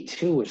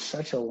 82 was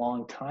such a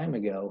long time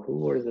ago.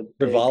 Who were the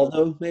big...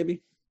 Rivaldo,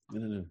 maybe? I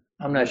don't know.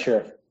 I'm not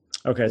sure.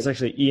 Okay, it's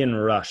actually Ian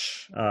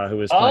Rush, who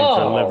was playing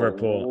for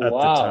Liverpool at the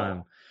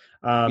time.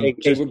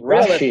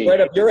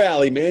 Right up your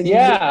alley, man.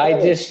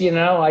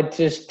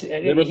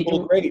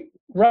 Liverpool, great.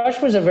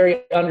 Rush was a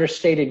very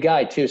understated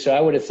guy too, so I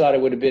would have thought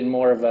it would have been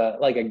more of a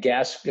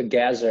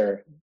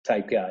Gazzer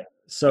type guy.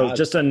 So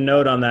just a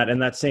note on that. In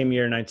that same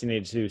year,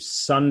 1982,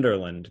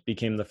 Sunderland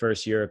became the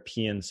first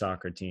European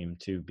soccer team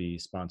to be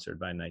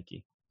sponsored by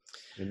Nike.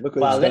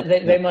 Wow,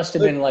 they must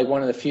have been like one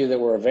of the few that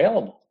were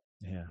available.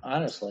 Yeah,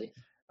 honestly.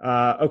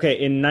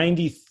 Okay, in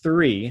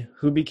 93,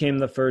 who became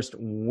the first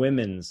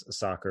women's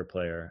soccer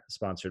player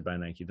sponsored by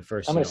Nike? The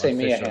first. I'm going to say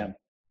Mia Hamm.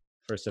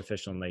 First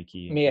official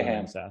Nike Mia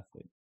Hamm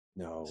athlete.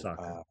 No,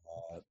 soccer.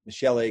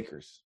 Michelle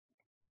Akers.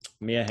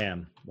 Mia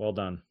Hamm. Well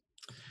done.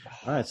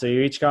 All right, so you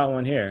each got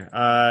one here.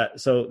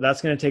 So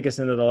that's going to take us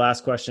into the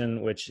last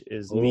question, which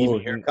is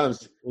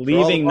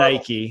leaving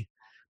Nike.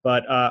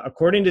 But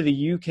according to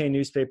the UK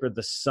newspaper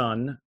The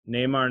Sun,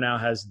 Neymar now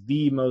has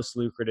the most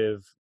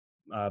lucrative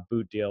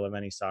boot deal of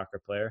any soccer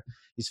player.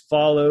 He's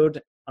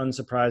followed,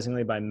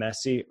 unsurprisingly, by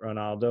Messi,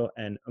 Ronaldo,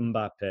 and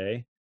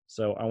Mbappe.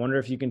 So I wonder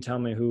if you can tell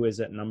me who is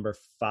at number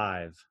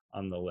 5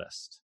 on the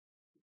list.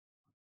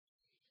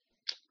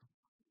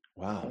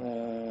 Wow.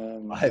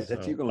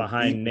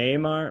 Behind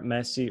Neymar,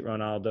 Messi,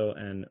 Ronaldo,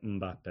 and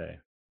Mbappe.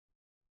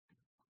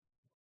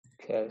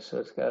 Okay, so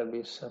it's got to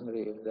be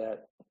somebody of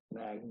that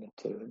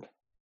magnitude.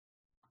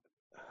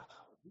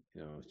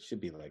 It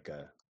should be like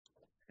a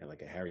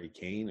Harry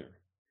Kane or.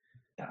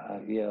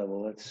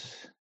 Well,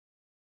 let's.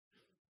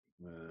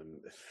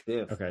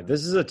 Fifth. Okay,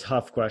 this is a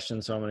tough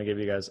question, so I'm going to give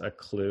you guys a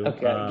clue.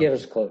 Okay, give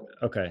us a clue.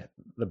 Okay,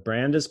 the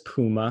brand is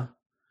Puma.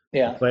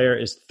 Yeah. The player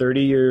is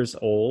 30 years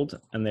old,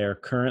 and they are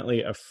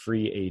currently a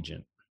free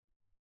agent.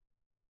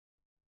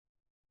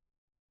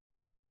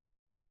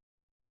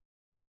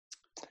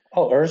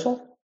 Oh,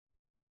 Ozil?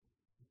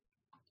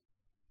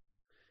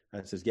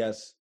 That's his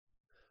guess.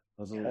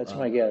 That's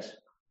my guess.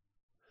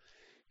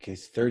 Okay,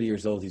 he's 30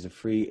 years old. He's a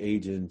free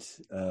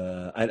agent.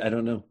 I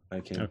don't know. I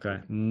can't. Okay,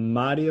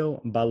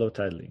 Mario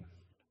Balotelli.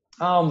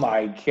 Oh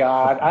my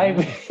God!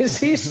 Is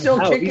he still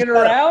kicking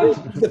around?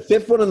 The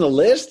 5th one on the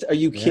list? Are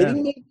you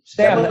kidding me?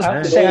 Sam,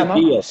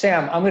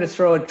 I'm going to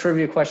throw a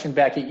trivia question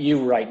back at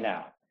you right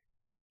now.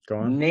 Go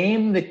on.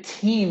 Name the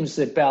teams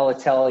that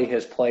Balotelli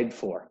has played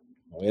for.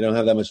 We don't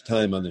have that much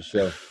time on the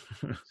show.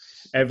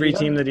 Every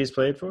team that he's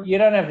played for? You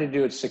don't have to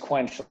do it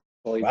sequentially.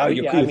 Wow,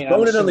 you're throwing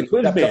it on the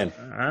quiz, man.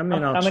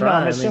 I'll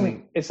try. I'm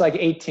assuming it's like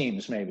 8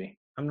 teams, maybe.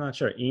 I'm not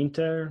sure.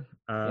 Inter,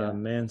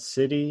 Man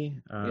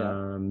City,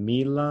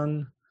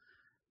 Milan.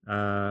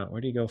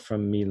 Where do you go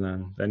from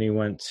Milan? Then he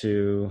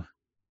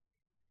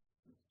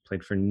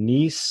played for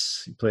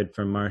Nice. He played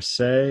for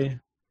Marseille.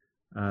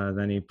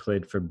 Then he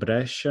played for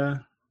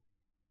Brescia.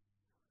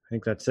 I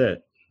think that's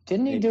it.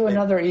 Didn't he do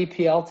another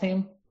EPL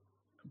team?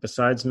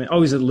 Besides me?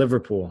 Oh, he's at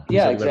Liverpool.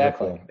 Exactly.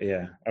 Liverpool.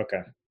 Yeah.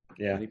 Okay.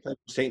 Yeah. And he played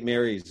for St.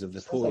 Mary's of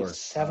the Poor. Like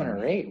 7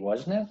 or 8,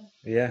 wasn't it?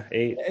 Yeah,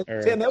 8.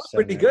 Sam, that was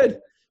pretty good.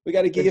 We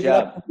got to give it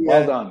up.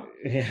 Well done.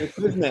 The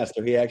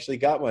quizmaster. He actually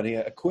got one. He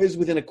had a quiz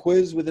within a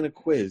quiz within a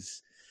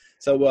quiz.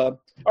 So, all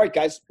right,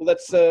 guys. Well,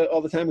 that's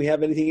all the time we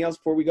have. Anything else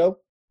before we go?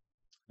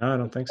 No, I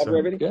don't think so.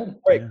 Good.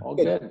 All right. All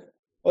good.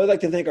 Well, I'd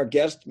like to thank our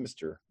guest,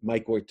 Mr.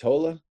 Mike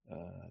Woitalla,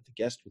 the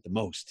guest with the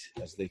most,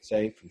 as they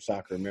say, from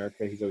Soccer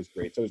America. He's always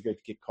great. It's always great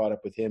to get caught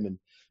up with him. And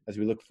as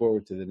we look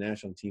forward to the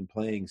national team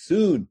playing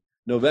soon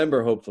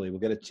November, hopefully. We'll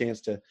get a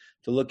chance to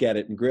look at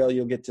it. And Grayle,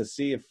 you'll get to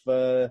see if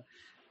the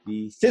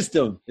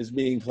system is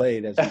being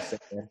played, as we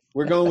say.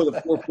 We're going with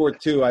a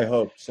 4-4-2, I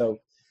hope. So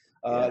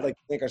I'd like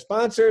to thank our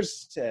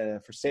sponsors.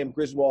 For Sam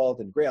Griswold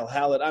and Grayle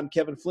Hallett, I'm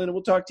Kevin Flynn, and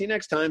we'll talk to you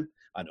next time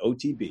on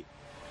OTB.